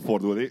rájöttet szó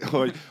fordulni,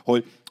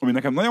 hogy ami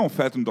nekem nagyon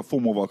feltűnt a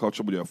FOMO-val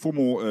kapcsolatban, ugye a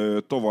FOMO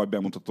tavaly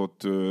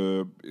bemutatott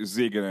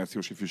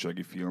Z-generációs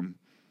ifjúsági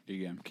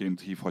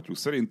filmként hívhatjuk.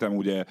 Szerintem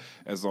ugye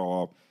ez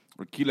a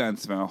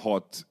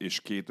 96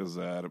 és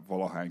 2000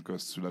 valahány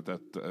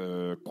közszületett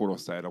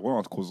korosztályra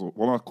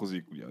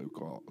vonatkozik, ugye ők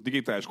a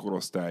digitális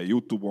korosztály,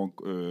 YouTube-on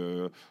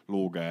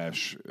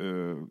lógás,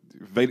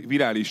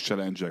 virális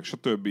challenge-ek,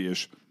 stb.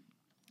 És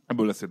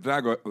ebből lesz egy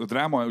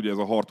dráma, ugye ez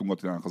a Hartung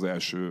Attilának az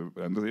első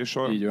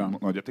rendezése,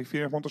 nagy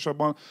játékfilm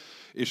pontosabban,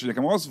 és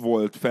nekem az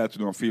volt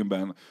feltűnő a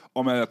filmben,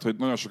 amellett, hogy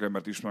nagyon sok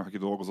embert ismerek, aki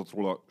dolgozott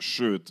róla,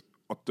 sőt,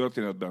 a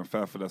történetben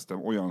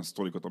felfedeztem olyan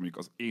sztorikat, amik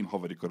az én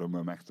haveri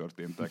körömmel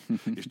megtörténtek.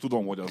 És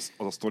tudom, hogy az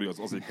a sztori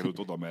azért került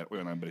oda, mert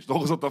olyan ember is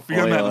dolgozott a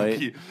filmen,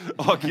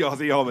 aki az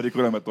én haveri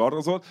körömmel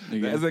tartozott.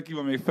 De ezen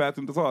kívül még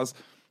feltűnt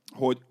az,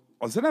 hogy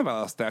a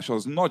zeneválasztás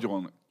az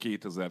nagyon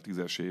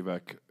 2010-es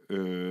évek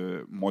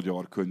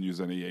magyar könnyű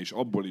zenéje, és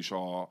abból is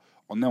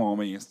nem a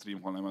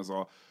mainstream, hanem ez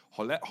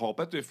ha a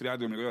Petőfi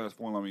Rádió még olyan lett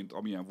volna, mint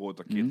amilyen volt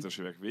a 2000-es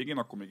évek végén,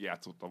 akkor még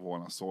játszotta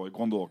volna. Szóval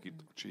gondolok itt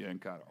a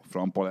Csienkára, a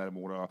Fran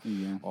Palermóra,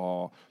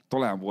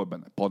 talán volt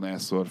benne Panel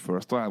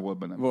Surfers, talán volt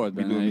benne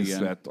Middle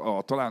Misret,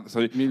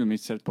 Middle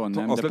Misret pont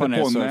nem, de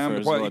Panel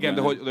Surfers volt igen,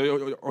 de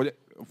hogy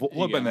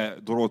volt benne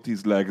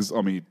Dorothy's Legs,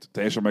 amit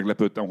teljesen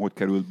meglepődtem, hogy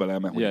került bele,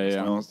 mert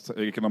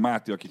egyébként a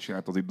Máté, aki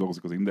csinált, az itt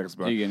dolgozik az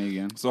Indexben.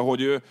 Igen.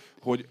 Szóval,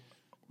 hogy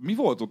mi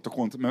volt ott a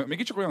koncept?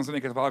 Még csak olyan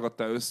zenéket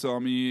válogattál össze,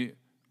 ami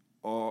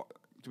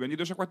Ti mennyi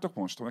idősek vagytok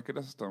most?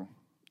 Megkérdeztem?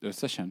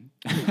 Összesen?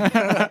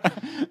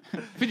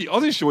 Figyelj,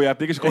 az is jó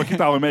játék, és akkor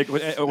kitálom, hogy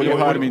melyik... Hogy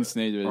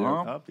 34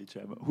 vagyok.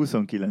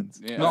 29.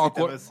 Na,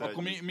 akkor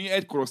mi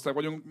egy korosztály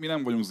vagyunk, mi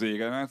nem vagyunk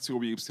Z-generáció,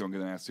 mi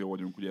Y-generáció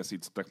vagyunk, ugye ezt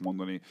így szokták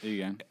mondani.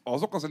 Igen.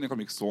 Azok a zenék,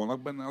 amik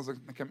szólnak benne, azok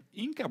nekem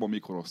inkább a mi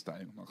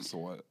korosztályunknak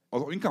szól.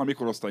 Inkább a mi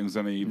korosztályunk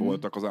zenéi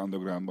voltak az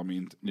undergroundban,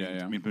 mint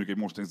mondjuk egy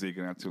mostani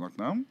Z-generációnak,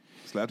 nem?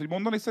 Ezt lehet úgy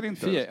mondani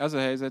szerinted? Figyelj, az a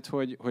helyzet,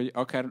 hogy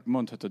akár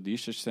mondhatod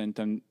is, és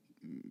szerintem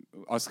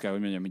azt kell, hogy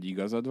mondjam, hogy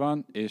igazad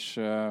van, és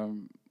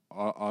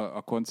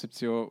a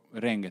koncepció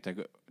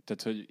rengeteg,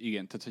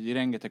 tehát hogy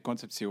rengeteg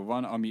koncepció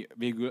van, ami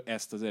végül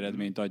ezt az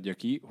eredményt adja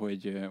ki,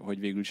 hogy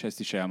végül is ezt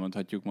is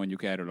elmondhatjuk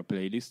mondjuk erről a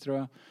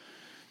playlistről.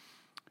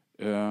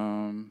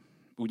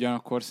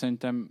 Ugyanakkor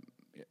szerintem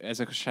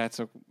ezek a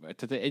srácok,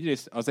 tehát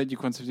egyrészt az egyik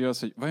koncepció az,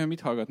 hogy vajon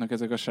mit hallgatnak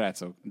ezek a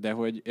srácok, de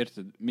hogy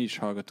érted, mi is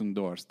hallgatunk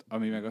Dorst,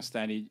 ami meg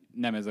aztán így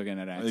nem ez a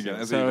generáció. Igen,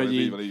 ez szóval,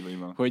 így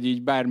van. Hogy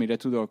így bármire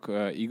tudok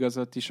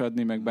igazat is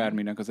adni, meg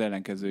bárminek az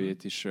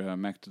ellenkezőjét is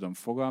meg tudom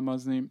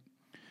fogalmazni.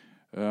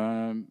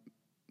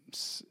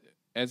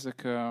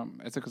 Ezek a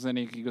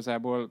zenék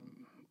igazából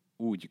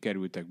úgy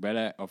kerültek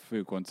bele, a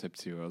fő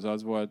koncepció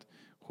az volt,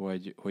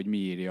 hogy mi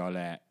írja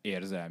le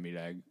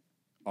érzelmileg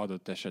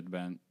adott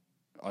esetben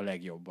a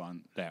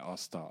legjobban le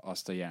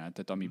azt a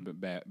jelentet, amit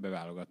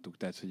beválogattuk.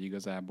 Tehát, hogy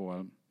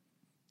igazából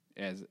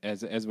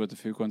ez volt a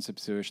fő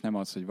koncepció, és nem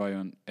az, hogy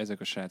vajon ezek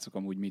a srácok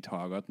amúgy mit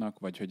hallgatnak,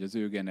 vagy hogy az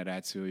ő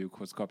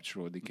generációjukhoz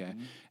kapcsolódik-e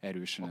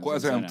erősen. Akkor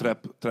ezért nem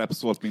trap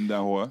szólt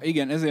mindenhol.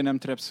 Igen, ezért nem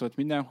trap szólt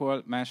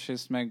mindenhol,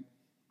 másrészt meg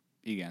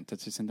igen,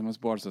 tehát szerintem az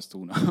borzasztó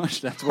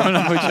unalmas lett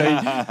volna, hogyha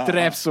így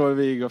trap szól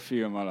végig a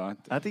film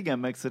alatt. Hát igen,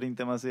 meg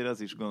szerintem azért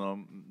az is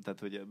gondolom, tehát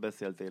hogy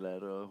beszéltél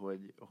erről,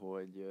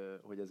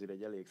 hogy azért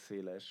egy elég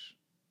széles,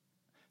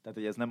 tehát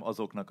hogy ez nem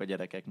azoknak a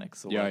gyerekeknek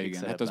szól, ja,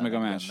 igen, hát az meg a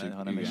másik, benne,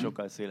 hanem egy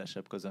sokkal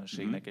szélesebb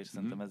közönségnek, és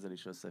szerintem ezzel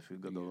is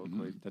összefügg a dolog.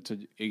 Hogy...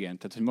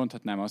 Tehát, hogy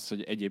mondhatnám azt,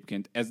 hogy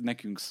egyébként ez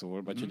nekünk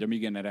szól, vagy hogy a mi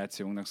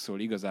generációnknak szól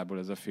igazából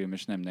ez a film,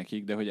 és nem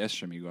nekik, de hogy ez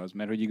sem igaz,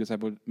 mert hogy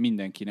igazából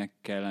mindenkinek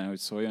kellene, hogy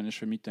szóljon, és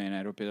hogy mit tudom,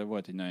 erről például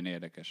volt egy nagyon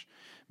érdekes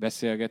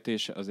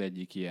beszélgetés, az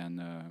egyik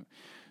ilyen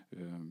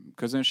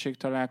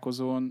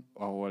közönségtalálkozón,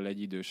 ahol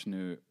egy idős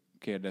nő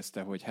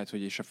kérdezte, hogy hát,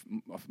 hogy és a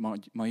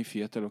mai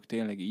fiatalok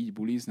tényleg így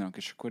buliznak,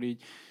 és akkor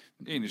így...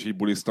 Én is így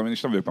buliztam, én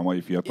is nem vagyok a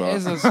mai fiatal.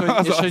 Ez az,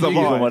 hogy... és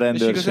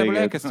igazából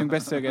elkezdtünk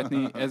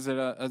beszélgetni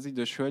ezzel az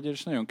idős hölgyel,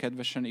 és nagyon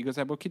kedvesen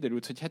igazából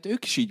kiderült, hogy hát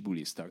ők is így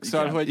buliztak.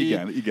 Szóval,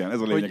 igen, hogy igen, ez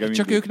a lényege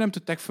csak ők nem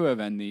tudták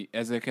fölvenni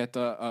ezeket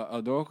a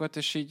dolgokat,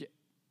 és így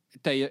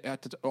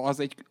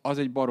az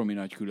egy baromi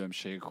nagy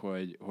különbség,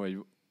 hogy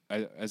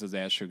ez az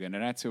első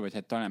generáció, vagy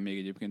hát talán még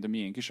egyébként a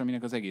miénk is,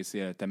 aminek az egész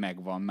élete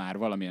megvan már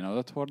valamilyen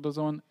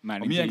adathordozón.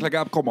 Már a miénk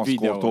legalább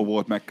kamaszkortól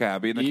volt meg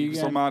kb. Nekik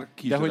szóval már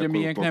de hogy a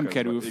miénk nem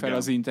kerül fel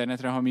az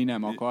internetre, ha mi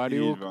nem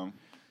akarjuk. Így van.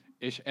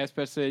 És ez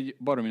persze egy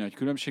baromi nagy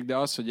különbség, de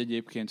az, hogy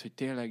egyébként, hogy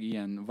tényleg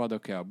ilyen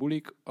vadak-e a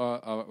bulik,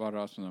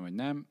 arra azt mondom, hogy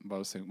nem,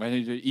 valószínűleg,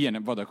 vagy hogy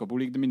ilyen vadak a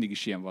bulik, de mindig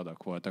is ilyen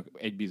vadak voltak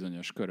egy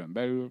bizonyos körön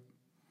belül,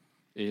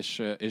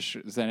 és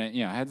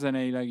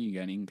zeneileg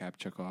igen, inkább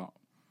csak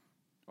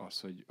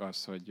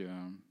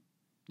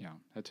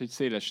hogy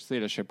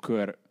szélesebb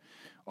kör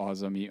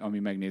az, ami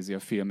megnézi a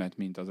filmet,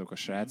 mint azok a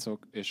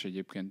srácok, és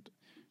egyébként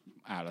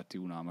állati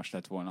unalmas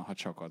lett volna, ha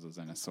csak az a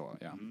zene szól.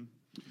 Ja.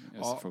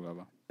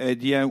 Összefoglalva.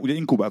 Egy ilyen ugye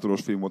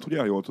inkubátoros film volt, ugye,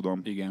 ha jól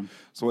tudom? Igen.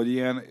 Szóval egy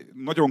ilyen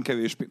nagyon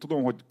kevés,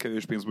 tudom, hogy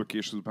kevés pénzből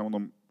készült, mert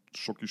mondom,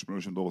 sok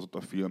ismerősöm dolgozott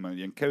a filmen,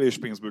 ilyen kevés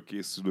pénzből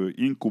készülő,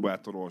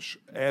 inkubátoros,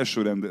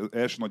 első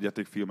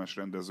nagyjátékfilmes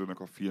rendezőnek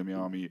a filmje,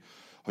 ami,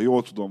 ha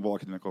jól tudom,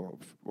 valakinek a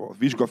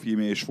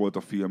vizsgafilmje is volt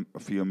a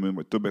filmön,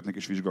 vagy többetnek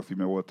is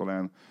vizsgafilmje volt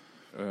talán.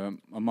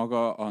 A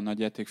maga a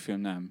nagyjátékfilm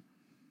nem.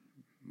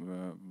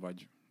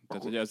 Vagy...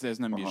 Tehát, hogy ez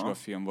nem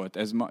vizsgafilm volt,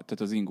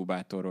 tehát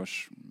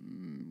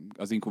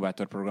az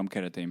inkubátorprogram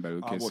keretein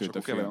belül készült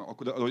a film.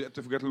 De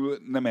ettől függetlenül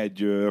nem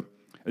egy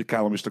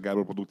Kálomista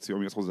Gábor produkció,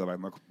 amihez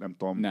hozzávágnak, nem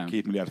tudom,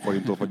 2 milliárd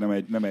forintot,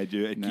 vagy nem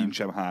egy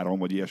kincsem 3,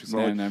 vagy ilyesmi.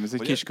 Szóval, nem, ez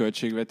egy kis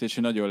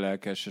költségvetésű, nagyon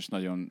lelkes és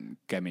nagyon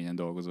keményen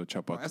dolgozó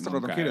csapat. Ezt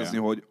akartam kérdezni,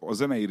 hogy a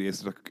zenei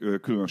részre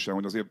különösen,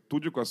 hogy azért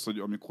tudjuk azt, hogy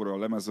amikor a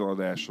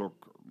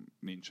lemezeladások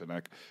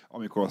nincsenek,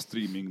 amikor a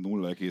streaming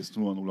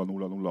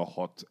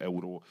 0,00006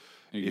 euró,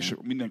 igen. És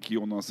mindenki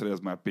onnan szerez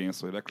már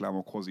pénzt, hogy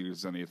reklámokhoz ír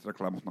zenét,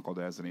 reklámoknak ad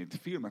el zenét,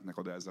 filmeknek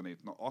ad el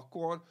zenét. Na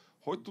akkor,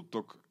 hogy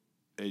tudtok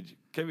egy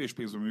kevés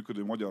pénzből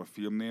működő magyar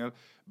filmnél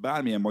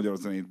bármilyen magyar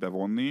zenét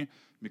bevonni,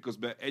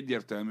 miközben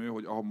egyértelmű,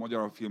 hogy a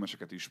magyar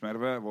filmeseket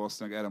ismerve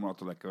valószínűleg erre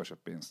maradt a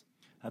legkevesebb pénz.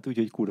 Hát úgy,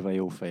 hogy kurva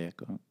jó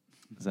fejek a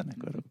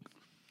zenekarok.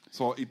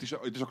 Szóval itt is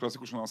a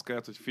klasszikusan az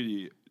kellett, hogy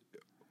figyelj,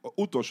 a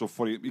utolsó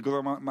forint,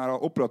 igazából már a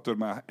operatőr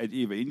már egy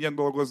éve ingyen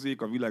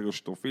dolgozik, a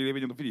világosító fél éve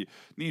ingyen, figyelj,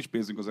 nincs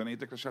pénzünk a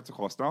zenétekre, srácok,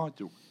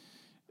 használhatjuk?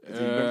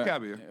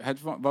 Hát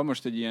van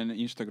most egy ilyen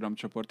Instagram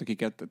csoport,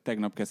 akiket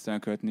tegnap kezdtem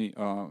követni,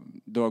 a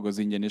Dolgoz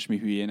ingyen és mi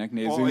hülyének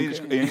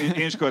nézünk.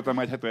 Én is követem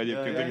egy hete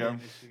egyébként, igen.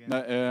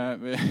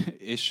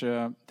 És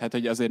tehát,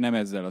 hogy azért nem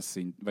ezzel a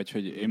szint, vagy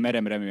hogy én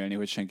merem remélni,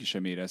 hogy senki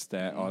sem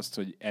érezte azt,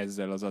 hogy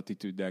ezzel az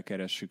attitűddel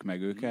keressük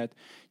meg őket.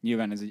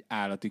 Nyilván ez egy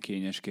állati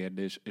kényes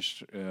kérdés,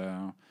 és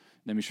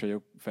nem is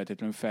vagyok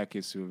feltétlenül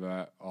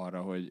felkészülve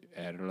arra, hogy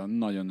erről a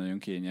nagyon-nagyon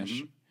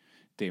kényes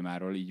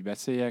témáról így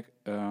beszéljek,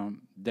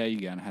 de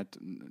igen, hát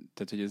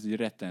tehát, hogy ez egy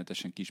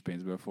rettenetesen kis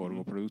pénzből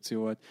forgó produkció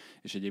volt,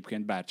 és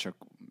egyébként bárcsak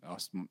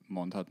azt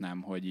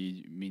mondhatnám, hogy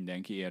így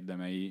mindenki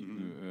érdemei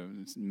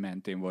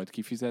mentén volt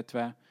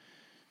kifizetve.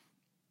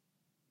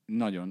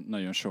 Nagyon,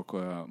 nagyon sok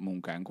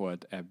munkánk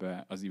volt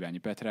ebbe az Iványi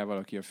Petrával,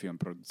 aki a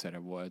filmproducere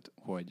volt,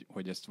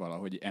 hogy ezt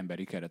valahogy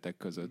emberi keretek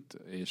között,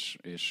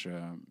 és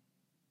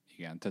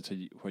igen, tehát,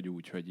 hogy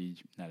úgy, hogy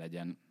így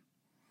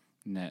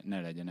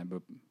ne legyen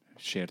ebből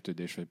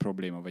sértődés, vagy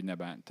probléma, vagy ne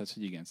bán. Tehát,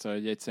 hogy igen, szóval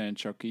hogy egyszerűen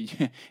csak így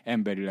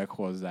emberileg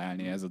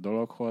hozzáállni ez a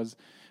dologhoz,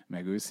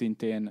 meg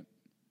őszintén,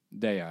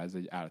 de ja, ez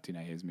egy állati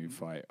nehéz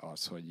műfaj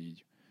az, hogy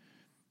így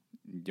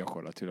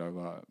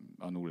gyakorlatilag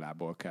a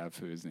nullából kell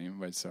főzni,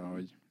 vagy szóval,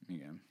 hogy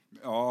igen.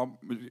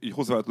 Így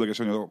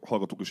hozzávetőlegesen, hogy a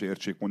hallgatók is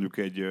értsék, mondjuk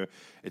egy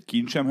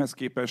kincsemhez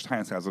képest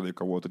hány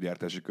százaléka volt a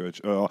gyártási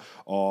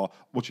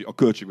a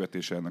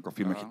költségvetése ennek a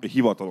filmnek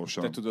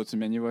hivatalosan? Te tudod, hogy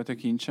mennyi volt a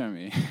kincsem?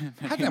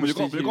 Hát nem,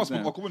 mondjuk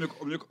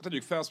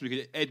tegyük fel, azt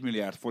mondjuk egy 1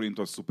 milliárd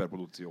forintos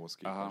szuperprodukcióhoz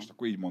képest.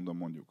 Akkor így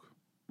mondjuk.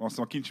 Azt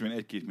hiszem a kincsem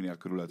 1-2 milliárd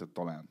körül lehetett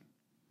talán.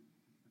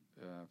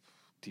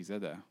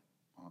 Tizede?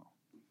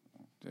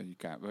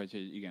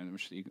 Vagy igen,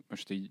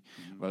 most így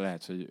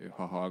lehet, hogy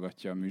ha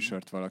hallgatja a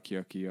műsort valaki,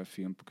 aki a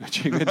film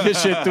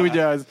költségvetését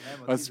tudja,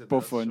 az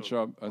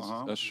pofoncsabb,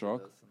 az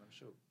sok.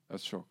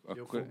 Az sok.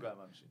 Akkor,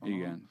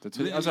 igen.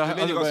 Tehát,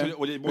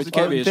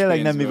 hogy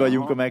tényleg nem mi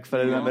vagyunk a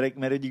megfelelő emberek,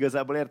 mert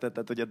igazából érted,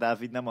 tehát, hogy a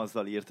Dávid nem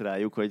azzal írt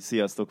rájuk, hogy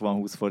sziasztok, van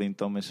 20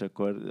 forintom, és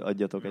akkor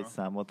adjatok egy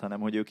számot, hanem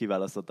hogy ő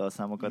kiválasztotta a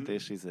számokat,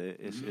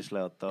 és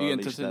leadta a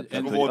listát.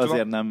 Tehát, hogy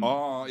azért nem...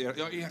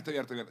 Értem.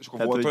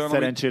 Tehát, hogy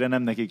szerencsére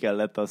nem neki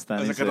kellett aztán...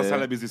 Ezeket a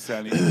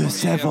szelebiziszelni.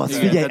 Szevasz,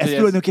 figyelj, ez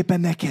tulajdonképpen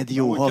neked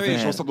jó, haver.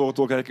 És azt a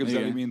dolgoktól kell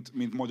elképzelni,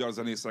 mint magyar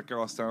zenészekkel,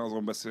 aztán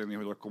azon beszélni,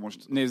 hogy akkor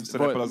most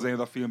szerepel a zenéd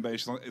a filmben,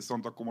 és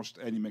viszont akkor most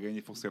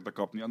ennyi fogsz érte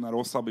kapni. Annál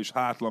rosszabb és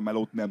hátlan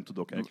melót nem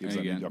tudok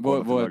elképzelni. Igen.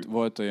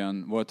 Volt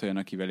olyan,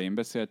 akivel én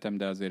beszéltem,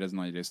 de azért ez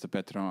nagyrészt a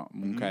Petra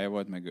munkája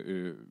volt, meg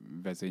ő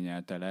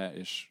vezényelte le,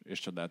 és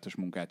csodálatos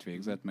munkát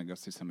végzett, meg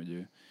azt hiszem, hogy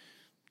ő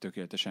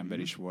tökéletes ember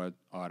is volt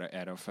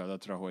erre a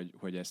feladatra,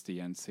 hogy ezt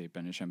ilyen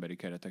szépen és emberi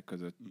keretek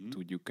között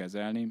tudjuk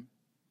kezelni.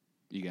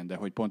 Igen, de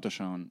hogy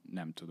pontosan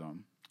nem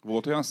tudom.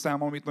 Volt olyan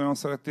szám, amit nagyon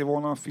szerettél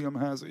volna a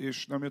filmhez,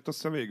 és nem jött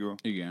össze végül?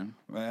 Igen.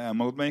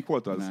 Elmondod, melyik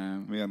volt az?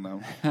 Nem. Miért nem?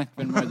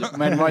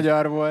 Mert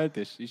magyar volt,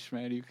 és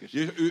ismerjük.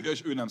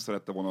 És ő nem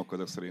szerette volna akkor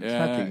ezek szerint.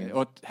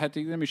 Hát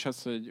nem is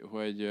az,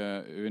 hogy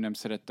ő nem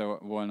szerette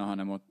volna,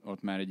 hanem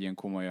ott már egy ilyen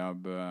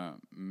komolyabb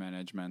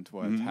menedzsment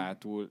volt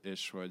hátul,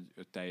 és hogy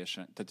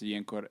teljesen... Tehát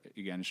ilyenkor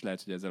igenis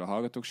lehet, hogy ezzel a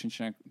hallgatók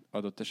sincsenek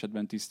adott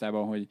esetben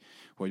tisztában,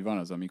 hogy van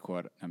az,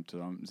 amikor, nem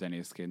tudom,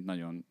 zenészként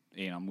nagyon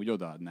én amúgy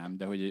odaadnám,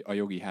 de hogy a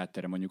jogi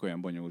háttere mondjuk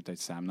olyan bonyolult egy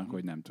számnak,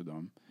 hogy nem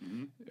tudom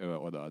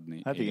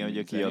odaadni. Hát igen, hogy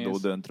a kiadó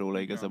dönt róla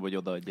igazából, hogy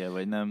odaadja,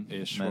 vagy nem,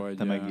 és mert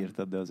te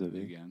megírtad, de az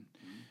övé.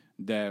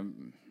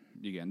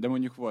 Igen. De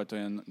mondjuk volt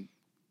olyan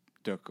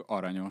tök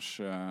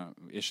aranyos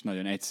és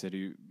nagyon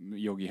egyszerű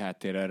jogi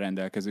háttérrel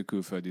rendelkező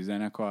külföldi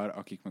zenekar,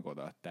 akik meg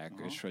odaadták,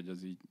 és hogy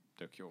az így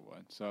tök jó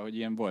volt. Szóval, hogy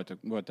ilyen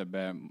volt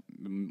ebben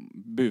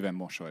bőven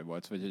mosoly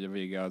volt, vagy hogy a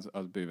vége az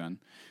bőven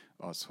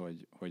az,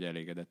 hogy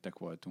elégedettek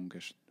voltunk,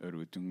 és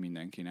örültünk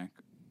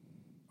mindenkinek,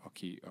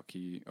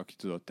 aki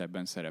tudott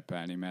ebben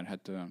szerepelni, mert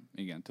hát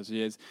igen, tehát hogy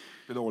ez...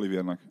 Például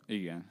Oliviernek.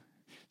 Igen.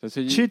 Tehát,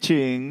 hogy,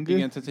 Csicsing!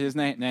 Igen, tehát hogy ez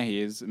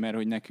nehéz, mert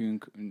hogy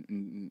nekünk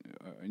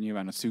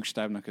nyilván a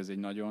szűkstábnak ez egy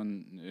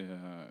nagyon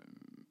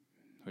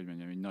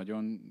egy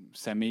nagyon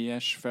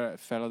személyes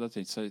feladat,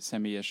 egy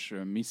személyes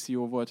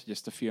misszió volt, hogy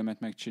ezt a filmet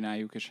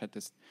megcsináljuk, és hát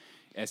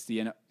ezt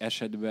ilyen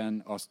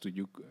esetben azt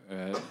tudjuk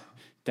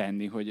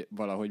tenni, hogy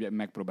valahogy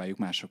megpróbáljuk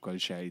másokkal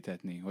is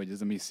elhitetni, hogy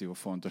ez a misszió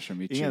fontos,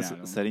 amit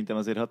csinálunk. Szerintem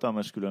azért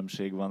hatalmas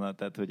különbség van,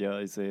 tehát hogy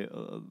a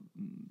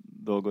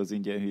dolgoz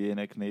ingyen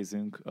hülyének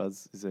nézünk,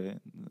 az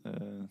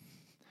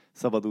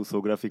szabadúszó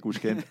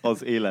grafikusként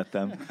az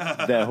életem.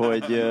 De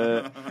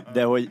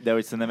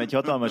hogy szerintem egy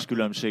hatalmas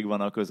különbség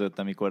van a között,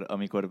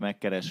 amikor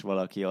megkeres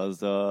valaki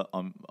azzal,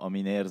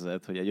 amin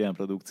érzed, hogy egy olyan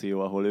produkció,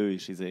 ahol ő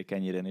is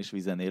kenyéren és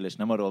vízen él, és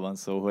nem arról van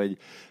szó, hogy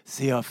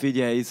szia,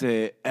 figyelj,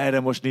 erre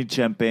most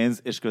nincsen pénz,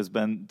 és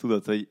közben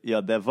tudod, hogy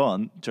ja, de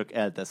van, csak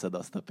elteszed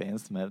azt a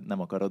pénzt, mert nem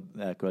akarod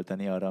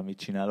elkölteni arra, amit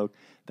csinálok.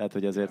 Tehát,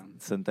 hogy azért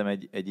szerintem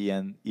egy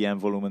ilyen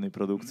volumenű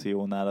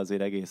produkciónál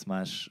azért egész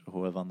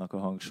máshol vannak a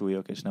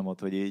hangsúlyok, és nem ott,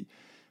 hogy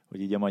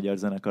így a magyar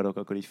zenekarok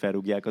akkor így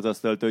felrúgják az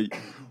asztalt, hogy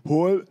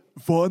hol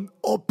van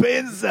a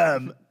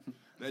pénzem?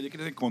 De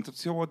egyébként ez egy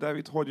koncepció volt,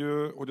 Dávid,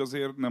 hogy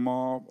azért nem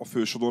a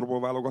fősodorból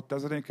válogatta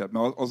zenéket?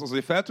 Mert az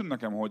azért feltűnt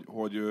nekem,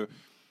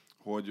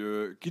 hogy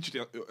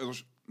kicsit, ez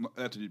most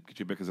lehet, hogy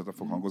kicsit bekezdetlen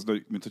fog hangozni,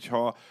 de mint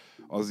hogyha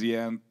az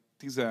ilyen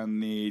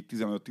 14,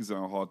 15,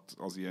 16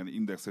 az ilyen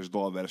indexes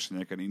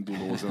dalversenyeken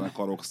induló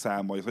zenekarok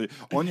száma. Hogy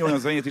annyi olyan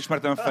zenét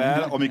ismertem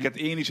fel, amiket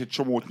én is egy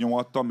csomót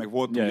nyomattam, meg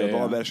volt ugye a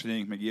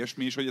dalversenyeink, meg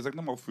ilyesmi, és hogy ezek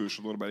nem a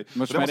fősodorbeli.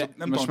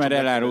 Most már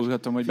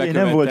elárulhatom, hogy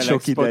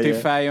bekövettelek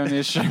Spotify-on,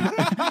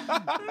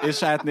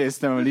 és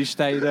átnéztem a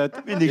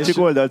listáidat. Mindig csak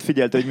oldalt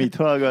figyelt, hogy mit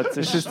hallgatsz,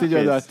 és ezt így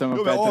odaadtam a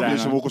Petrának. Jó,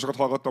 mert vókosokat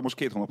hallgattam most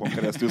 2 hónapon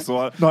keresztül,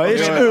 szóval... Na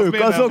és ők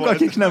azok,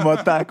 akik nem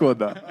adták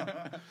oda.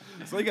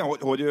 Szóval igen,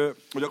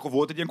 hogy akkor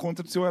volt egy ilyen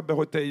koncepció ebben,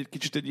 hogy te egy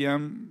kicsit egy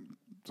ilyen,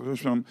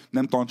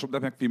 nem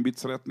tancsapdát meg filmbit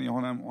szeretnél,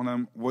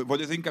 hanem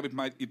vagy ez inkább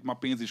itt már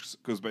pénz is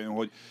közben jön,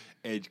 hogy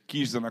egy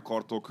kis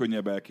zenekartól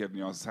könnyebb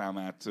elkérni a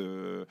számát,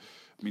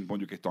 mint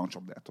mondjuk egy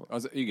tancsapdától.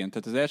 Igen,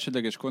 tehát az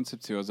elsődleges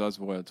koncepció az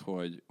volt,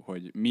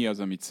 hogy mi az,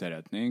 amit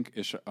szeretnénk,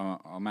 és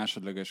a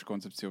másodleges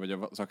koncepció, vagy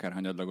az akár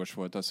hanyadlagos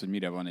volt az, hogy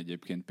mire van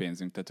egyébként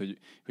pénzünk. Tehát,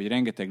 hogy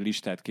rengeteg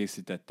listát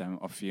készítettem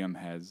a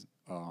filmhez,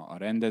 a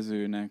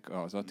rendezőnek,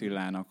 az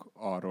Attilának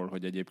arról,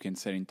 hogy egyébként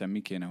szerintem mi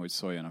kéne, hogy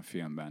szóljon a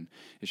filmben.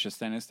 És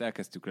aztán ezt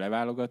elkezdtük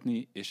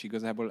leválogatni, és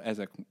igazából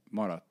ezek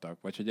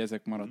maradtak, vagy hogy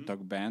ezek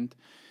maradtak bent,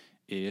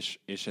 és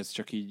ez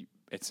csak így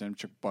egyszerűen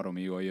csak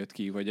baromi jól jött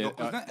ki. Hogy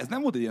ez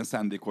nem volt egy ilyen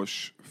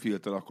szándékos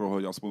filter akkor,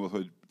 hogy azt mondod,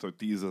 hogy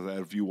 10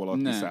 000 view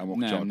alatti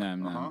számok csak?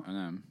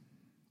 Nem.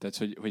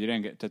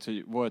 Tehát,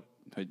 hogy volt,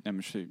 hogy nem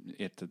is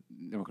érted,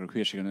 nem akarok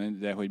hülyeséget mondani,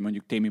 de hogy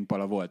mondjuk Tame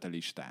Impala volt a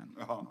listán.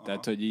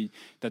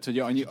 Tehát, hogy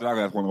annyi... Drága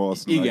lehet volna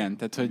valószínűleg. Igen,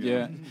 tehát, hogy...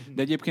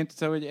 De egyébként,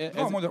 hogy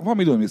ez... Van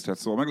Middle Mistress,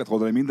 szóval meg lehet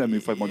oldani minden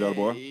műfajt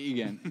magyarból.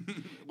 Igen.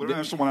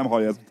 Nem soha nem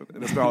hallja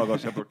ezt ne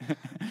hallgassátok.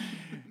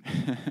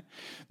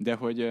 De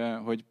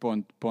hogy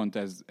pont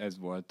ez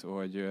volt,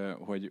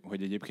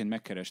 hogy egyébként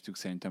megkerestük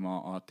szerintem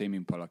a Tame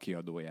Impala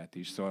kiadóját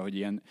is. Szóval, hogy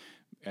ilyen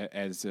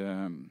ez...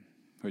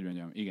 Hogy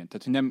mondjam, igen.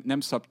 Tehát, hogy nem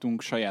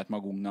szabtunk saját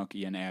magunknak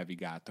ilyen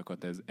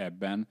elvigátakat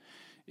ebben,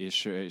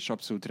 és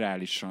abszolút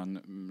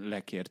reálisan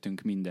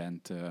lekértünk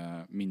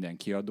minden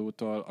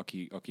kiadótól,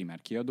 aki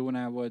már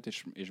kiadónál volt,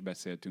 és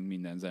beszéltünk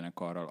minden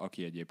zenekarral,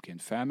 aki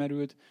egyébként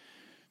felmerült,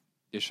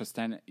 és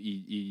aztán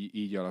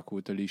így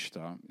alakult a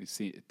lista,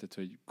 tehát,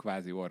 hogy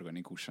kvázi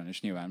organikusan,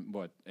 és nyilván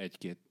volt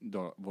egy-két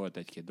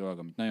dolog,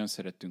 amit nagyon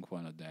szerettünk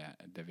volna,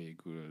 de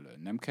végül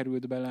nem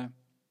került bele.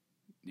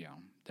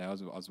 Ja, de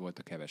az volt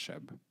a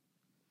kevesebb.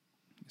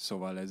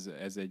 Szóval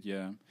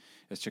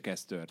ez csak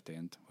ez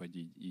történt, hogy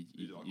így.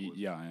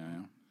 Ja.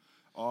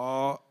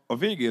 A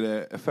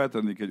végére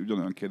feltennék egy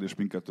ugyanolyan kérdést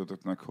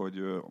mindkettőtöknek,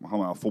 hogy ha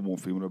már a FOMO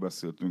filmről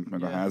beszéltünk,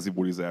 meg a házi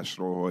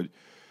bulizásról, hogy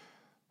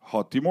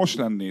ha ti most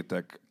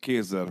lennétek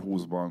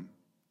 2020-ban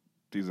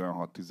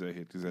 16,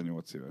 17,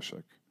 18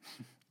 évesek,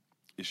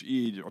 és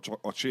így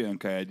a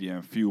CNK egy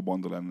ilyen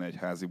fiúbanda lenne egy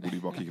házi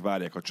buliba, akik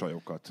várják a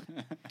csajokat.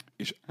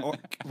 És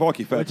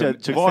valaki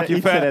feltenni...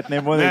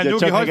 szeretném mondani, hogy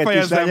csak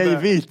neked is legyen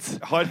egy vicc.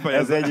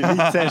 Ez egy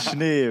vicces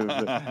név.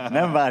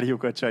 Nem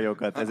várjuk a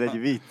csajokat, ez egy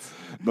vicc.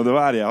 Na de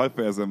várjál, hagyd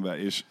fejezem be.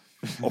 És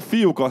a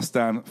fiúk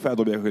aztán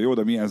feldobják, hogy jó,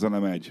 de milyen zene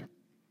megy.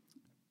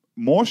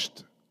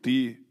 Most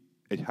ti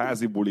egy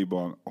házi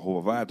buliban,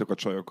 ahova vártok a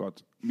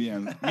csajokat,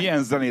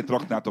 milyen zenét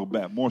raknátok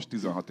be most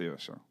 16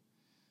 évesen?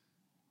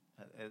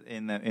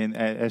 Én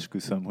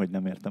esküszöm, hogy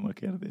nem értem a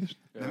kérdést.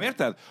 Nem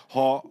érted?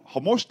 Ha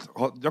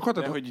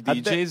gyakorlatilag... De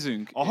hogy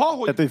DJ-zünk?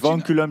 Tehát, hogy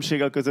van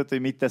különbség a között,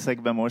 hogy mit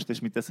teszek be most, és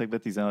mit teszek be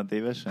 16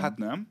 évesen? Hát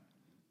nem.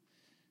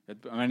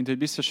 Mert hogy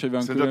biztos, hogy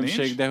van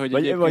különbség, de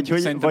hogy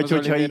vagy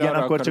hogyha igen,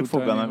 akkor csak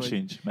fogalmam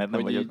sincs, mert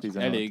nem vagyok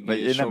 16.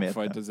 Elég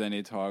sokfajta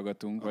zenét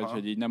hallgatunk, vagy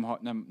hogy így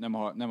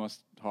nem azt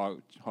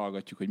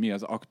hallgatjuk, hogy mi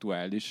az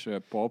aktuális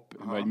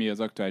pop, vagy mi az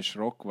aktuális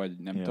rock, vagy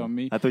nem tudom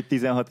mi. Hát, hogy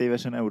 16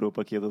 évesen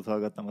Európa kiadót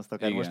hallgattam, azt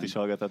akár most is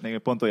hallgathatnék,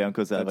 pont olyan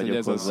közel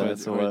vagyok hozzá,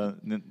 szóval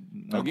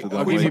nem tudom.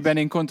 A Gimiben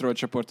én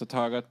kontrollcsoportot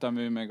hallgattam,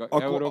 ő meg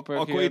Európa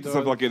kiadót. Akkor itt az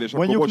a kérdés.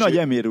 Mondjuk nagy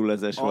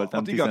emérülezes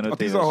voltam 15 évesen. A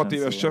 16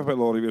 éves Csepel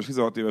Orri és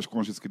 16 éves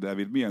Konsicki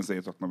Dávid milyen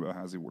zenét rakna be a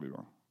házi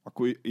buliba?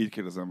 Akkor így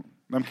kérdezem.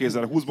 Nem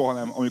 2020-ban,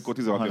 hanem amikor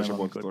 16 évesek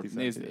voltatok.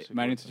 Nézd,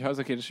 mármint, hogyha az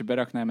a kérdés, hogy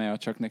beraknám-e a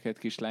Csak neked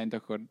kislányt,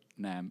 akkor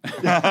nem.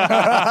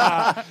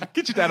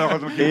 Kicsit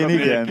elrakadom ki. Én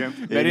igen.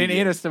 Mert én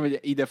éreztem, hogy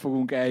ide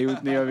fogunk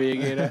eljutni a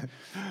végére.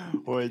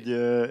 Hogy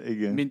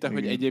igen. Mint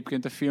ahogy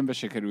egyébként a filmbe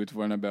se került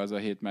volna be az a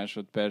 7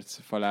 másodperc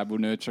falábú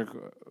nő, csak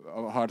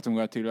a Hartung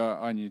Attila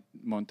annyit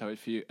mondta,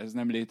 hogy ez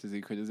nem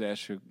létezik, hogy az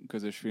első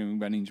közös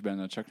filmünkben nincs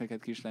benne a Csak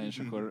neked kislány, és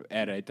akkor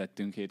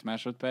elrejtettünk 7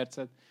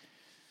 másodpercet.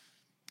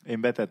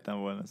 Én betettem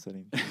volna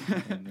szerintem.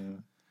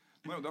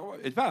 Na, de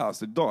egy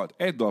válasz,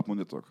 egy dalt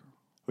mondjatok.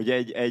 Hogy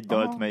egy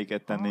dalt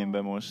melyiket tenném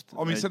be most.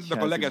 Ami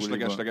szerintetek a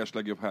leges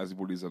legjobb házi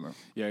buli zene.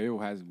 Ja, jó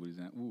házi buli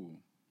zene.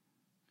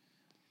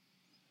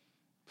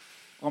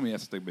 Ami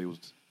eszetekbe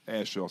jut.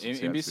 Első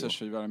asszociáció. Én biztos,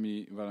 hogy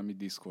valami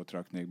diszkót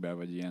raknék be,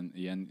 vagy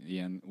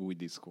ilyen új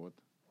diszkót.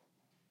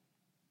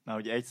 Na,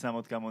 hogy egy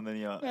számot kell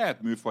mondani a...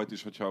 Lehet műfajt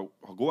is, hogyha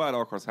Goára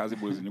akarsz házi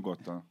bulizni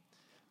nyugodtan.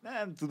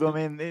 Nem tudom,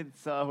 én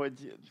szóval,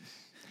 hogy...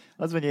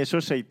 Az mondja, én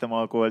sose ittam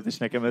alkoholt, és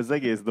nekem ez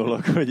egész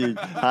dolog, hogy így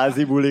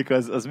házi bulik,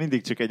 az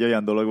mindig csak egy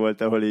olyan dolog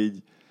volt, ahol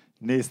így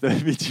néztem,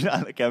 hogy mit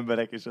csinálnak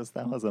emberek, és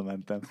aztán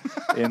hazamentem.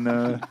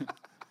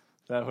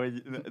 Tehát,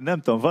 hogy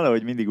nem tudom,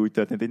 valahogy mindig úgy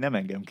történt, hogy nem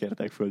engem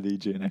kértek föl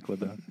DJ-nek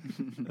oda.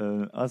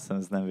 Azt hiszem,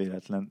 ez nem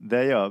véletlen.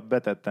 De ja,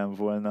 betettem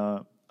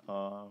volna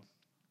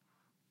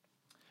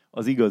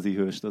az igazi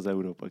hőst az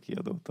Európa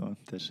kiadótól.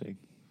 Tessék.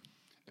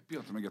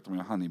 Pillanatra megértem,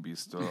 hogy a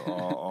Honeybees-től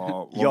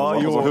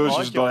az a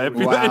hősös dal. Egy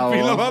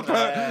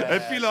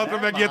pillanatra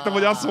megértem,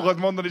 hogy azt fogod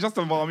mondani, és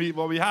aztán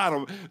valami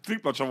 3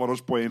 tripla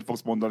csavaros poént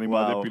fogsz mondani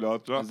majd egy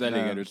pillanatra. Ez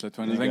elég erős lett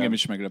volna, ez engem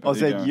is meglepett.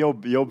 Az egy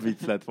jobb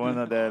vicc lett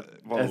volna, de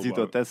ez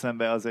jutott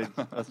eszembe, az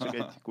csak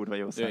egy kurva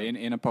jó szám.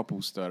 Én a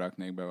Papusztól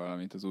raknék be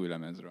valamit az új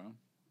lemezről.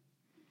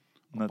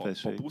 Na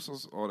tessék. Papusz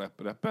az a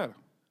rapper?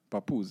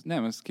 Papúz?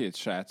 Nem, az 2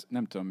 srác,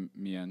 nem tudom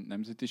milyen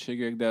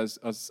nemzetiségűek, de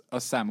az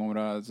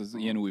számomra az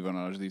ilyen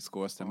újvonalas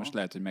diszkó, aztán most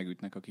lehet, hogy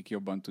megütnek, akik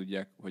jobban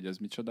tudják, hogy az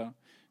micsoda,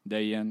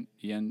 de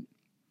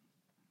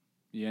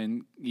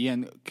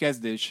ilyen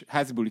kezdés,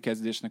 házibuli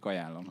kezdésnek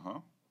ajánlom.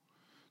 Aha.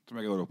 Te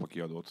meg Európa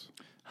kiadót.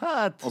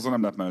 Hát... Azon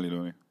nem lehet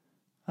mellélőni.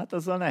 Hát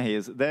azzal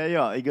nehéz, de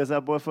ja,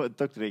 igazából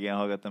tök régen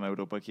hallgattam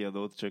Európa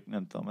kiadót, csak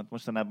nem tudom, hát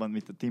mostanában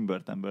a Tim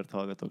Burton-bört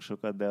hallgatok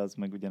sokat, de az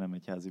meg ugye nem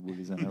egy házi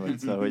buli zene, vagy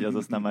szóval, hogy az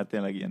aztán már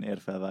tényleg ilyen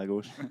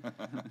érfelvágós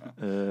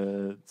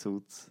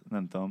cucc,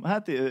 nem tudom.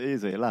 Hát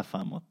La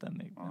Fame-ot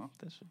tennék. Na,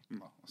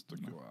 az tök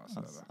jó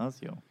az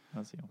jó.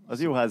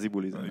 Az jó házi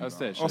buli zene.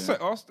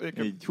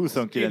 Így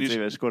 29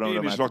 éves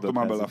koromra már tudok. Én is raktam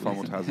már be La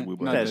Fame-ot házi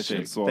buliba.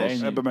 Tessék, szóval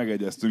ebbe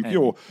megegyeztünk. Ennyi,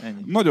 jó,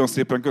 ennyi. Nagyon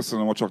szépen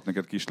köszönöm a Csak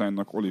neked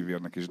kislánynak,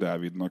 Olivérnek és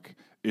Dávidnak,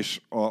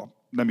 és a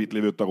nem itt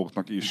lévő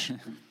tagoknak is.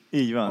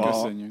 Így van.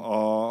 Köszönjük.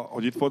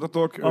 Hogy itt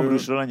voltatok.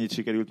 Ambrusról annyit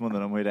sikerült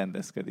mondanom, hogy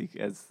rendezkedik.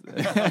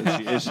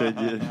 És hogy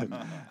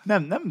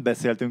nem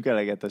beszéltünk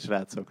eleget a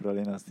srácokról,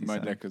 én azt hiszem.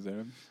 Majd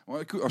legközelebb.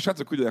 A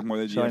srácok küldjenek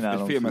majd egy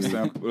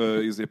félmeztelen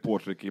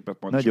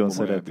portréképet. Nagyon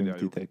szeretünk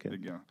titeket.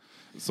 Igen.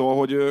 Szóval,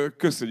 hogy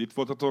köszönjük, hogy itt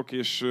voltatok,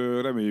 és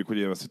reméljük, hogy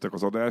élveztitek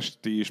az adást,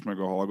 ti is, meg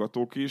a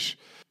hallgatók is.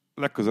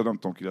 Legközelebb nem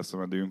tudom, ki lesz a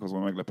vendégünk,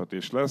 azon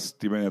meglepetés lesz.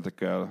 Ti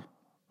menjetek el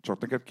Csak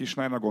neked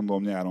kislánynak,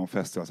 gondolom nyáron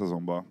fesztivál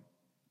szezonban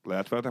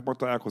lehet veletek majd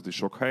találkozni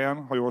sok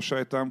helyen, ha jól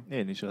sejtem.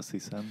 Én is azt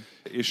hiszem.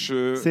 És,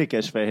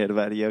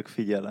 Székesfehérváriak,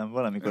 figyelem,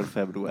 valamikor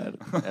február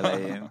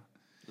elején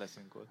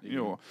leszünk ott.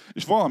 Jó.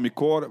 És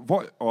valamikor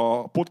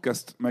a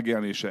podcast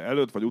megjelenése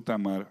előtt, vagy után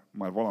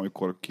már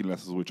valamikor ki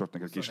lesz az új Csak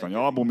neked kislány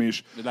album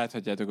is.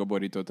 Láthatjátok a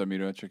borítót,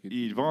 amiről csak itt...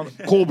 Így van.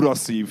 Cobra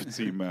Szív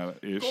címmel.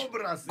 És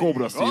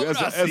Cobra Szív.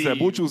 Ezzel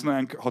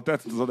búcsúznánk. Ha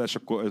tetszett az adás,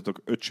 akkor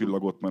adjatok 5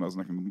 csillagot, mert az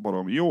nekünk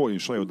baromi jó. Én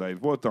Sajodáid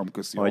voltam.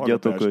 Köszi a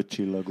hallgatást. Adjatok 5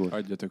 csillagot.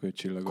 Adjatok 5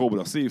 csillagot.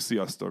 Cobra Szív.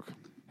 Sziasztok.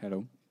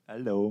 Hello.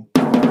 Hello.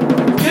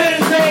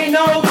 Couldn't say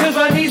no, cause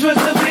my knees were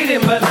still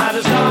bleeding, but now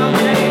the song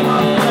came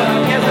up, so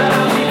I guess that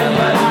I'm leaving,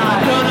 but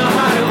I don't know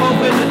how to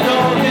open the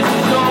door, this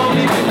is all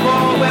me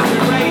before, when we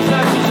race,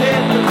 I just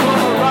hit the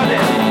floor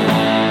running.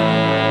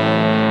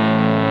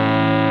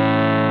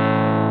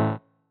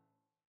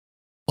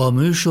 A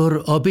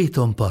műsor a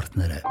Béton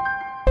partnere.